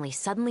Baron's family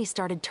suddenly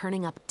started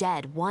turning up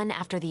dead one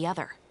after the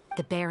other.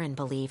 The Baron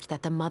believed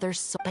that the mother's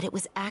soul... But it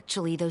was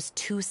actually those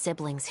two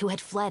siblings who had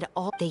fled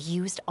all... They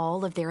used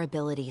all of their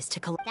abilities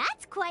to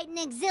That's quite an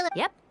exhilarating...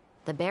 Yep.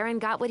 The Baron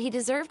got what he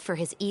deserved for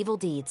his evil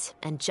deeds,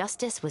 and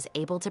justice was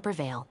able to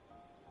prevail.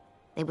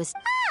 It was...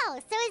 Oh, so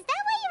is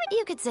that why you were...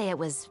 You could say it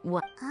was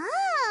what...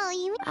 Oh,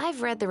 you...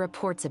 I've read the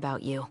reports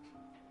about you.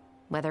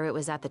 Whether it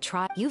was at the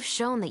trial... You've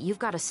shown that you've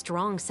got a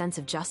strong sense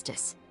of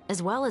justice,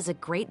 as well as a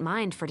great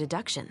mind for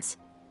deductions.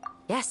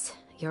 Yes,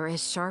 you're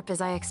as sharp as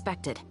I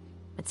expected.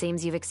 It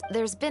seems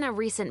there's been a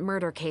recent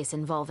murder case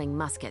involving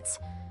muskets.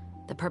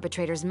 The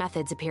perpetrator's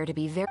methods appear to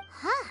be very...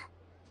 Huh?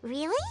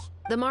 Really?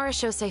 The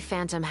Marechaussee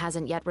Phantom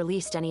hasn't yet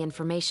released any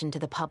information to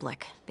the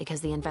public,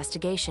 because the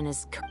investigation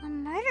is... A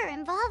murder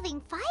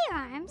involving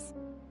firearms?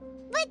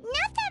 But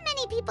not that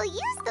many people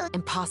use those...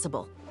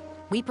 Impossible.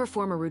 We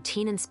perform a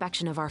routine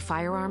inspection of our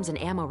firearms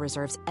and ammo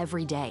reserves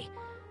every day.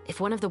 If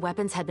one of the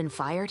weapons had been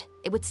fired,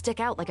 it would stick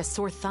out like a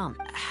sore thumb.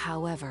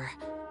 However...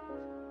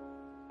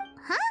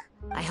 Huh?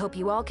 I hope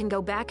you all can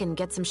go back and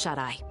get some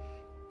shut-eye.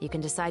 You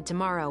can decide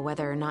tomorrow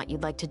whether or not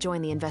you'd like to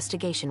join the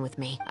investigation with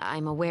me.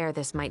 I'm aware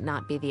this might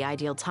not be the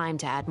ideal time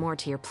to add more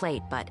to your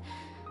plate, but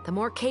the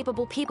more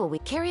capable people we...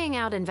 Carrying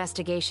out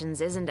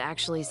investigations isn't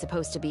actually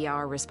supposed to be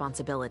our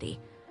responsibility.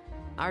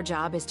 Our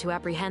job is to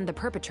apprehend the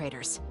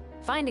perpetrators.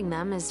 Finding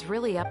them is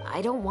really up...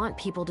 I don't want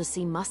people to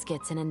see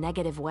muskets in a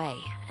negative way,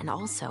 and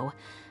also,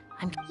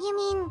 You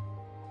mean,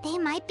 they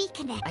might be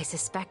connected? I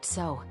suspect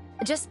so.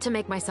 Just to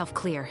make myself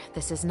clear,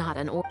 this is not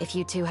an If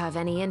you two have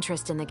any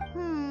interest in the...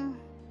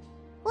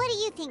 What do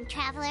you think,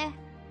 Traveler?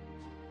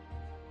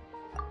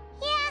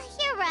 Yeah,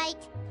 you're right.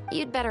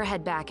 You'd better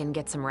head back and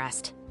get some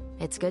rest.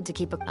 It's good to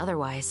keep...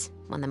 Otherwise,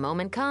 when the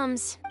moment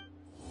comes...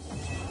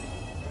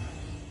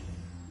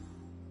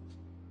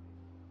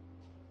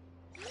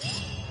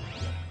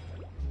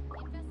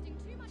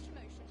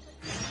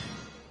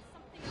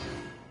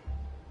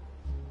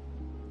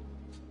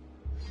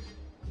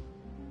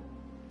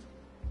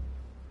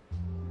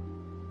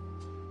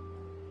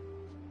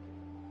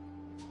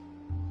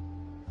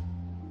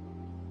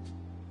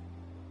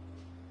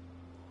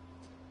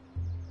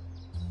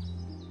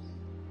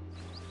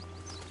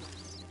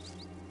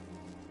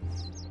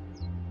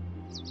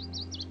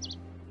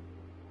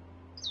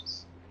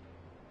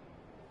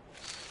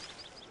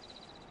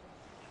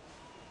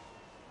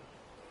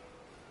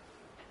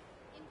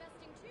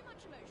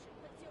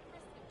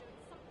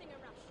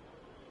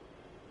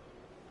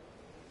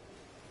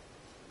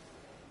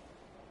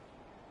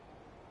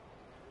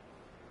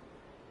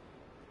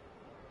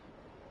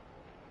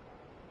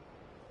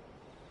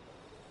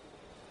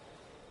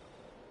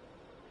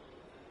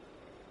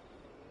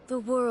 The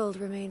world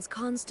remains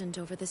constant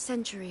over the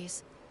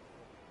centuries,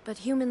 but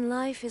human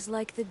life is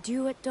like the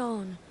dew at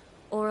dawn,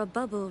 or a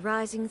bubble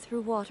rising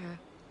through water.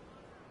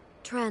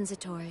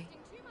 Transitory.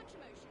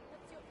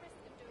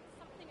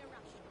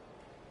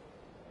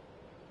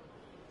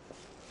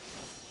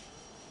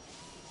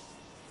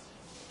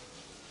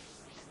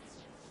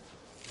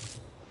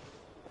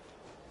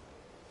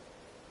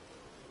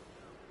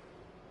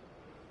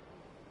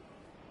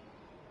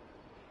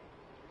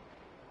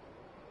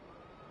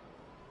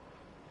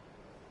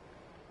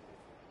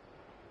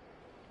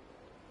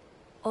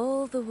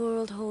 All the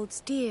world holds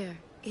dear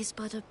is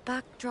but a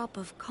backdrop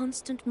of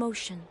constant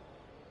motion.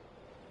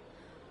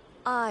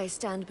 I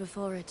stand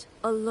before it,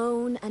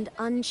 alone and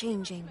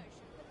unchanging.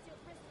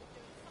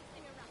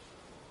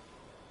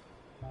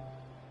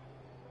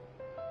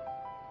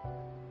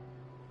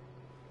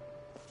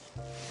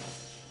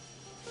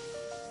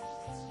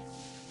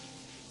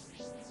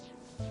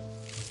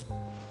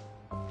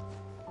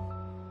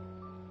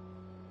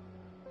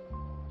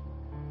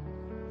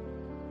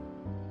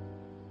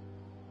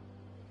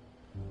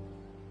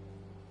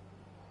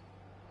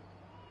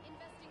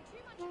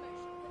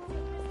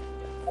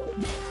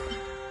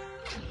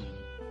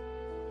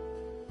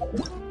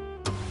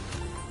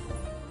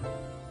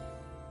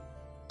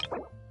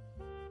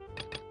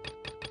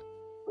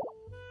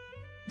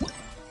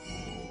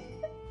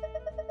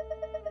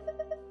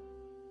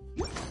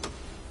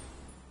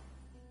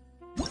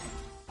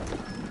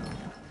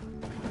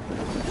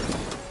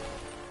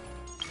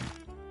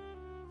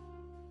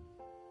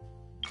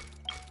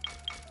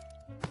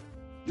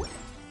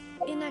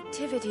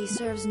 Inactivity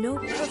serves no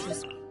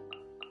purpose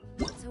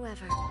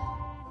whatsoever.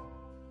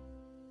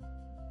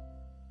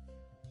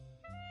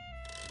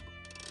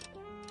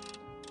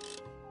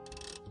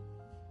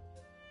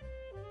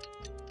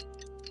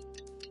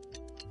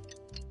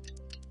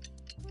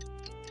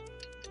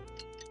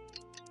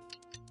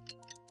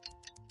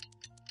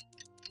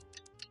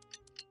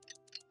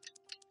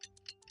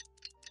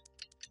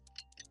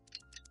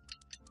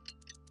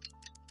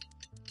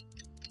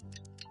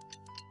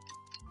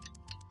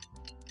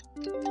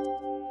 It's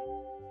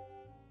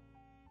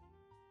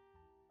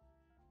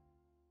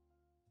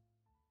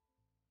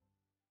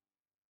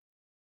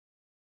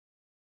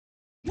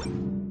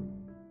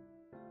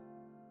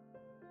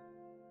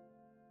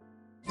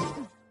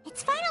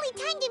finally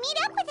time to meet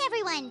up with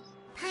everyone.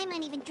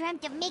 Paimon even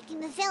dreamt of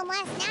making the film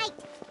last night.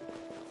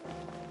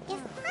 If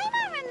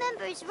Paimon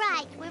remembers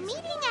right, we're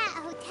meeting at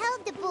Hotel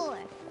de Boer.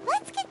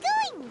 Let's get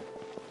going!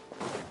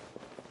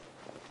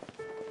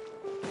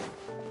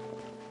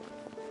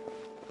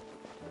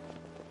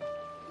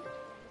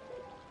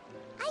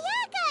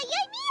 Ayaka!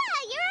 Yoimiya!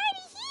 You're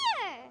already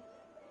here!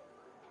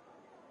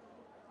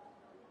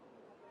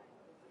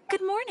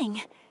 Good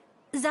morning.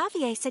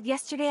 Xavier said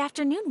yesterday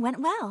afternoon went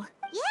well.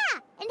 Yeah,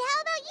 and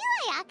how about you,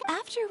 Ayaka?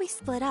 After we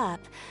split up,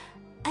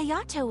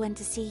 Ayato went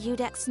to see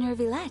Udex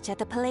Nervillette at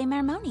the Palais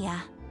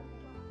Marmonia.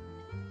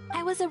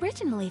 I was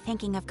originally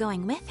thinking of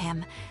going with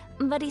him,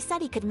 but he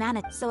said he could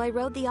manage, so I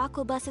rode the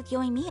aqua bus with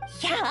Yoimiya.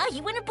 Yeah,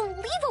 you wouldn't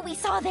believe what we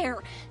saw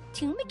there.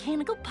 2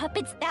 mechanical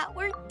puppets that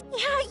were...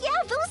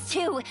 Yeah, those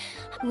two.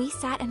 We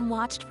sat and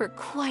watched for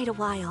quite a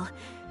while.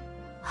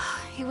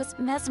 It was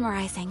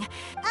mesmerizing.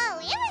 Oh,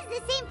 it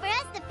was the same for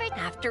us the first...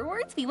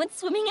 Afterwards, we went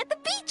swimming at the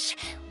beach.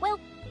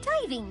 Well,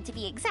 diving, to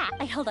be exact.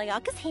 I held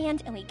Ayaka's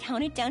hand and we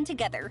counted down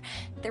together.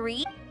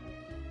 3...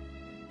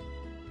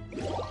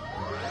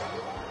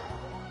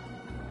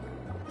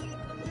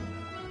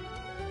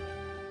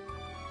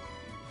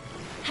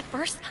 At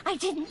first, I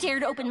didn't dare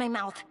to open my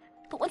mouth.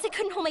 But once I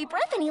couldn't hold my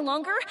breath any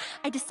longer,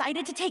 I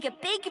decided to take a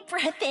big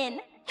breath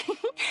in.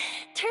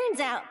 Turns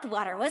out, the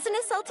water wasn't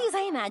as salty as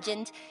I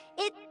imagined.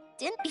 It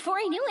didn't. Before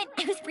I knew it,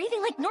 I was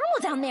breathing like normal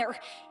down there.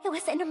 It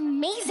was an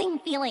amazing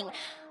feeling.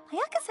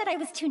 Ayaka said I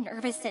was too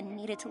nervous and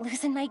needed to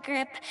loosen my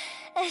grip.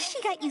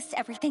 She got used to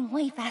everything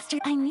way faster.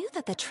 I knew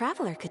that the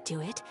Traveler could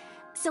do it,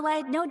 so I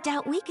had no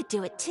doubt we could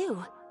do it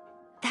too.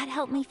 That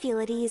helped me feel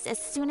at ease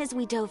as soon as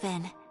we dove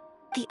in.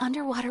 The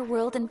underwater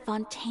world in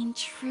Fontaine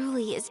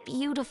truly is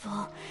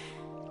beautiful.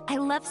 I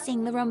love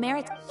seeing the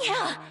Romeric.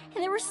 Yeah,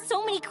 and there were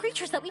so many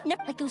creatures that we've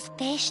never... Like those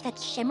fish that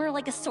shimmer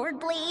like a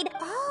sword blade.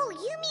 Oh,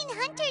 you mean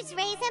Hunter's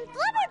Rays and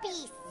Blubber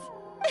Beasts.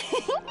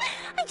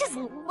 I just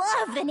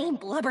love the name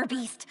Blubber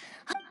Beast.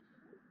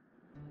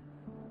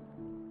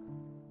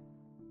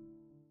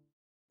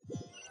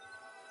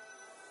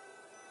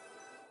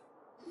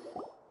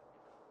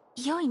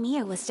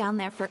 Yoimiya was down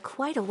there for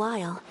quite a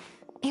while.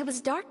 It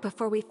was dark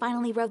before we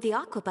finally rode the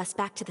aqua bus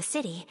back to the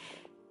city.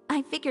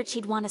 I figured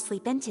she'd want to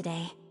sleep in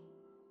today.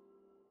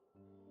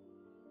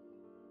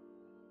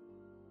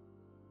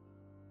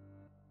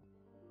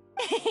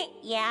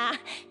 Yeah,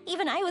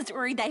 even I was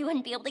worried that I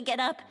wouldn't be able to get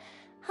up.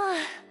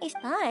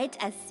 But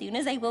as soon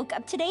as I woke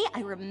up today,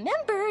 I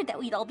remembered that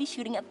we'd all be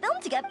shooting a film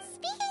together.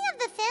 Speaking of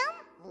the film...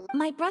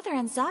 My brother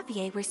and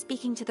Xavier were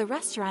speaking to the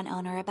restaurant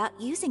owner about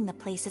using the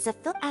place as a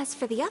film. As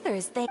for the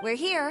others, We're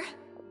here.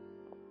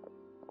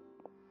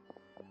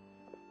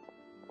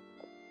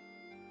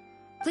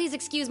 Please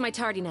excuse my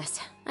tardiness.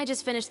 I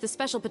just finished the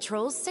Special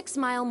Patrol's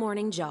 6-mile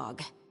morning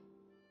jog.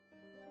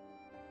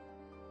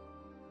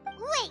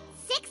 Wait,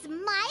 6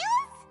 miles?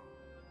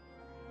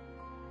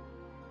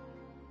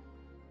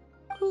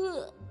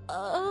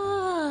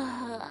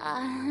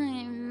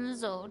 I'm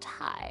so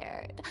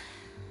tired.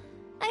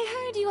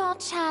 I heard you all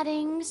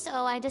chatting, so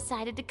I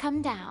decided to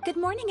come down. Good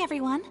morning,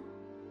 everyone.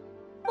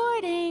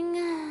 Boarding.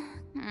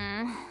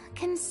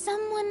 Can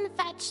someone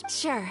fetch...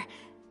 Sure.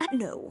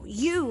 No,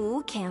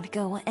 you can't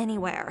go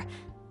anywhere.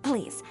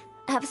 Please,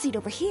 have a seat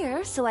over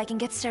here so I can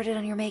get started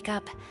on your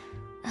makeup.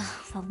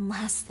 The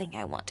last thing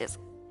I want is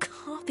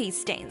coffee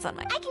stains on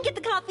my... I can get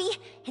the coffee.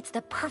 It's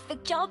the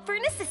perfect job for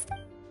an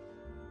assistant.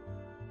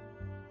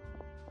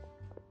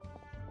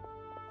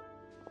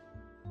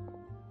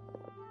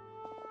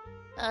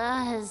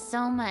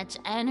 So much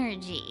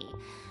energy.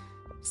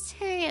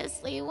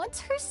 Seriously,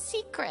 what's her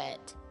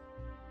secret?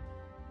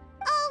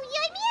 Oh,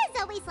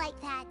 Yoimiya's always like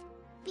that.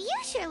 But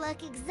you sure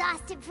look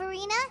exhausted,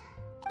 Farina.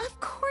 Of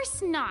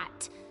course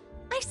not.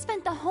 I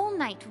spent the whole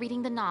night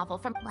reading the novel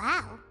from...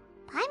 Wow,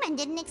 Paimon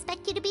didn't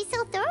expect you to be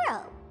so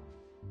thorough.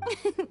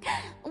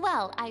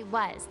 Well, I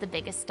was the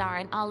biggest star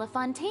in all of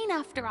Fontaine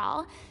after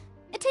all.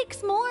 It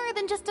takes more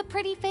than just a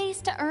pretty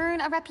face to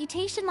earn a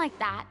reputation like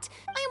that.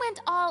 I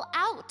went all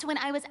out when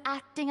I was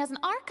acting as an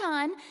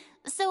Archon,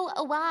 so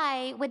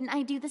why wouldn't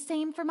I do the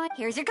same for my...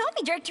 Here's your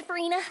coffee, Director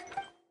Farina.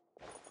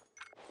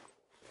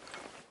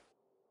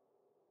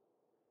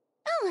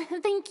 Oh,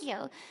 thank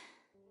you.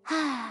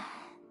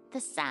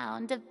 The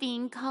sound of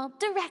being called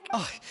director.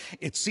 Ah,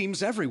 it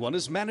seems everyone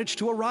has managed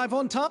to arrive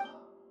on time.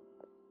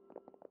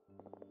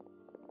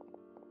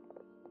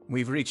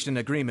 We've reached an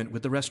agreement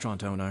with the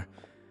restaurant owner.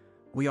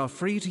 We are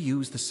free to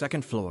use the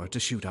second floor to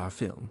shoot our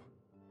film.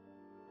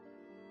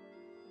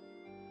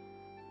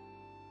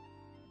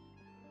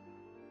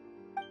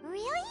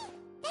 Really?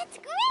 That's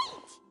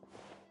great!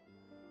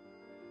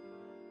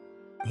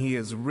 He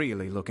is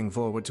really looking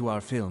forward to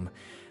our film,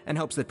 and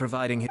hopes that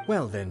providing...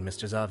 Well then,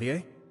 Mr.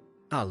 Xavier,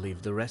 I'll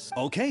leave the rest...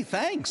 Okay,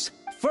 thanks.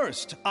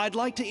 First, I'd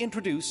like to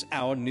introduce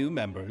our new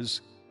members.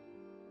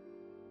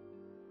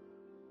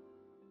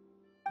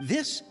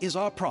 This is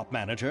our prop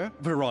manager,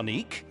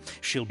 Veronique.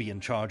 She'll be in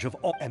charge of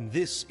all. And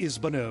this is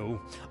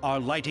Bonneau, our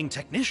lighting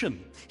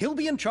technician. He'll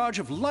be in charge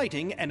of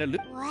lighting and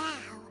Wow.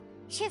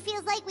 Sure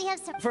feels like we have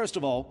some. First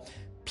of all,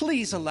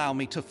 please allow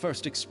me to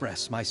first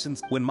express my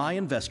When my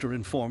investor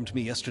informed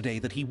me yesterday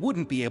that he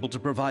wouldn't be able to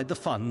provide the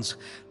funds,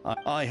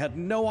 I had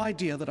no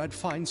idea that I'd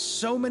find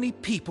so many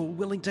people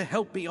willing to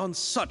help me on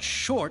such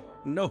short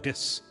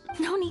notice.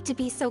 No need to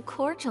be so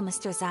cordial,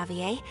 Mr.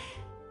 Xavier.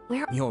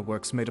 Your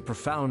works made a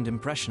profound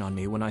impression on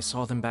me when I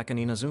saw them back in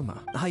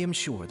Inazuma. I am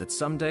sure that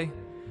someday,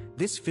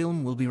 this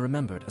film will be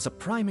remembered as a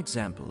prime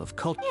example of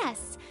cult.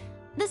 Yes,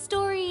 the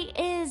story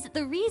is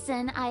the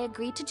reason I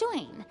agreed to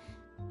join.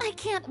 I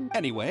can't.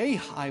 Anyway,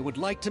 I would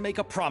like to make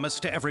a promise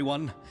to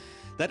everyone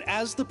that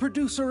as the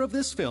producer of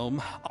this film,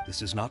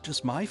 this is not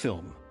just my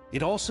film.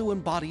 It also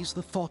embodies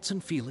the thoughts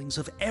and feelings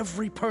of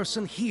every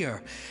person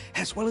here,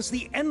 as well as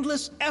the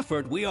endless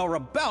effort we are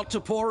about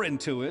to pour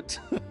into it.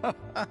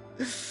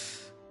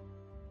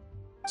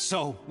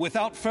 So,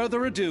 without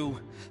further ado,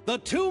 The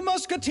Two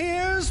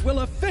Musketeers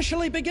will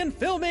officially begin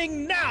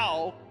filming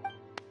now!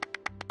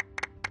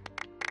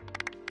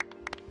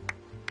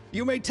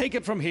 You may take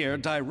it from here,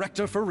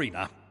 Director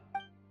Farina.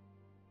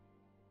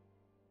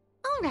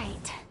 All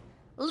right.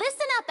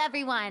 Listen up,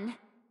 everyone.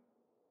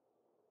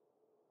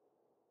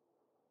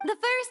 The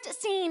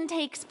first scene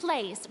takes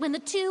place when the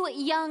two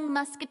young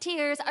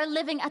musketeers are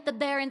living at the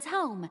Baron's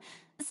home,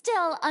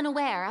 still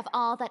unaware of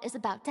all that is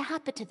about to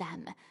happen to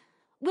them.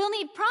 We'll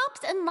need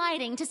props and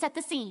lighting to set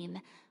the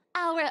scene.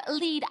 Our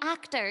lead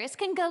actors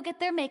can go get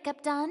their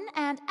makeup done,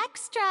 and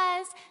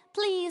extras,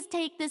 please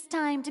take this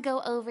time to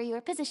go over your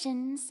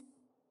positions.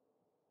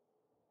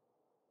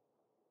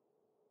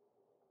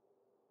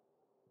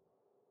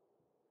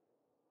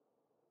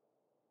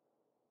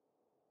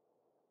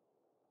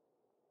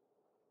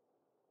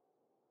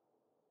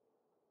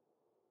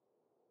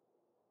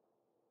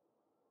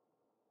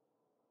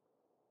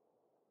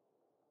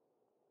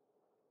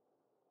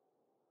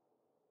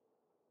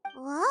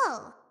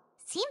 Whoa.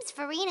 Seems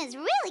Farina's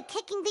really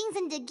kicking things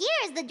into gear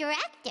as the director.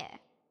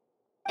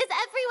 Is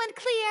everyone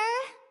clear?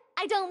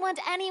 I don't want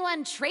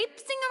anyone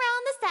traipsing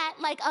around the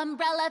set like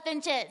umbrella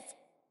finches.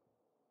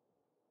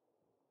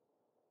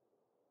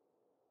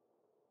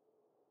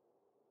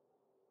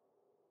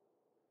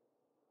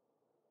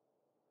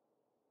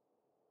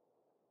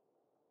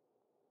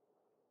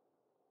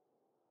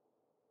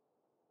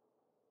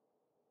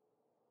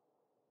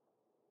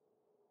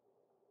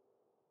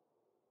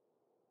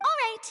 All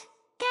right.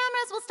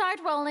 Cameras will start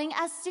rolling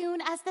as soon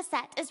as the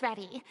set is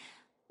ready.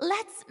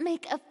 Let's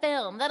make a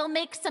film that'll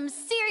make some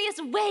serious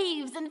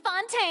waves in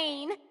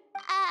Fontaine.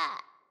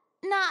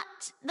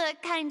 Not the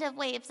kind of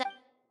waves that...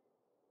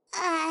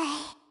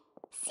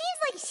 Seems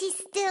like she's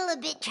still a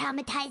bit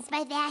traumatized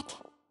by that.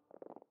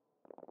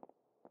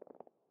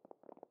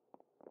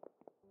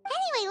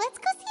 Anyway, let's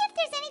go see if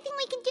there's anything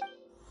we can do.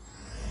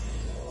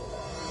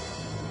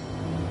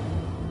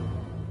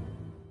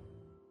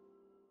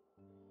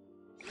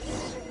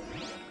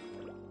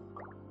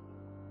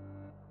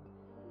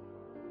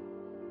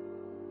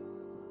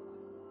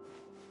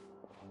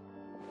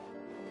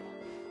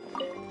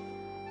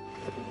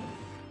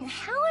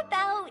 How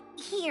about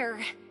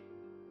here?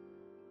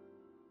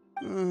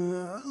 A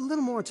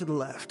little more to the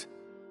left.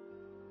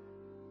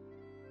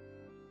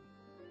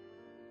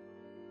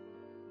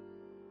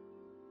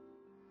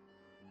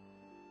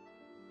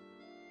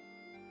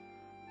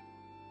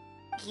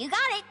 You got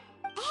it.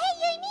 Hey,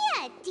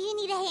 Yoimiya, do you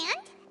need a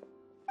hand?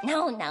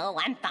 No,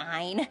 I'm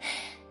fine.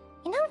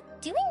 You know,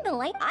 doing the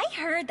light, I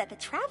heard that the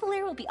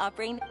Traveler will be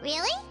operating...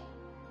 Really?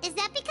 Is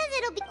that because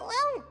it'll be...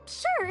 Well,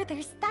 sure,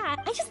 there's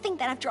that. I just think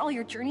that after all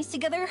your journeys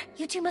together,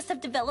 you two must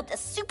have developed a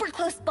super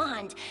close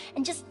bond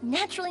and just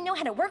naturally know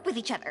how to work with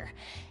each other.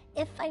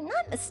 If I'm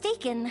not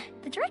mistaken,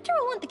 the director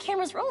will want the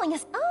cameras rolling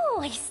as... Oh,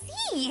 I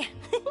see.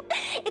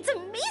 It's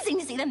amazing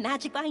to see the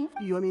magic behind...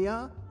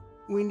 Yoimiya,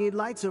 we need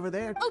lights over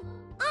there. Oh,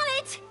 on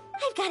it!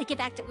 I've got to get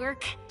back to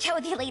work. Chat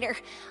with you later.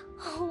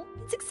 Oh,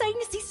 it's exciting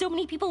to see so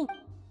many people...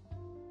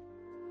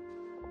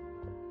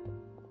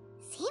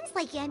 Seems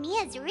like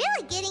Yoimiya's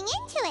really getting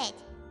into it.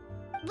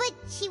 But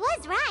she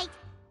was right.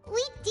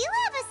 We do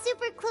have a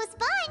super close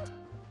bond,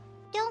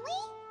 don't we?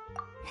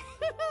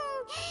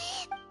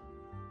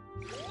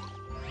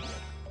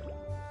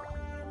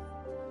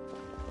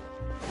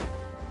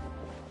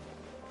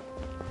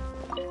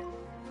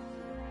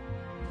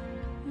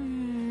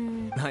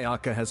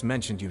 Ayaka has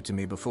mentioned you to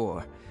me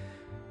before.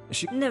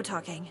 No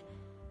talking.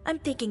 I'm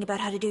thinking about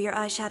how to do your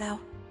eyeshadow.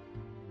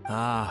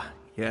 Ah,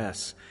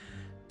 yes.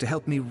 To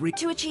help me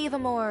To achieve a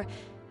more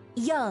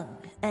young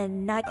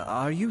and not...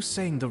 Are you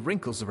saying the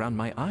wrinkles around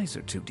my eyes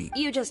are too deep?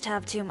 You just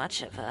have too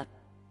much of a...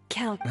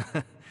 count...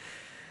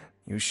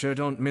 You sure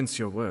don't mince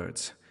your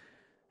words.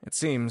 It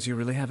seems you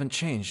really haven't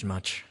changed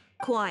much.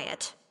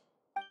 Quiet.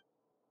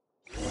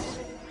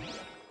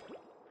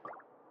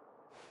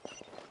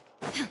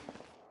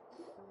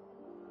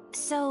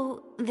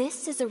 So,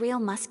 this is a real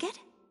musket?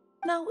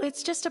 No,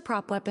 it's just a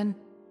prop weapon.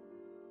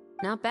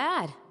 Not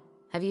bad.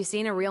 Have you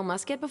seen a real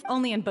musket before?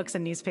 Only in books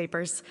and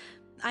newspapers.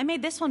 I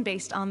made this one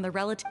based on the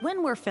relative.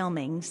 When we're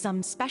filming,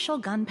 some special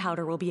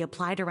gunpowder will be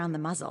applied around the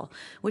muzzle,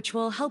 which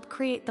will help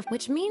create the...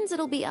 Which means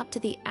it'll be up to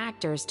the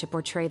actors to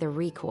portray the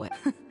recoil.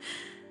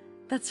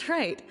 That's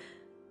right.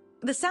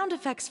 The sound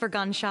effects for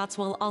gunshots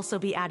will also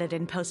be added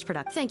in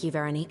post-production. Thank you,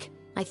 Veronique.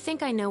 I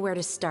think I know where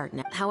to start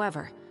now.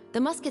 However,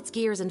 the musket's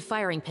gears and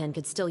firing pin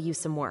could still use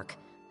some work.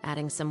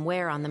 Adding some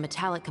wear on the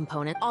metallic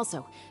component.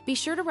 Also, be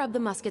sure to rub the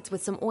muskets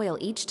with some oil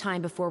each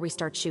time before we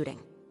start shooting.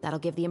 That'll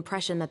give the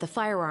impression that the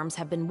firearms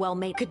have been well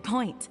made. Good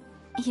point.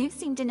 You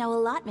seem to know a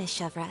lot, Miss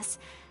Chevres.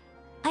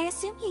 I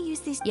assume you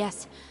use these...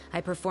 Yes, I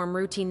perform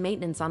routine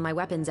maintenance on my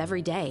weapons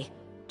every day.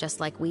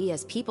 Just like we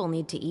as people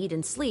need to eat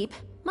and sleep,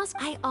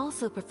 I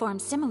also perform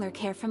similar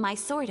care for my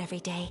sword every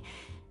day,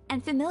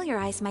 and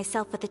familiarize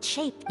myself with its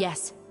shape.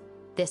 Yes.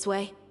 This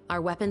way,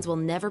 our weapons will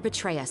never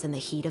betray us in the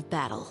heat of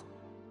battle.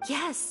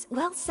 Yes,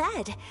 well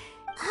said.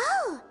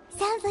 Oh,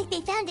 sounds like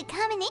they found a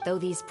combination. Though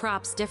these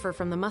props differ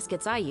from the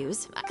muskets I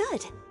use.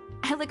 Good.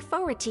 I look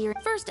forward to your...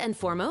 First and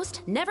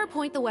foremost, never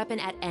point the weapon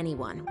at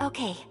anyone.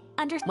 Okay,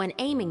 When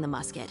aiming the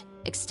musket,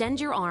 extend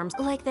your arms...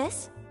 Like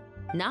this?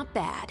 Not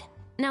bad.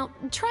 Now,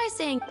 try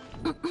saying...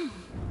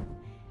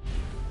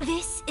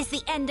 This is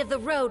the end of the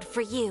road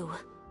for you.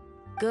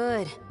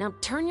 Good. Now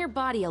turn your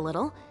body a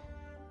little.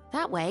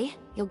 That way,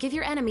 you'll give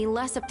your enemy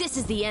less of... This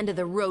is the end of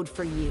the road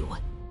for you.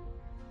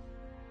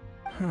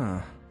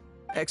 Huh.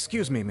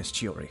 Excuse me, Miss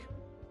Chiori.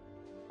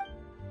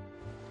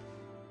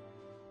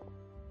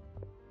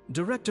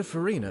 Director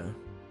Farina,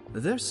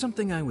 there's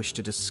something I wish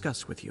to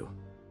discuss with you.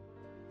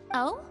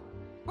 Oh?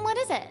 What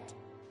is it?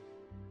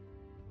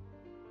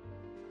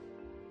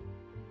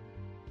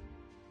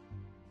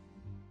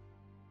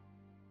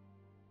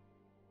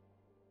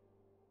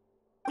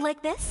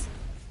 Like this?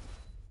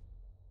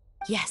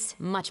 Yes,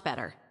 much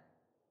better.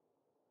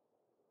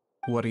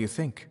 What do you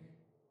think?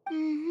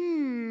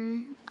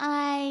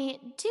 I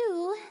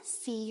do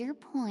see your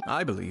point.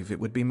 I believe it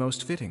would be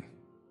most fitting.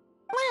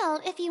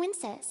 Well, if you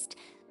insist.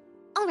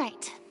 All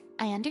right,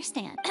 I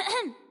understand.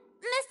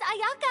 Miss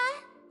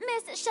Ayaka,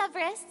 Miss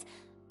Chevres,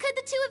 could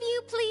the two of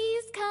you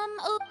please come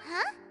over?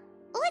 Huh?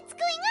 What's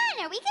going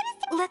on? Are we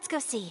gonna... Let's go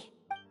see.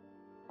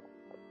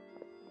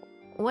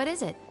 What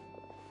is it?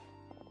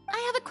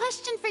 I have a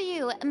question for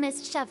you,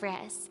 Miss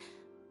Chevres.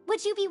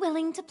 Would you be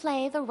willing to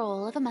play the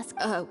role of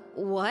a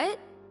What?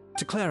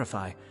 To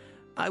clarify,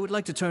 I would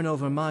like to turn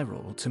over my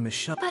role to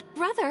Miss But,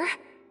 brother...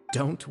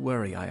 Don't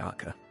worry,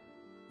 Ayaka.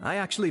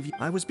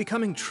 I was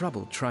becoming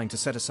troubled trying to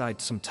set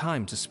aside some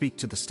time to speak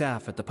to the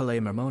staff at the Palais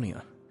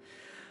Mermonia.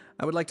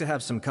 I would like to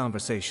have some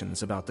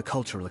conversations about the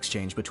cultural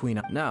exchange between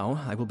us.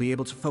 Now, I will be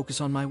able to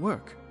focus on my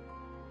work.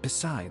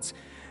 Besides,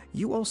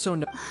 you also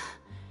know...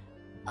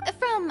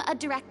 From a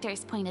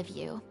director's point of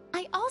view,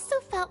 I also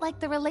felt like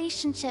the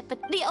relationship with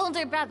the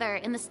older brother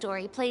in the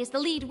story plays the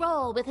lead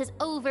role with his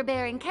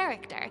overbearing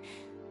character.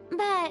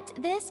 But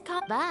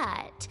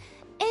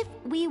if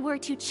we were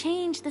to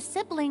change the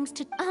siblings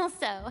to...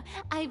 Also,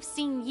 I've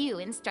seen you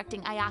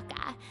instructing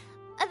Ayaka.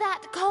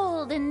 That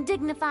cold and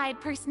dignified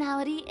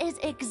personality is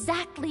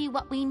exactly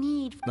what we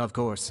need. Of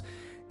course,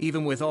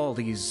 even with all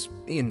these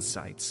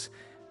insights,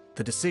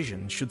 the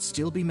decision should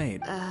still be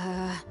made.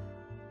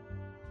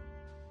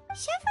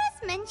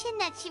 Chevres mentioned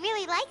that she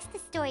really likes the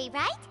story,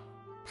 right?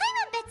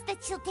 Paimon bets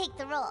that she'll take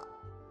the role.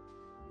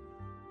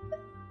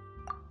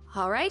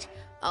 All right,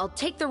 I'll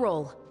take the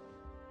role.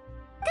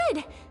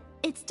 Good.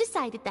 It's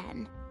decided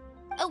then.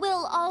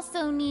 We'll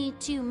also need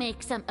to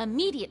make some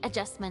immediate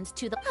adjustments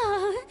to the...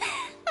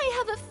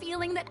 I have a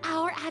feeling that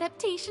our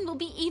adaptation will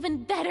be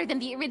even better than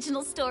the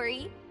original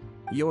story.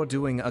 You're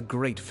doing a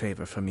great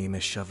favor for me,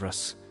 Miss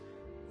Chevres.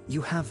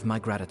 You have my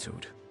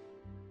gratitude.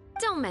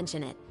 Don't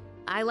mention it.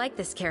 I like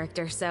this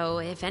character, so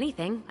if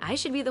anything, I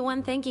should be the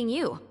one thanking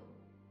you.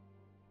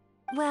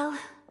 Well,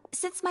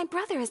 since my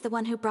brother is the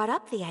one who brought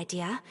up the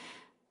idea,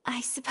 I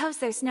suppose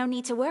there's no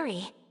need to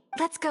worry.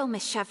 Let's go,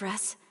 Miss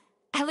Chevres.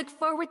 I look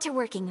forward to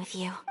working with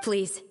you.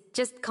 Please,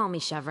 just call me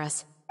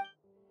Chevres.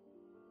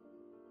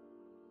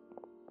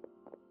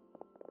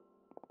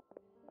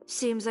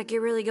 Seems like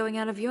you're really going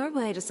out of your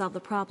way to solve the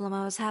problem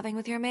I was having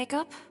with your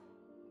makeup.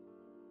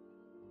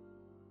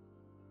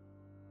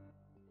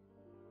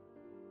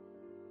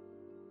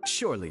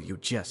 Surely you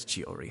jest,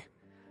 Chiori.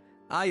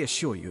 I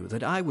assure you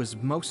that I was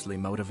mostly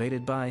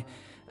motivated by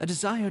a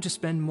desire to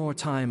spend more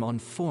time on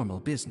formal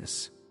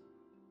business.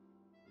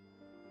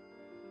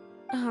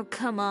 Oh,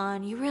 come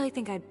on. You really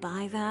think I'd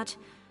buy that?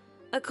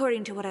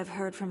 According to what I've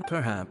heard from...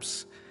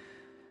 Perhaps.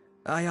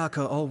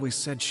 Ayaka always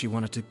said she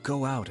wanted to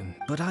go out,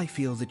 but I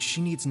feel that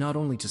she needs not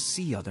only to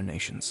see other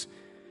nations,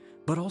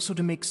 but also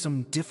to make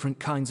some different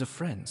kinds of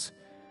friends.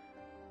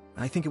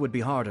 I think it would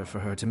be harder for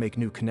her to make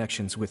new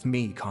connections with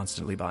me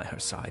constantly by her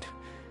side.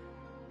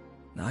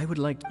 I would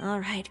like to...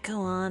 Alright,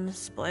 go on.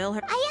 Spoil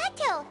her...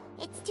 Ayato!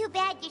 It's too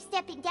bad you're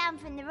stepping down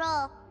from the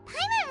role.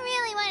 Paimon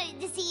really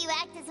wanted to see you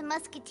act as a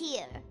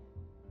musketeer.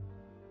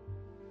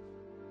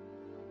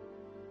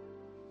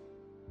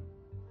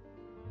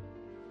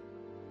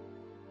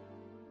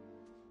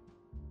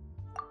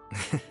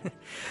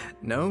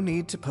 No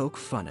need to poke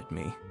fun at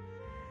me.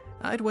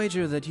 I'd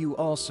wager that you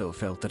also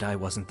felt that I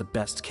wasn't the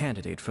best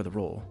candidate for the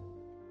role.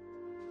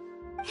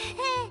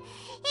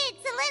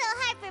 It's a little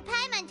hard for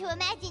Paimon to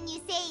imagine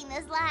you saying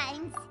those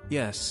lines.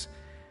 Yes.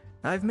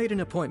 I've made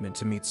an appointment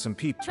to meet some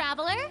people.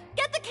 Traveler,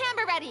 get the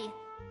camera ready.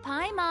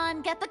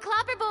 Paimon, get the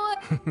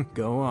clapperboard.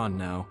 Go on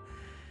now.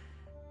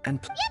 And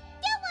Yep,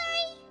 don't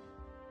worry.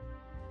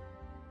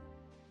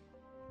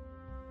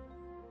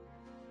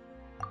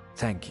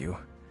 thank you.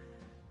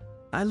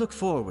 I look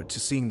forward to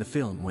seeing the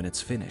film when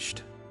it's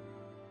finished.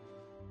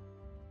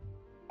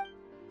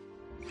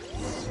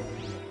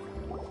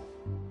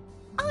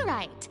 All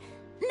right,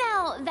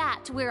 now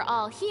that we're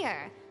all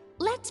here,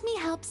 let me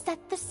help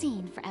set the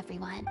scene for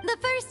everyone. The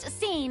first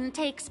scene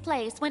takes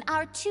place when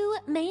our two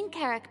main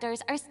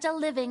characters are still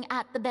living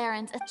at the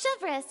Baron's.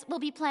 Chevris will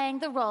be playing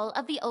the role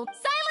of the old.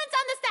 Silence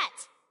on the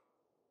set!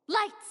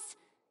 Lights!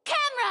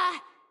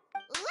 Camera!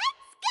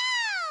 Let's go!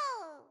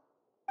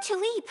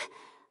 Tulip,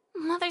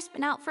 Mother's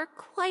been out for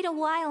quite a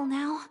while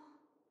now.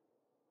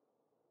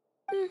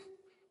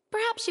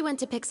 Perhaps she went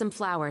to pick some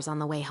flowers on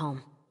the way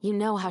home. You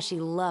know how she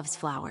loves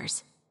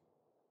flowers.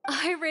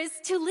 Iris,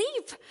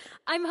 Tulip!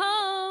 I'm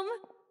home!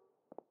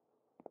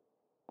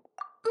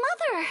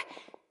 Mother!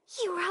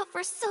 You were out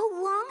for so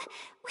long,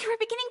 we were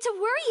beginning to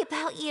worry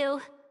about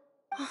you.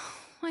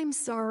 I'm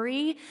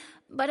sorry,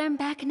 but I'm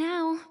back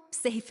now,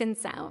 safe and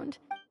sound.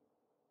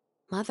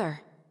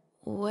 Mother,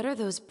 what are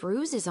those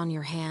bruises on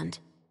your hand?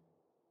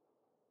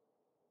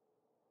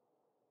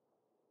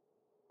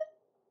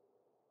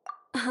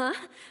 Huh?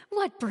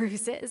 What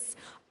bruises?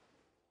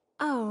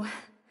 Oh,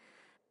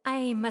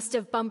 I must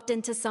have bumped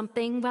into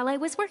something while I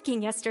was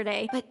working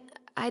yesterday. But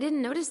I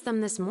didn't notice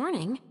them this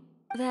morning.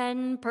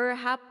 Then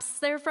perhaps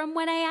they're from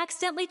when I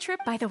accidentally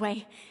tripped. By the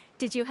way,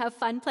 did you have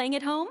fun playing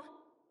at home?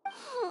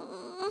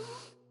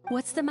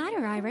 What's the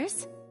matter,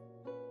 Iris?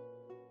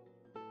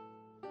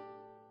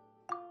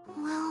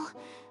 Well,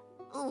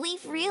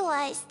 we've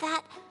realized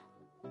that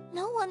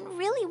no one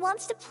really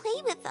wants to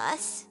play with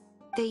us.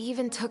 They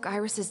even took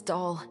Iris's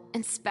doll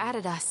and spat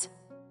at us.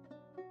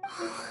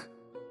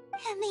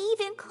 And they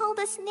even called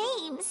us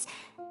names.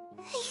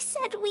 They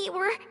said we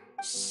were...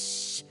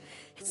 Shh.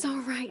 It's all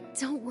right.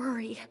 Don't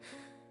worry.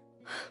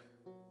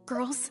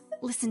 Girls,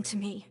 listen to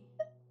me.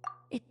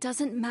 It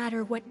doesn't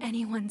matter what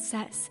anyone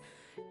says.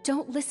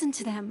 Don't listen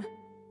to them.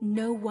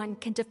 No one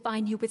can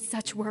define you with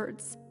such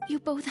words. You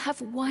both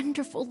have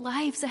wonderful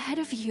lives ahead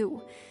of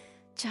you,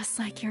 just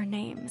like your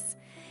names.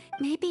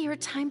 Maybe your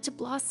time to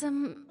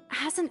blossom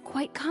hasn't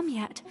quite come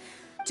yet.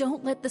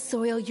 Don't let the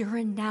soil you're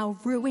in now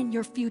ruin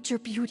your future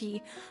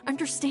beauty.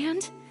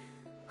 Understand?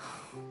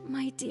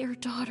 My dear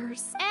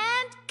daughters.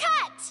 And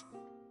cut!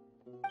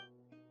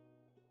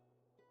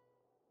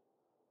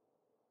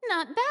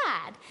 Not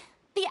bad.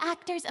 The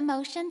actors'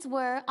 emotions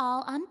were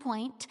all on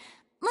point.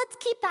 Let's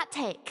keep that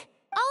take.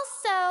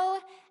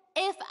 Also,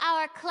 if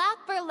our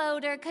clapper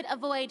loader could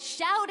avoid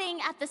shouting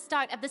at the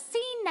start of the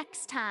scene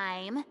next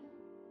time...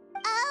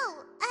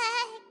 Oh,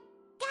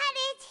 got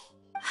it.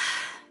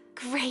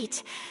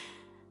 Great.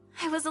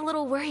 I was a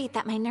little worried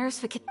that my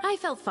nerves would get... I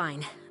felt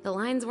fine. The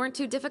lines weren't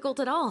too difficult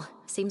at all.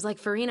 Seems like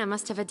Farina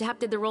must have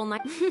adapted the role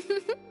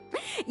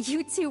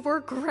You two were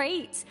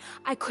great.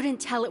 I couldn't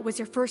tell it was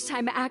your first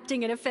time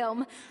acting in a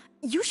film.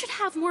 You should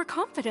have more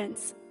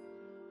confidence.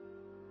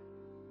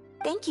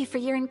 Thank you for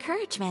your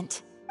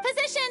encouragement.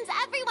 Positions,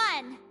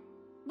 everyone!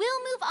 We'll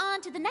move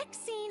on to the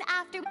next scene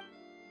after...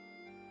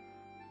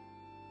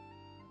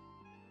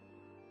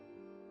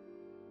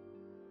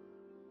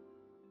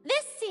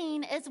 This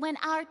scene is when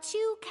our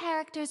two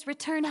characters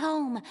return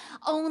home,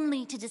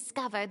 only to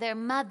discover their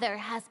mother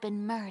has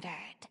been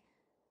murdered.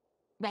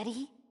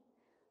 Ready?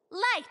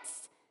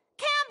 Lights!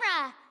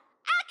 Camera!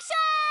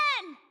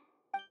 Action!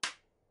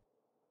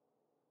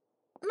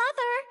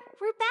 Mother,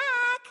 we're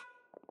back.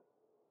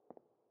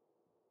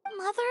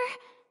 Mother?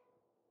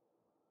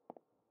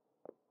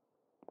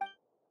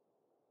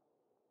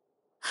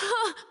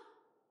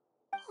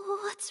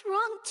 What's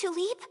wrong,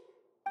 Tulip?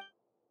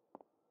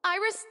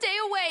 Iris, stay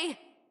away!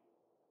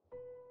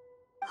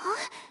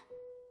 Huh?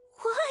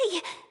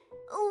 Why?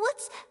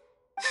 What's...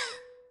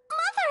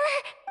 Mother!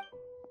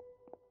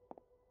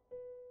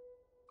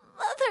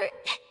 Mother...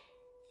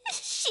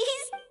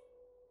 She's...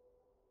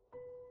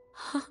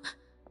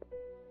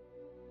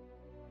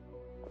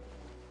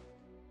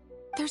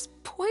 There's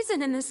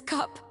poison in this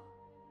cup.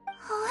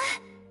 Huh?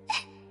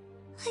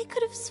 I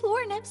could have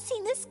sworn I've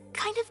seen this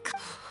kind of...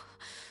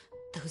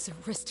 Those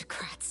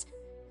aristocrats.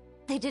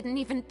 They didn't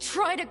even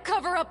try to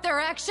cover up their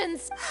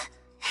actions.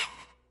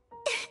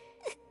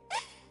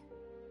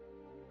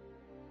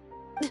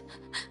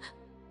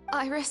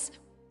 Iris,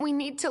 we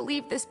need to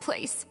leave this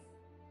place.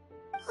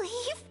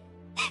 Leave?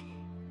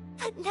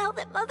 But now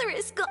that Mother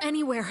is gone...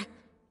 Anywhere.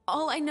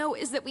 All I know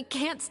is that we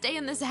can't stay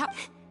in this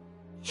house.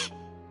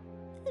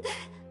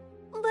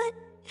 But...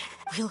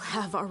 We'll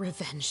have our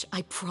revenge,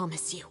 I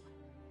promise you.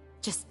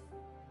 Just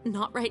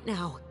not right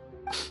now.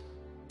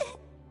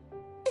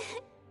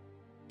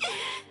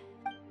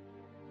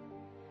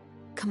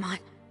 Come on,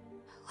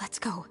 let's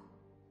go.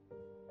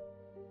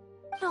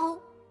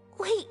 No,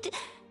 wait.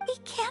 We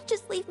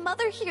leave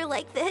Mother here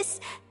like this.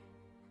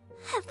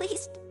 At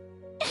least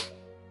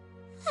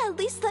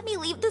let me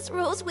leave this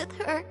rose with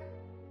her.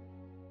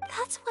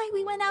 That's why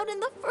we went out in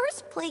the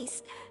first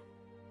place.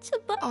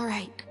 All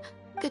right.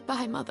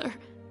 Goodbye, Mother.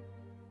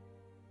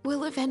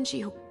 We'll avenge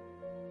you.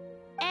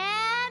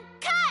 And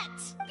cut!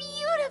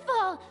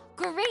 Beautiful!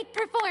 Great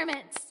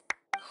performance!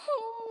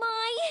 Oh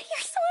my,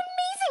 you're so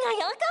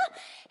amazing, Ayaka!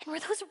 And were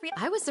those real—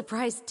 I was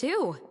surprised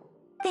too.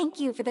 Thank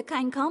you for the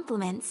kind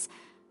compliments.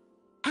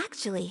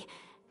 Actually,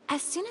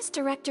 as soon as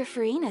Director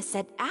Farina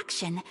said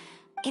action,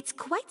 it's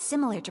quite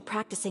similar to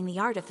practicing the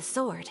art of the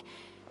sword.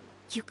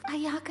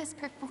 Ayaka's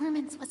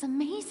performance was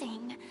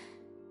amazing.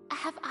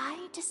 Have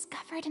I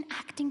discovered an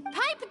acting—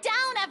 Pipe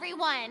down,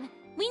 everyone!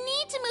 We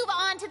need to move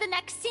on to the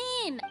next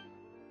scene!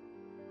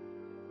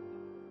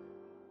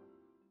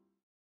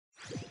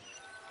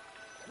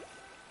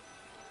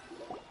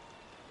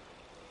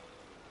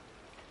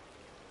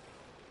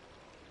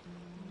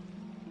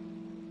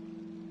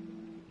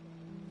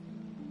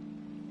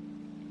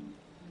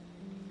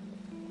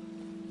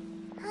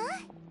 Huh?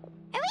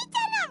 Are we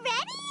done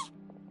already?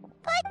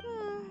 But,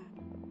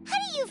 how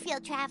do you feel,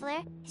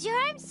 Traveler? Is your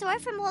arm sore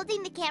from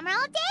holding the camera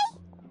all day?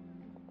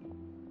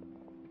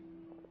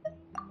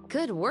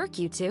 Good work,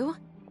 you two.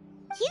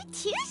 You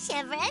too,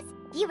 Shivers.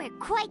 You were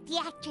quite the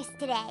actress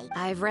today.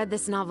 I've read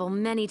this novel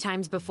many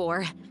times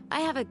before. I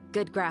have a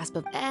good grasp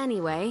of—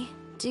 Anyway,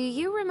 do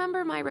you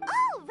remember my—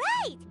 Oh,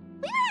 right!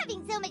 We were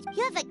having so much—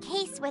 You have a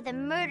case where the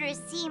murders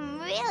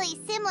seem really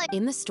similar—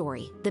 In the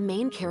story, the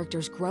main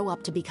characters grow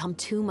up to become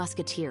two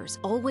musketeers,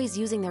 always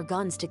using their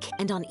guns to kill.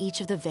 And on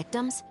each of the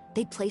victims,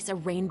 they place a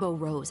rainbow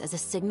rose as a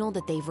signal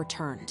that they've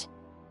returned.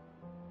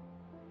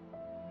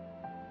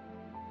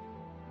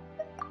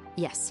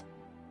 Yes,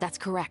 that's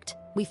correct.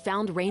 We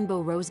found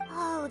rainbow rose—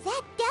 Oh,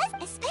 that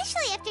does—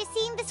 Especially after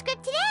seeing the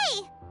script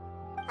today.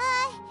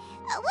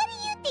 What do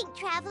you think,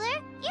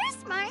 Traveler?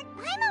 You're smart.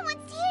 Paimon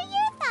wants to hear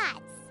your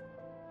thoughts.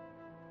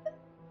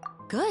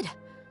 Good.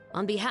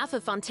 On behalf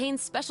of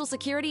Fontaine's Special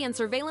Security and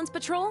Surveillance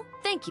Patrol,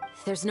 thank you.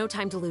 There's no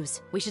time to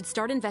lose. We should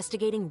start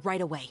investigating right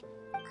away.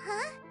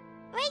 Huh?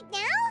 Right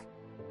now?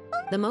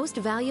 The most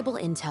valuable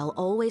intel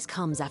always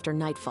comes after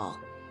nightfall.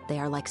 They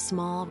are like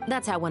small—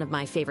 That's how one of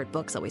my favorite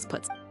books always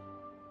puts.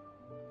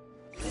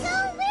 So,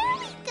 where are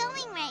we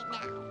going right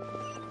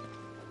now?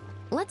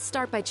 Let's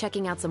start by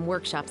checking out some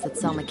workshops that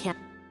sell mechan—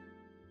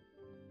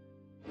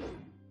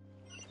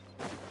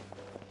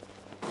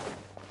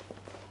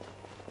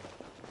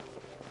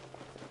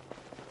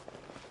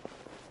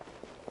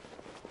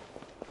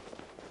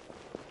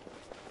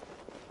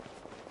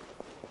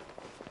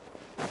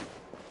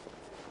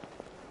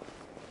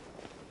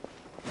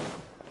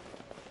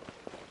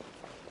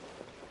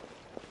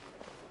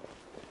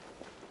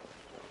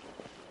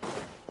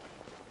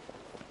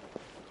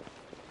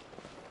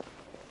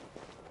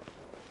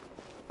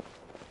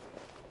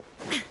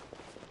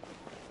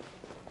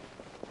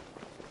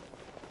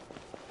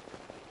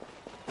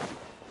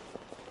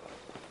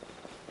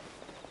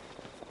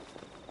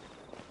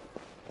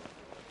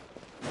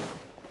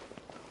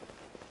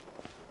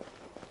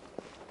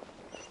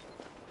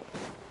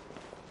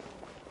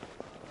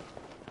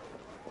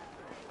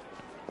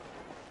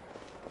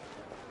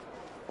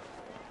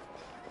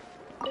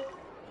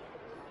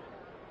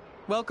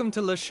 Welcome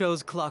to Le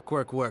Show's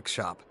Clockwork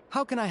Workshop.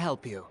 How can I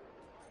help you?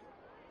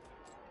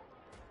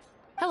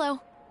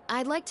 Hello.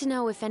 I'd like to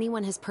know if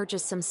anyone has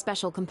purchased some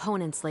special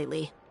components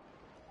lately.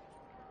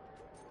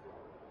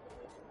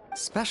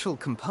 Special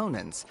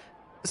components?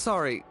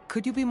 Sorry,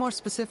 could you be more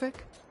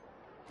specific?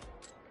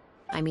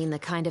 I mean the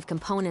kind of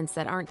components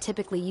that aren't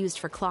typically used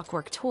for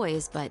clockwork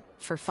toys, but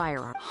for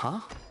firearms. Huh?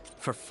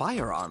 For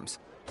firearms?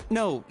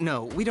 No,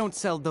 we don't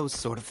sell those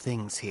sort of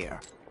things here.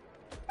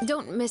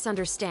 Don't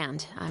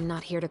misunderstand. I'm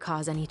not here to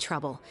cause any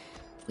trouble.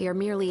 We are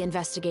merely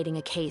investigating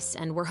a case,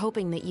 and we're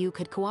hoping that you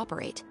could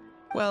cooperate.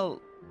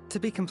 Well, to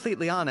be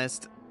completely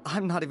honest,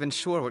 I'm not even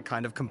sure what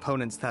kind of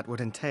components that would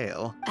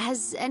entail.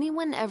 Has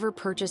anyone ever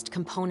purchased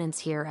components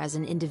here as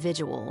an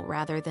individual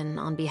rather than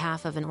on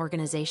behalf of an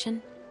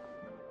organization?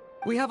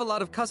 We have a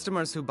lot of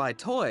customers who buy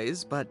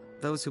toys, but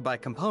those who buy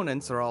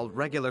components are all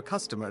regular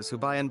customers who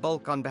buy in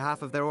bulk on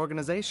behalf of their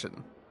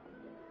organization.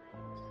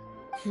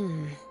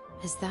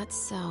 Is that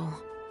so?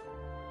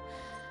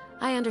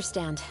 I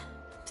understand.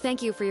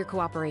 Thank you for your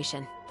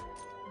cooperation.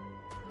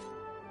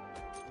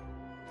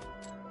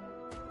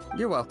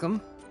 You're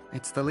welcome.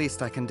 It's the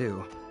least I can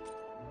do.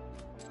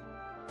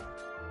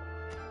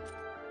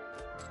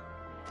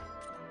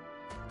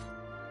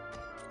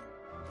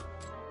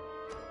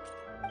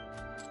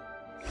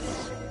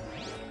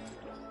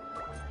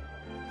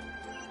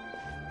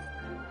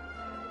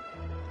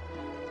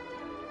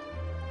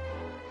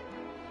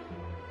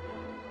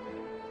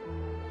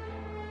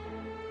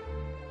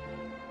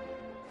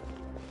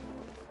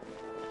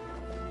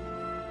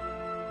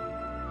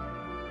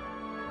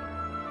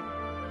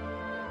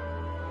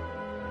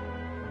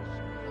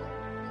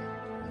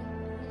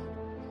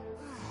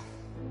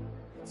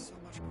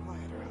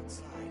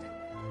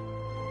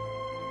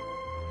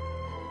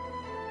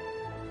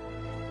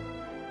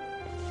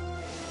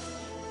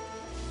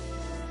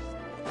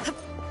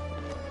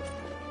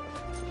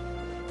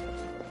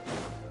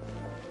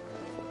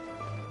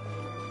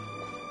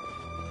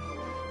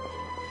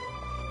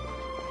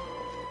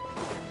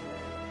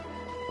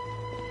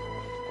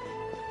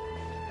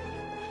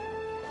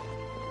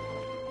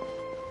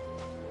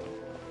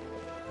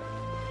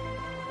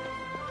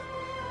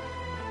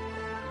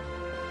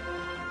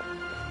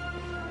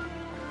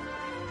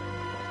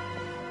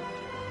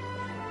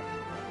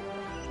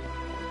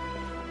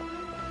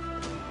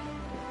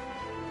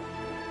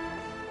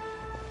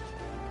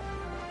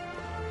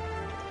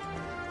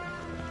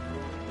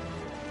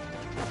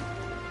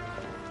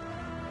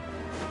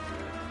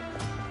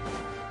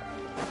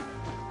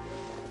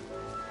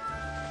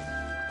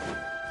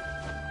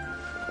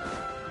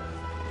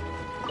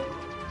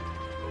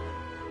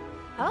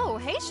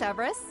 hey,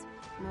 Chevreuse.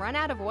 Run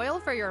out of oil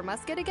for your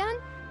musket again?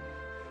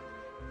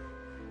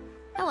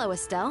 Hello,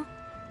 Estelle.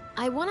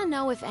 I want to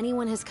know if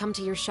anyone has come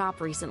to your shop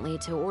recently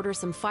to order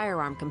some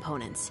firearm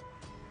components.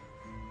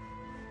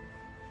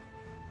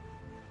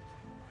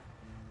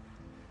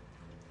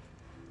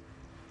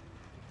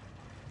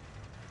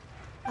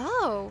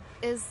 Oh,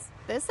 is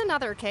this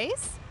another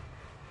case?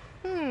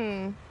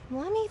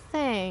 Let me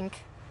think.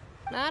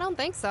 I don't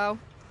think so.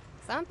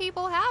 Some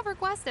people have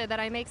requested that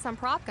I make some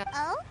prop guns.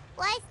 Oh?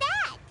 Why's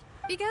that?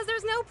 Because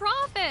there's no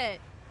profit.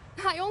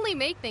 I only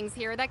make things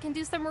here that can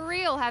do some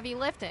real heavy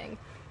lifting.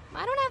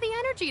 I don't have the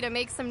energy to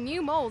make some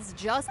new molds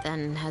just...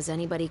 Then has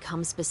anybody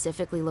come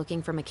specifically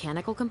looking for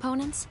mechanical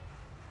components?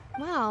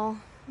 Well,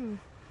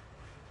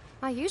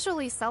 I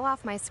usually sell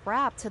off my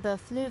scrap to the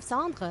Fleuve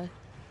Cendre.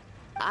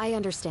 I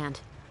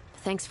understand.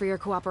 Thanks for your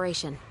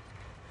cooperation.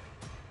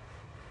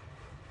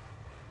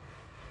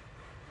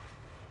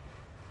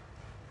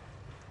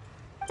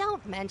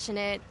 Don't mention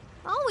it.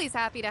 Always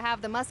happy to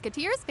have the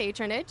Musketeers'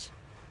 patronage.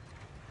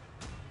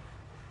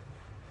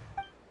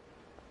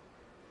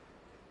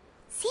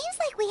 Seems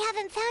like we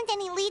haven't found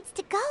any leads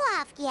to go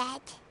off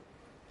yet.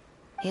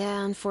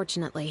 Yeah,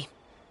 unfortunately.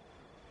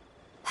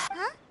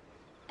 Huh?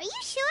 Are you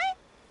sure?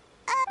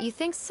 You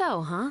think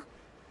so, huh?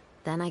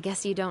 Then I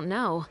guess you don't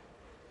know.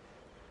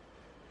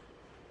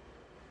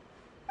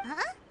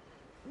 Huh?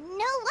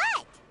 No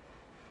what?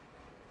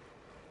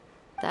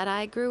 That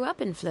I grew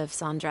up in Fleuve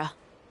Cendre.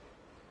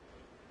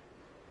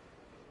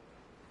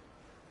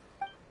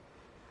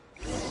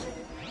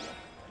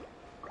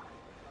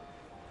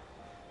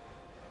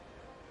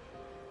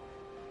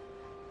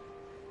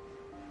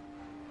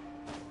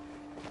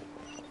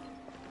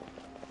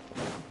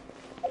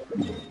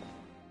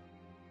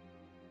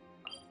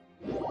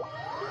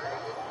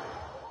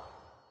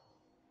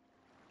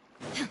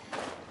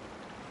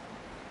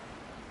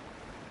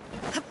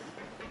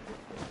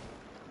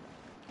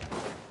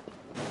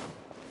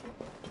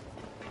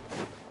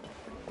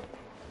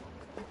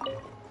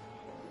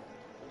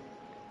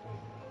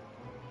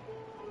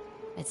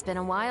 It's been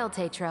a while,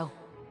 Tetro.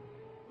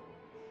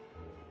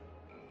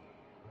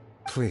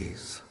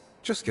 Please,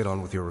 just get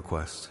on with your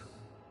request.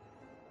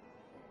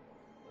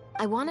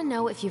 I want to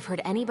know if you've heard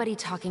anybody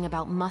talking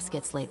about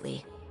muskets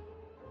lately.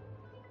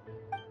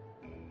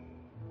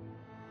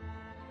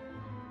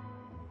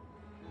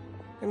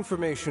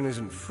 Information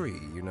isn't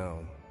free, you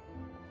know.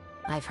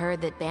 I've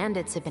heard that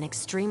bandits have been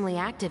extremely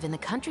active in the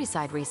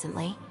countryside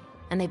recently,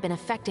 and they've been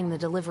affecting the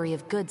delivery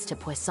of goods to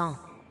Poisson.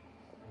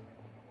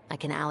 I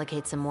can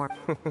allocate some more.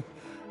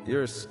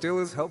 You're still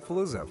as helpful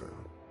as ever.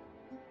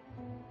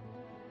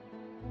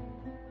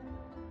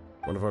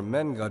 One of our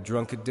men got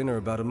drunk at dinner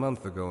about a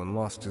month ago and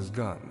lost his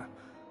gun.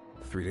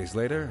 3 days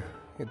later,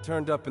 it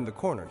turned up in the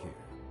corner here.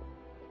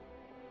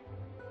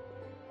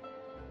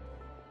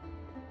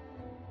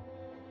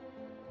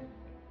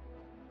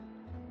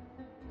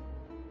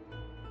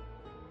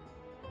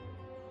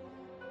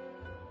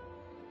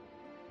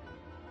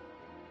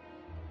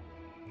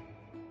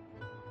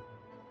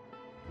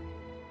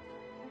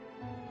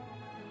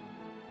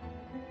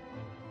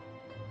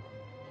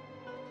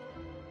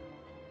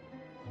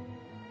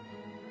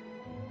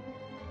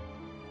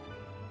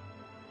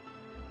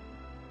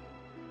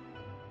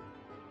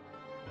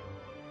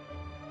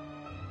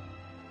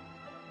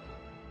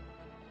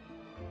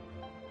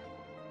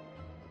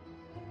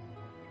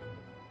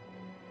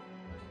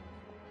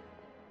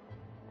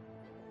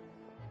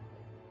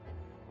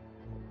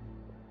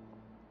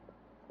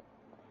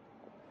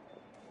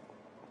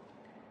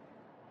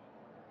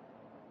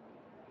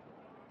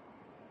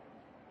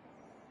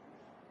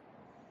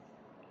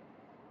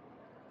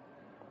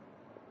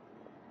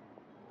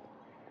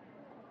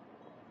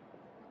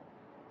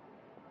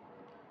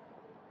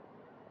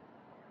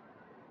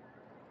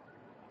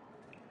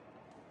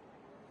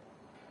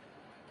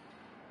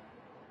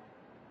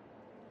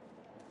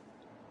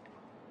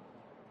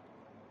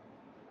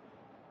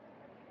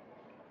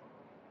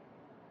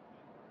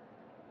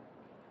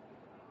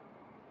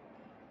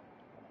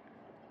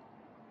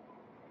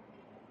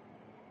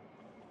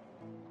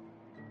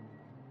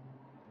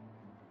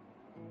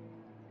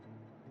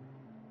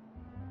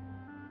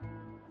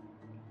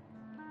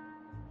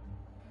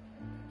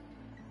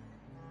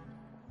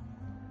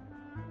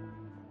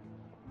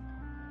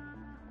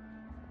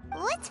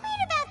 What's weird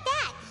about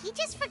that? He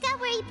just forgot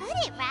where he put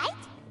it, right?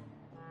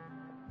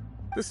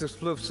 This is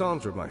Fleuve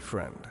Cendre, my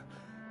friend.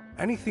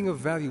 Anything of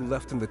value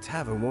left in the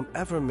tavern won't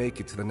ever make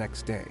it to the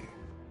next day.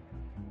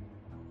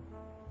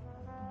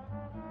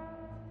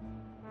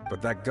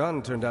 But that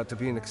gun turned out to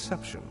be an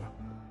exception.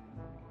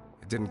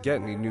 It didn't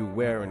get any new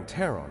wear and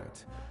tear on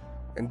it,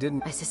 and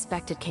didn't... I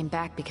suspect it came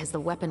back because the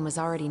weapon was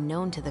already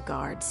known to the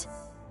guards.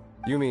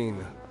 You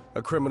mean,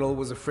 a criminal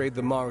was afraid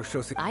the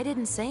Marechaussee... I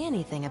didn't say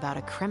anything about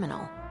a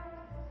criminal.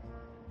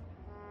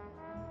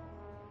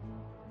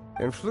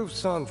 In Fleuve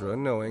Cendre,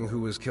 knowing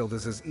who was killed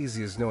is as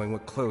easy as knowing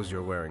what clothes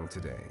you're wearing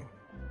today.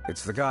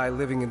 It's the guy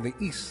living in the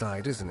east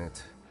side, isn't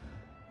it?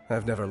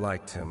 I've never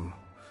liked him.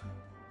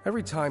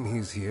 Every time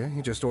he's here,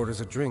 he just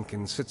orders a drink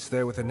and sits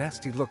there with a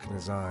nasty look in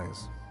his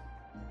eyes.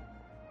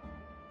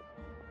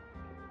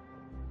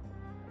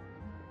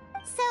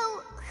 So,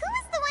 who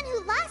was the one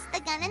who lost the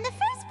gun in the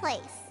first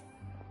place?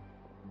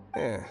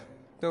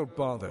 Don't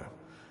bother.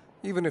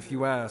 Even if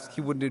you asked,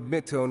 he wouldn't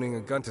admit to owning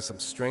a gun to some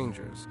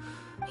strangers.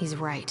 He's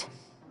right.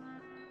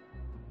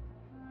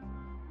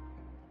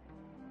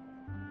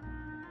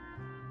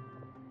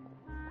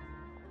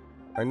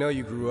 I know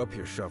you grew up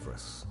here,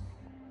 Shavras.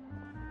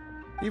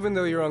 Even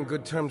though you're on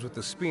good terms with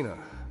the Spina,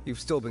 you've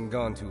still been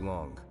gone too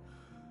long.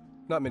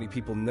 Not many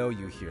people know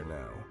you here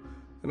now,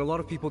 and a lot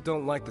of people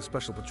don't like the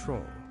Special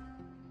Patrol.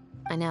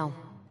 I know.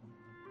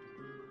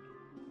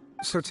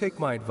 So take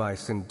my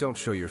advice and don't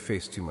show your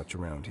face too much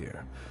around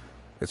here.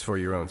 It's for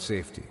your own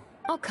safety.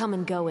 I'll come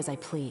and go as I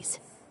please,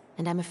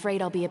 and I'm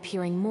afraid I'll be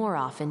appearing more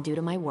often due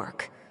to my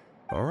work.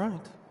 All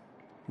right.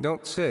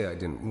 Don't say I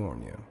didn't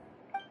warn you.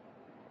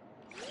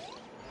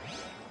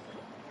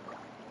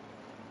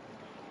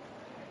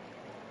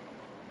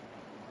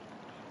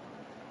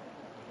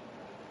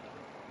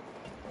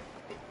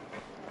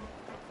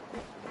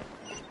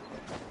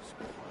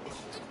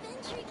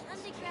 Adventuring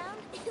underground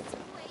is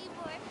way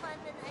more fun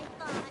than I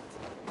thought.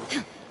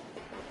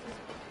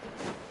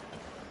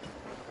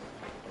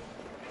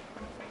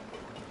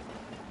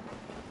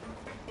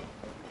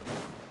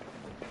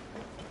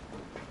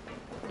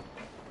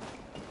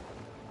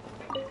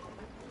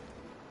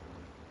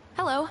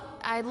 Hello.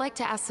 I'd like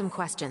to ask some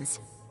questions.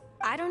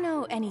 I don't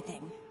know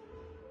anything.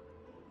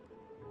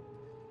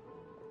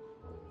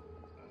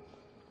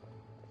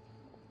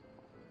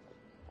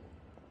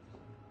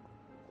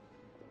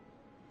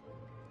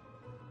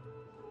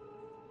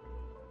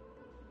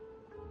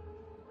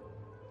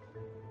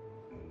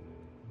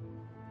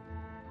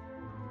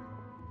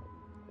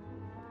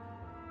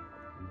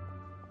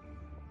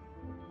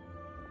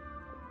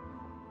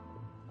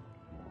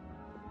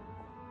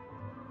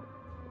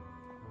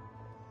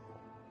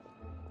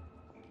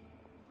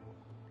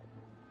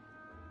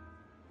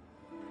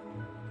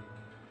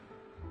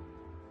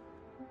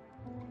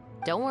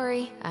 Don't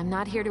worry, I'm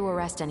not here to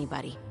arrest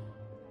anybody.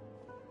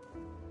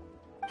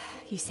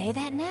 You say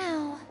that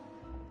now.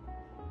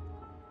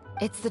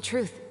 It's the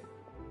truth.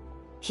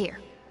 Here,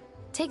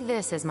 take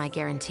this as my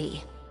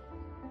guarantee.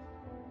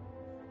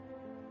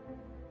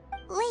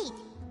 Wait,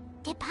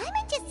 did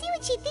Paimon just see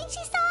what she thinks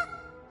she saw?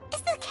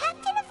 Is the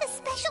captain of the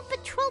Special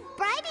Patrol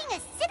bribing a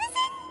citizen?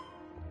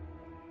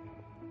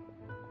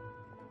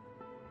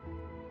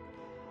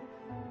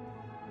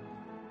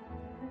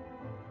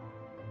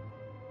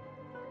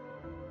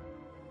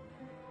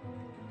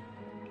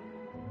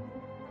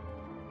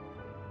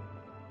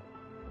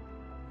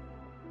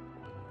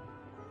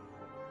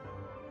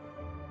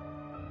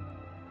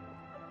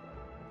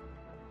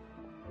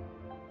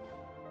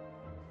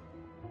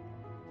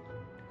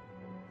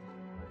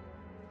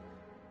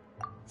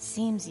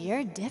 Seems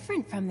you're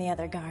different from the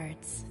other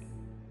guards.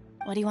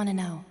 What do you want to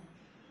know?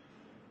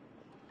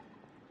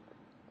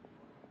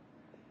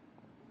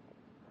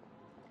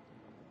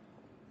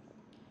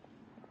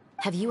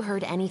 Have you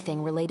heard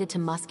anything related to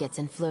muskets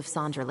in Fleuve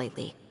Cendre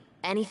lately?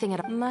 Anything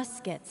at all?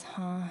 Muskets,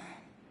 huh?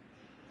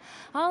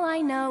 All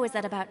I know is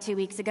that about 2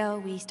 weeks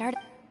ago, we started...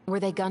 Were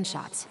they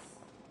gunshots?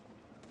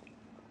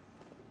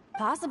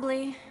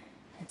 Possibly.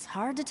 It's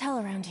hard to tell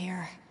around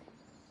here.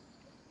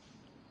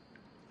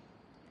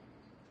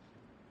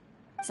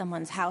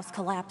 Someone's house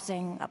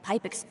collapsing, a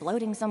pipe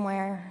exploding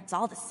somewhere, it's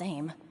all the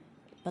same.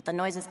 But the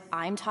noises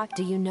I'm talking...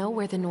 Do you know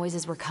where the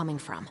noises were coming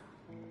from?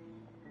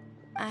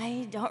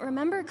 I don't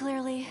remember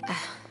clearly.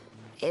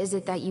 Is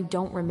it that you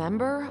don't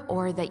remember,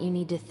 or that you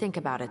need to think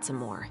about it some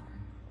more?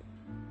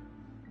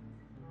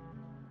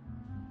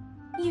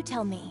 You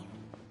tell me.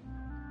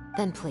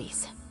 Then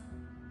please,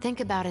 think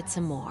about it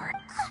some more.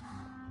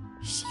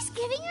 She's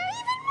giving her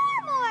even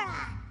more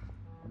Mora!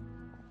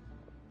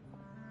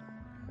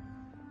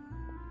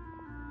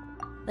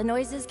 The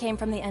noises came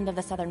from the end of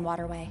the Southern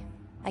Waterway.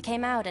 I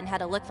came out and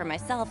had a look for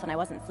myself when I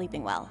wasn't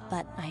sleeping well,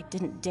 but I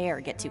didn't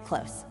dare get too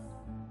close.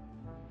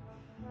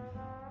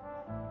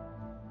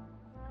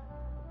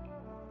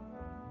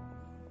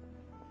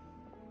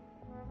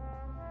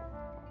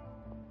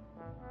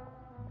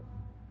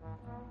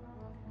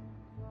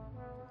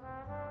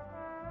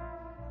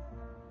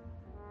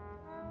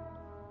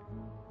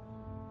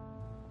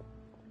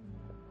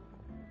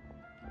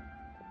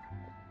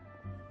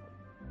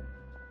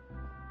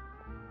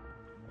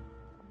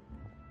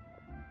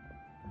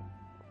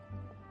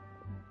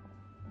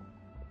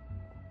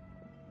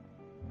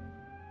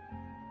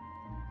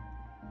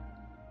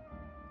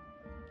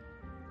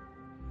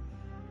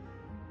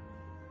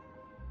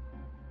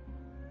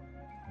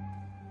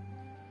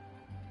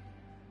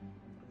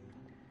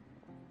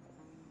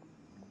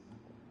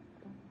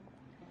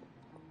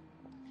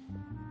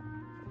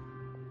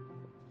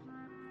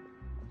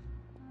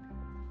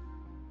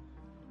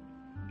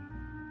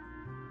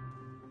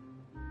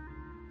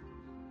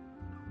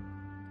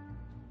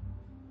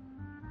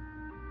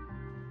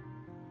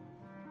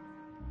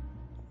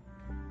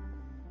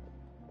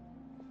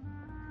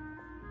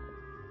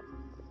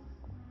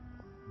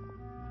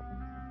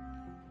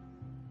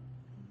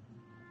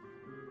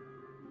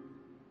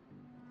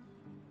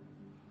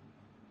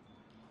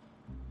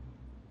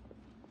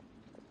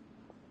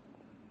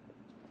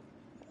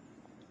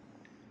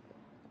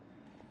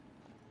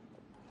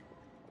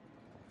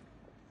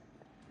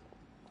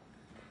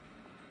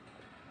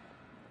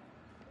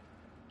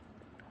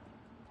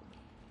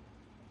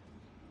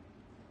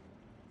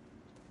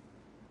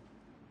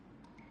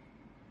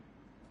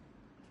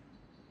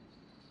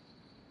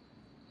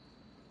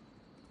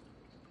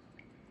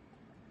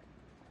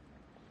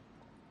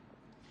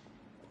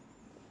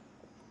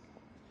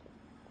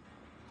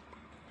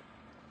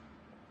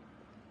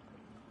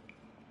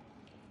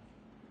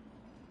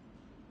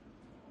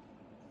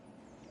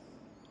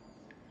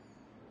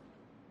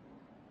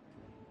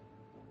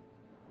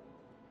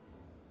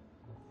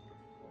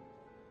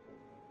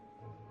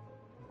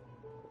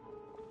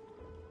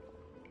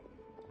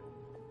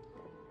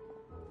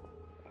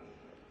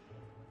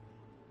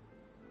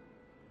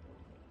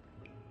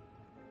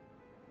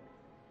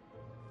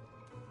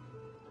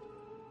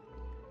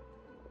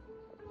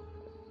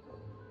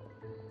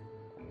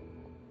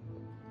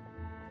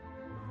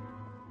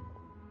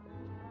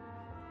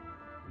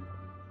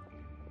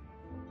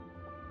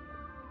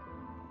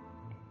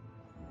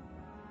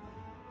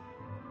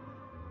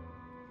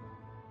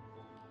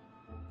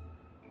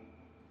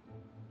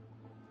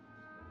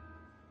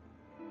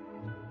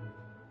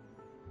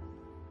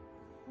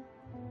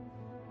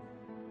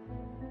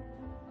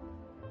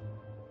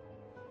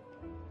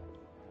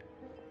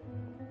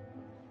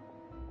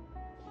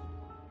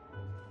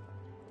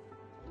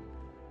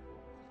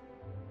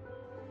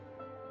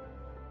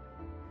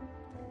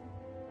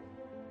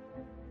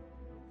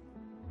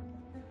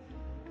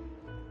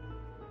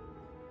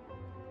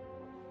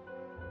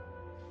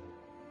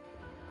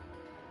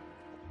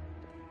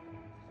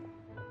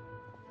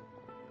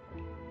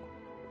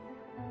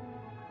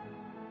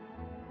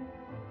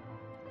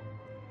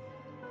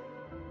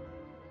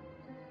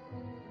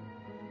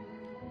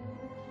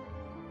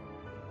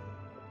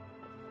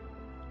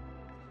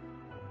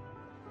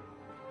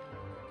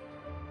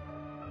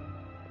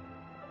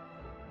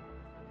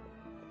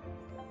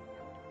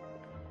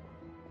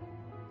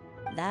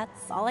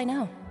 That's all I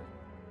know.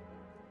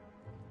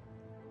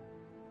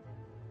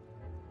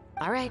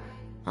 All right,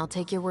 I'll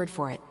take your word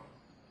for it.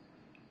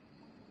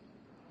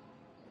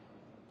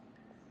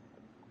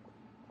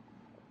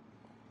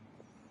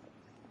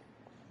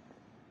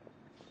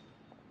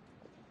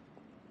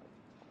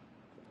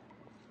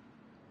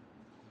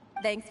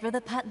 Thanks for the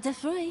pâte de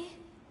fruits.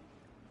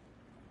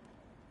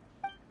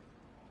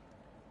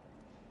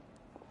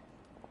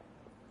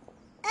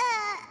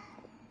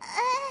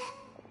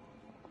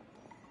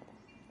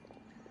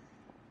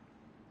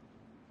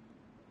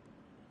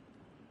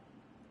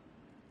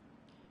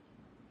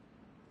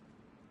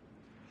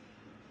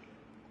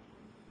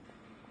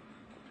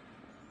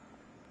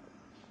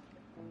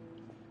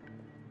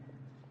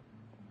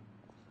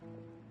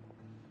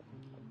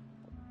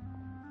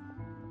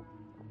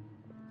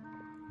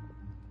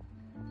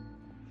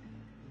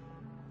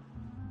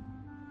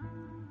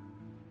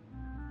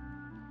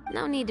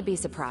 No need to be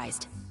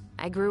surprised.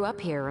 I grew up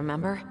here,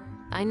 remember?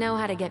 I know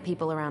how to get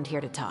people around here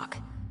to talk.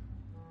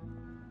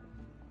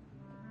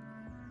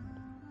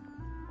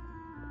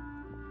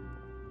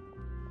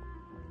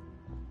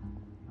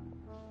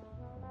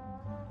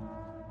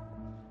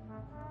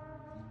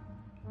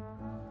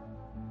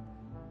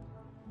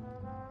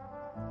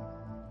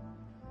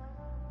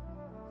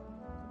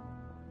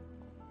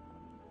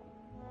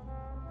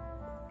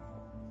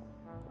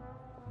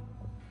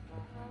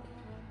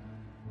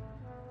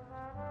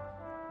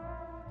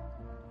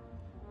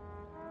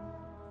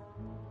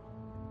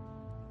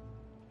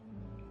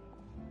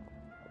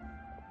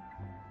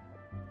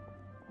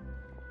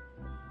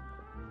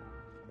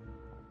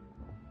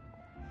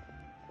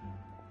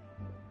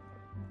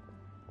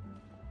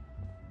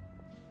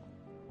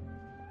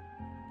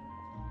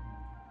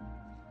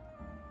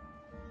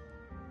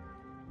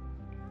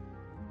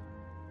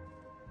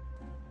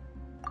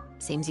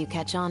 Seems you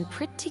catch on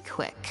pretty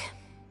quick.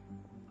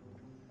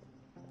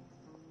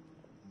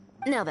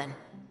 Now then,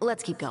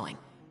 let's keep going.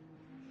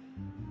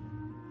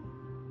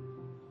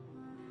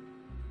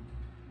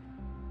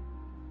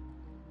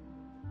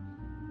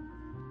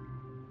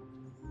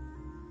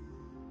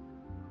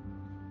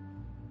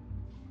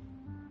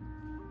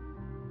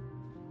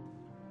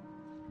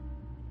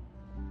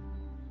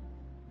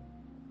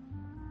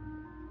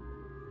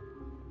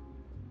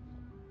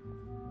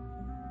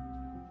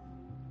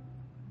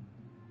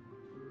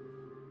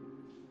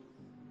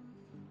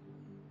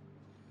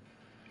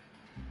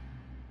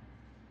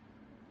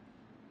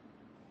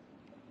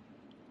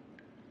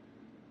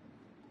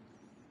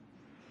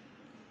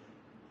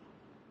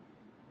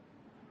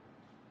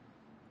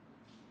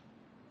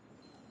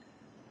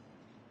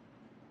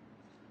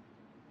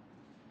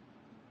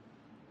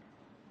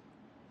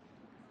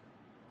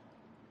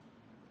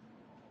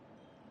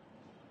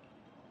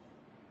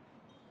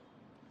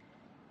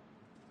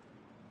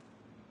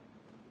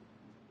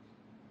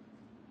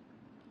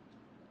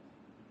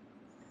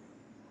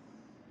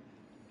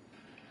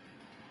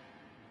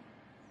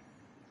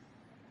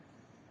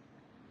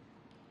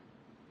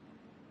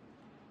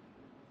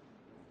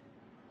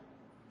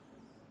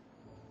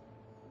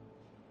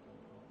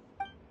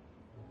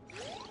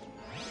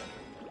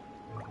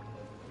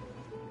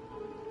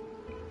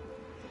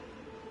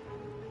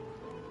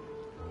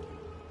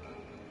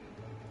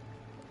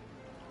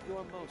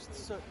 You're most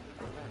certainly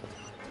correct.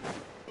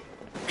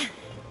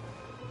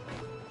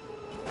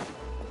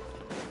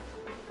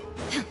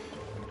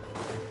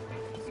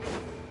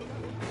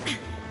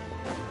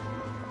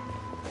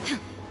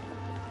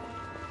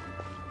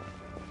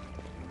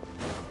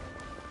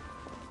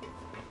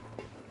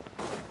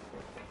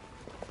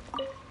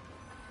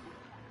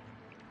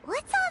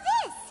 What's all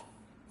this?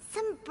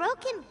 Some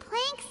broken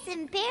planks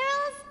and barrels,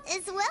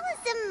 as well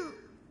as some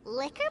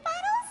liquor bottles?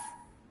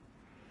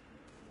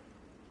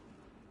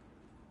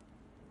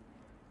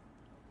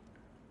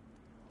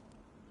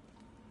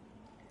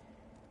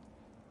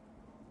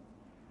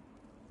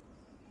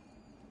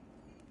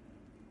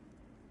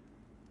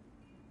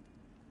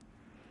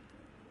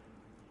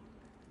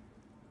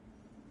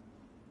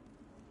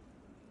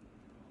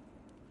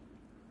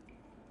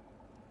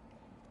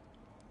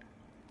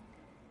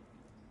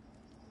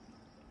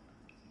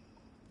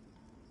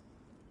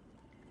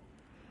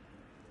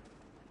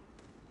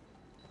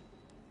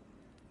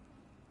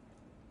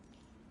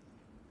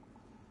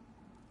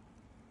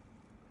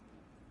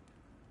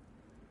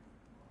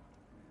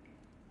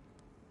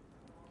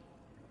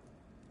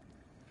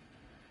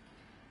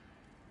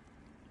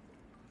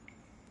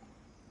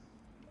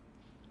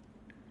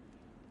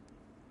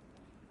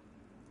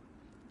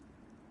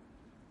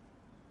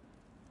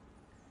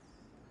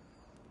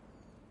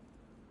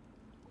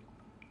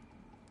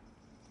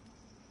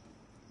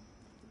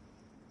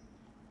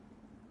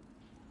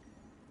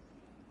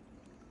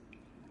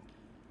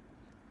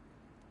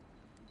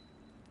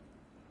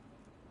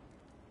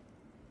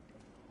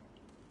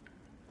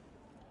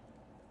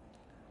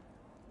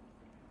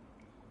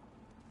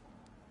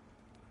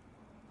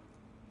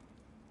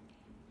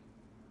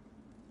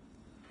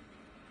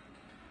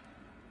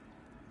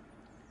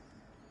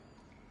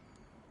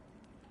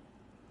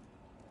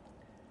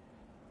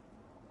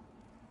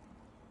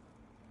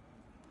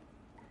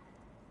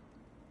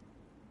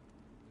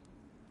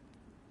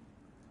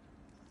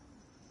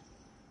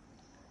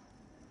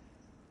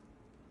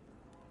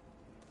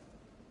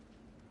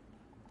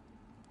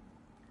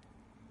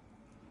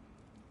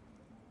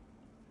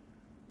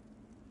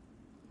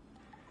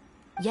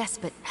 Yes,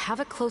 but have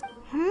a close...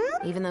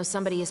 Even though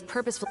somebody is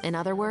purposeful... In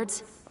other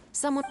words,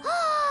 someone...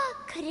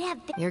 Could it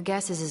have been... Your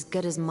guess is as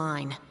good as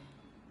mine.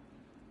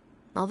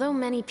 Although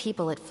many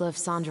people at Fleuve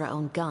Cendra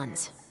own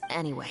guns.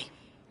 Anyway,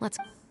 let's...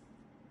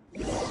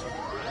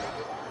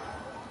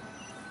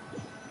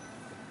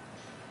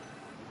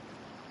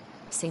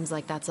 Seems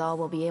like that's all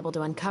we'll be able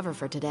to uncover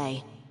for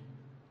today.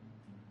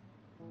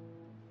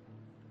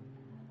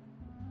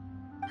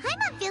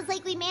 Paimon feels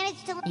like we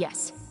managed to...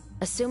 Yes.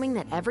 Assuming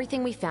that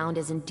everything we found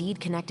is indeed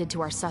connected to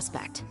our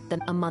suspect,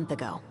 then a month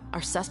ago,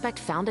 our suspect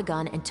found a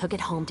gun and took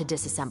it home to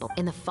disassemble.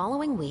 In the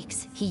following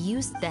weeks, he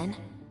used then,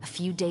 a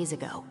few days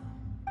ago.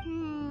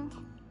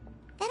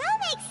 That all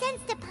makes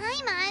sense to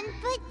Paimon,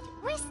 but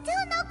we're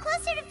still no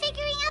closer to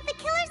figuring out the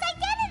killer's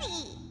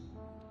identity!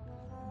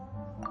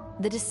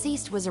 The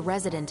deceased was a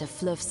resident of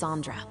Fleuve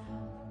Cendra.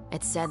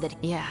 It said that,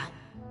 yeah,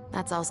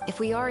 that's all. If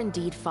we are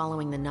indeed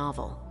following the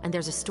novel, and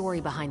there's a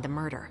story behind the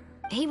murder,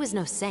 he was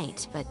no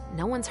saint, but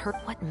no one's heard.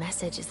 What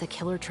message is the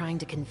killer trying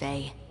to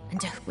convey?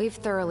 And we've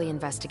thoroughly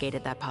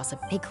investigated that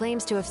possibility. He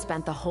claims to have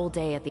spent the whole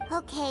day at the...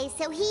 Okay,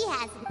 so he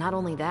has... Not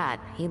only that,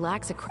 he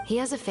lacks a... He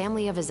has a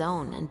family of his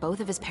own, and both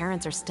of his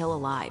parents are still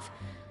alive.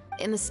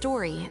 In the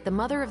story, the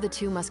mother of the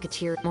two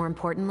musketeers... More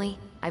importantly,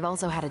 I've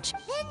also had a...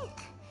 Then...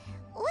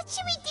 what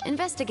should we do?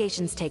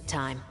 Investigations take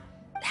time.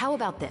 How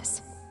about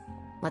this?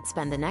 Let's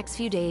spend the next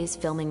few days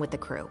filming with the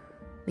crew.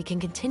 We can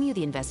continue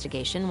the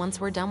investigation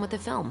once we're done with the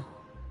film.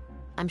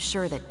 I'm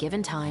sure that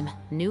given time,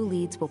 new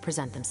leads will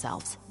present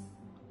themselves.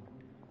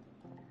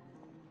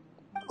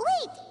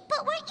 Wait,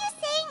 but weren't you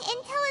saying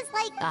Intel is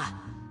like... Ah,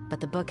 but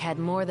the book had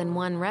more than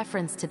one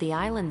reference to the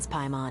islands,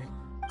 Paimon.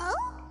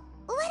 Oh?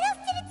 What else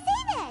did it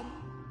say then?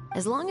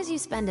 As long as you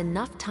spend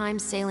enough time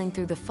sailing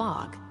through the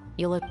fog,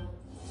 you'll...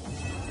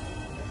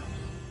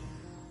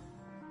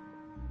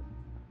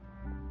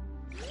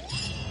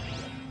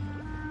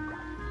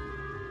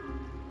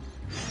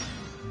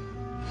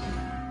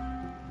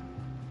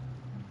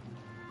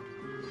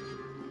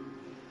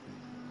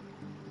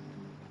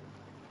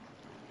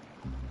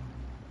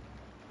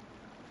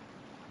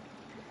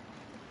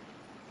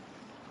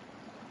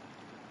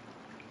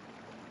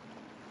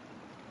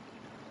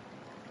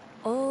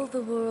 All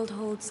the world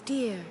holds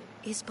dear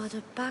is but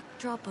a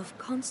backdrop of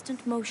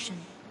constant motion.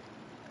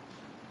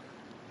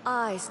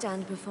 I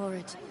stand before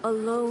it,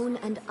 alone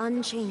and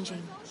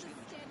unchanging.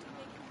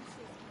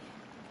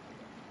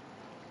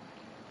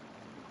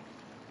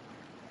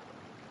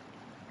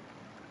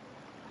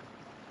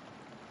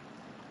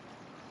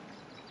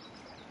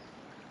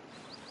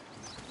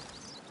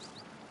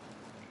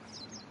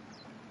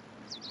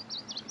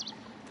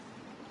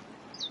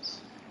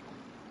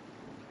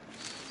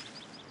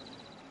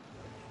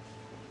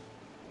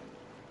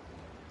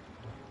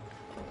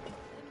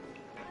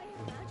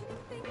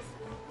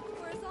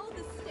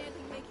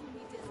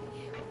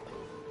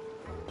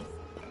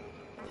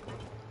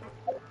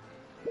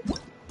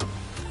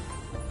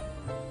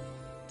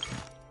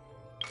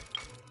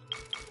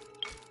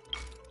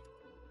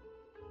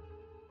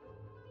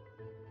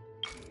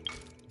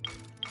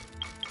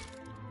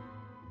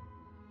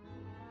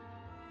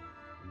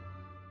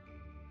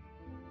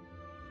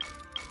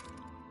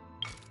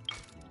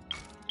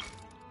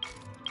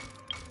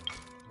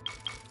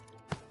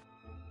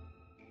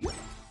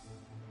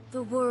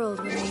 The world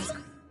remains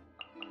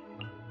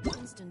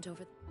constant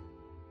over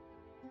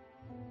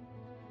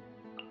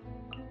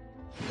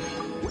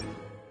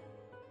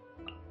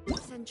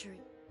century.